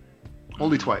going there.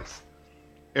 Only twice.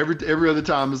 Every other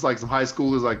time it's like some high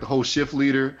schoolers, like the whole shift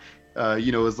leader,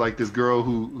 is like this girl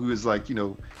who is like,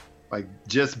 like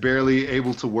just barely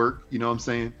able to work, you know what I'm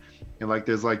saying? And like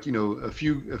there's like, a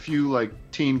few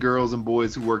like teen girls and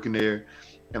boys who work in there.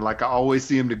 And like I always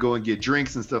see them to go and get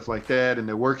drinks and stuff like that, and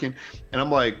they're working. And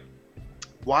I'm like,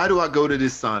 why do I go to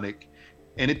this Sonic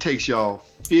and it takes y'all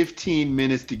 15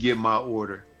 minutes to get my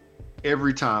order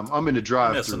every time? I'm in the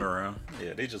drive-thru. Messing around.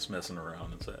 Yeah, they just messing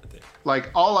around inside there.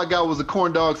 Like all I got was a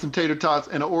corn dog, some tater tots,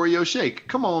 and an Oreo shake.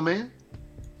 Come on, man.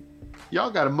 Y'all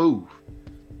got to move.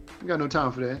 We got no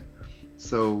time for that.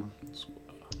 So,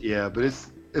 yeah, but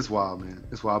It's wild, man.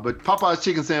 It's wild. But Popeye's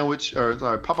chicken sandwich,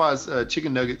 Popeye's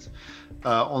chicken nuggets,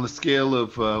 on a scale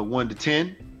of 1 to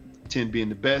 10, 10 being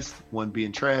the best, 1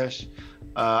 being trash,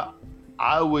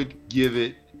 I would give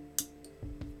it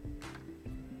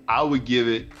a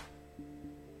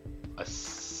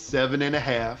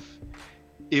 7.5.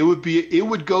 It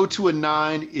would go to a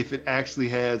 9 if it actually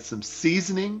had some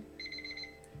seasoning.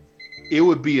 It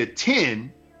would be a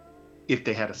 10 if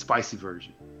they had a spicy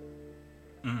version.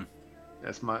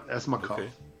 That's my call. Okay.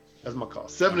 That's my call.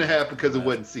 7.5 because it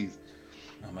wasn't seasoned.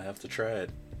 I'm gonna have to try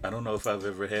it. I don't know if I've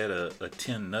ever had a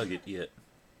 10 nugget yet.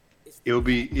 It would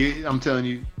be. I'm telling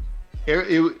you,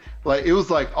 it was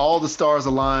like all the stars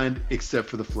aligned except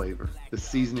for the flavor. The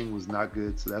seasoning was not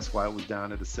good, so that's why it was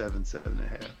down at a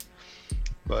 7.5.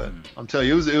 But I'm telling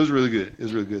you, it was really good. It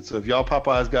was really good. So if y'all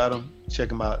Popeyes got them, check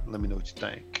them out. And let me know what you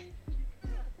think.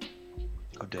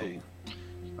 Oh, dang. Cool.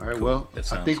 All right. Cool. Well, I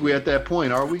think we're at that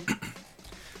point, are we?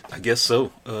 I guess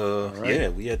so. Right. Yeah,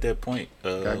 we at that point.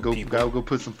 Gotta go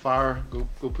put some fire. Go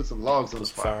put some logs on the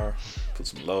fire. Put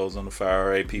some logs on the fire. All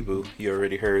right, people. You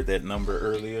already heard that number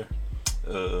earlier.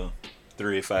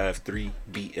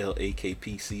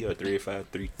 3853-BLAKPC or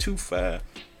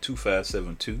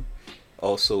 3853-25-2572.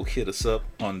 Also hit us up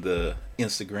on the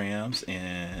Instagrams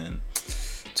and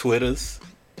Twitters,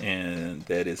 and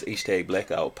that is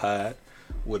 #BlackoutPod.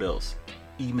 What else?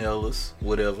 Email us,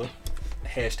 whatever.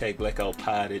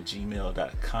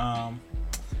 #blackoutpod@gmail.com.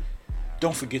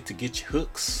 Don't forget to get your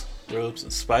hooks, rubs,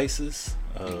 and spices.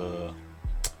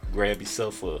 Grab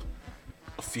yourself a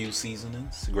few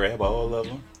seasonings. Grab all of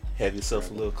them. Have yourself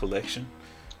a little collection.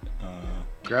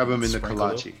 Grab them in the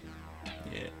kolache.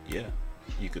 Yeah.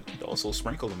 You could also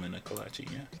sprinkle them in the kolache.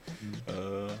 Yeah.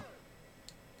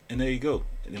 And there you go.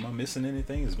 Am I missing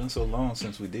anything? It's been so long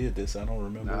since we did this. I don't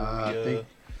remember.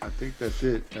 I think that's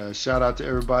it. Shout out to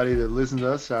everybody that listens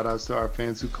to us. Shout outs to our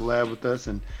fans who collab with us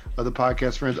and other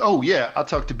podcast friends. Oh yeah, I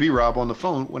talked to B-Rob on the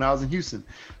phone when I was in Houston.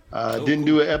 Didn't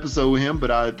do an episode with him,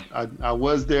 but I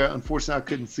was there. Unfortunately, I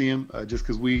couldn't see him just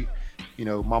because my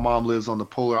mom lives on the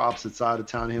polar opposite side of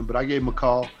town to him. But I gave him a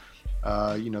call.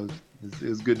 It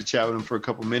was good to chat with him for a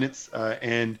couple minutes.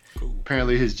 And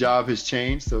apparently his job has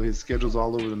changed, so his schedule's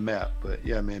all over the map. But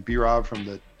yeah, man, B-Rob from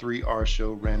the 3R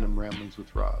show, Random Ramblings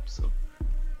with Rob. So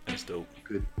that's dope.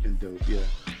 Good and dope, yeah.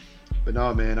 But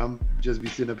no, man, I'm just be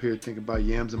sitting up here thinking about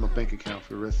yams in my bank account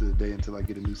for the rest of the day until I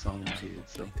get a new song in my head.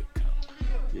 So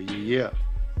yeah.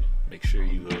 Make sure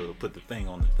you put the thing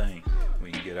on the thing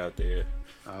when you get out there.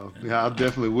 I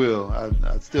definitely will.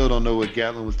 I still don't know what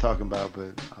Gatlin was talking about,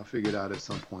 but I'll figure it out at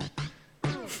some point.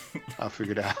 I'll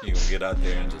figure it out. You gonna get out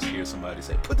there and just hear somebody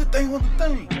say, "Put the thing on the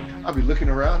thing." I'll be looking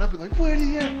around. I'll be like, "Where is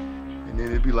he at?" And then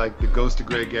it'd be like the ghost of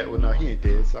Greg Gatlin. No, he ain't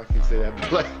dead, so I can't say that.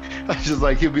 But I just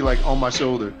like he'll be like on my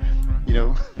shoulder,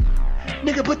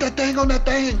 nigga, put that thing on that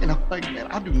thing. And I'm like, man,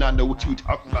 I do not know what you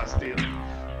talking about still.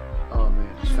 Oh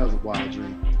man, that was a wild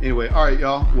dream. Anyway, all right,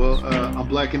 y'all. Well, I'm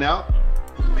blacking out.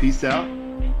 Peace out.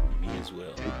 Me as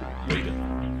well. Later.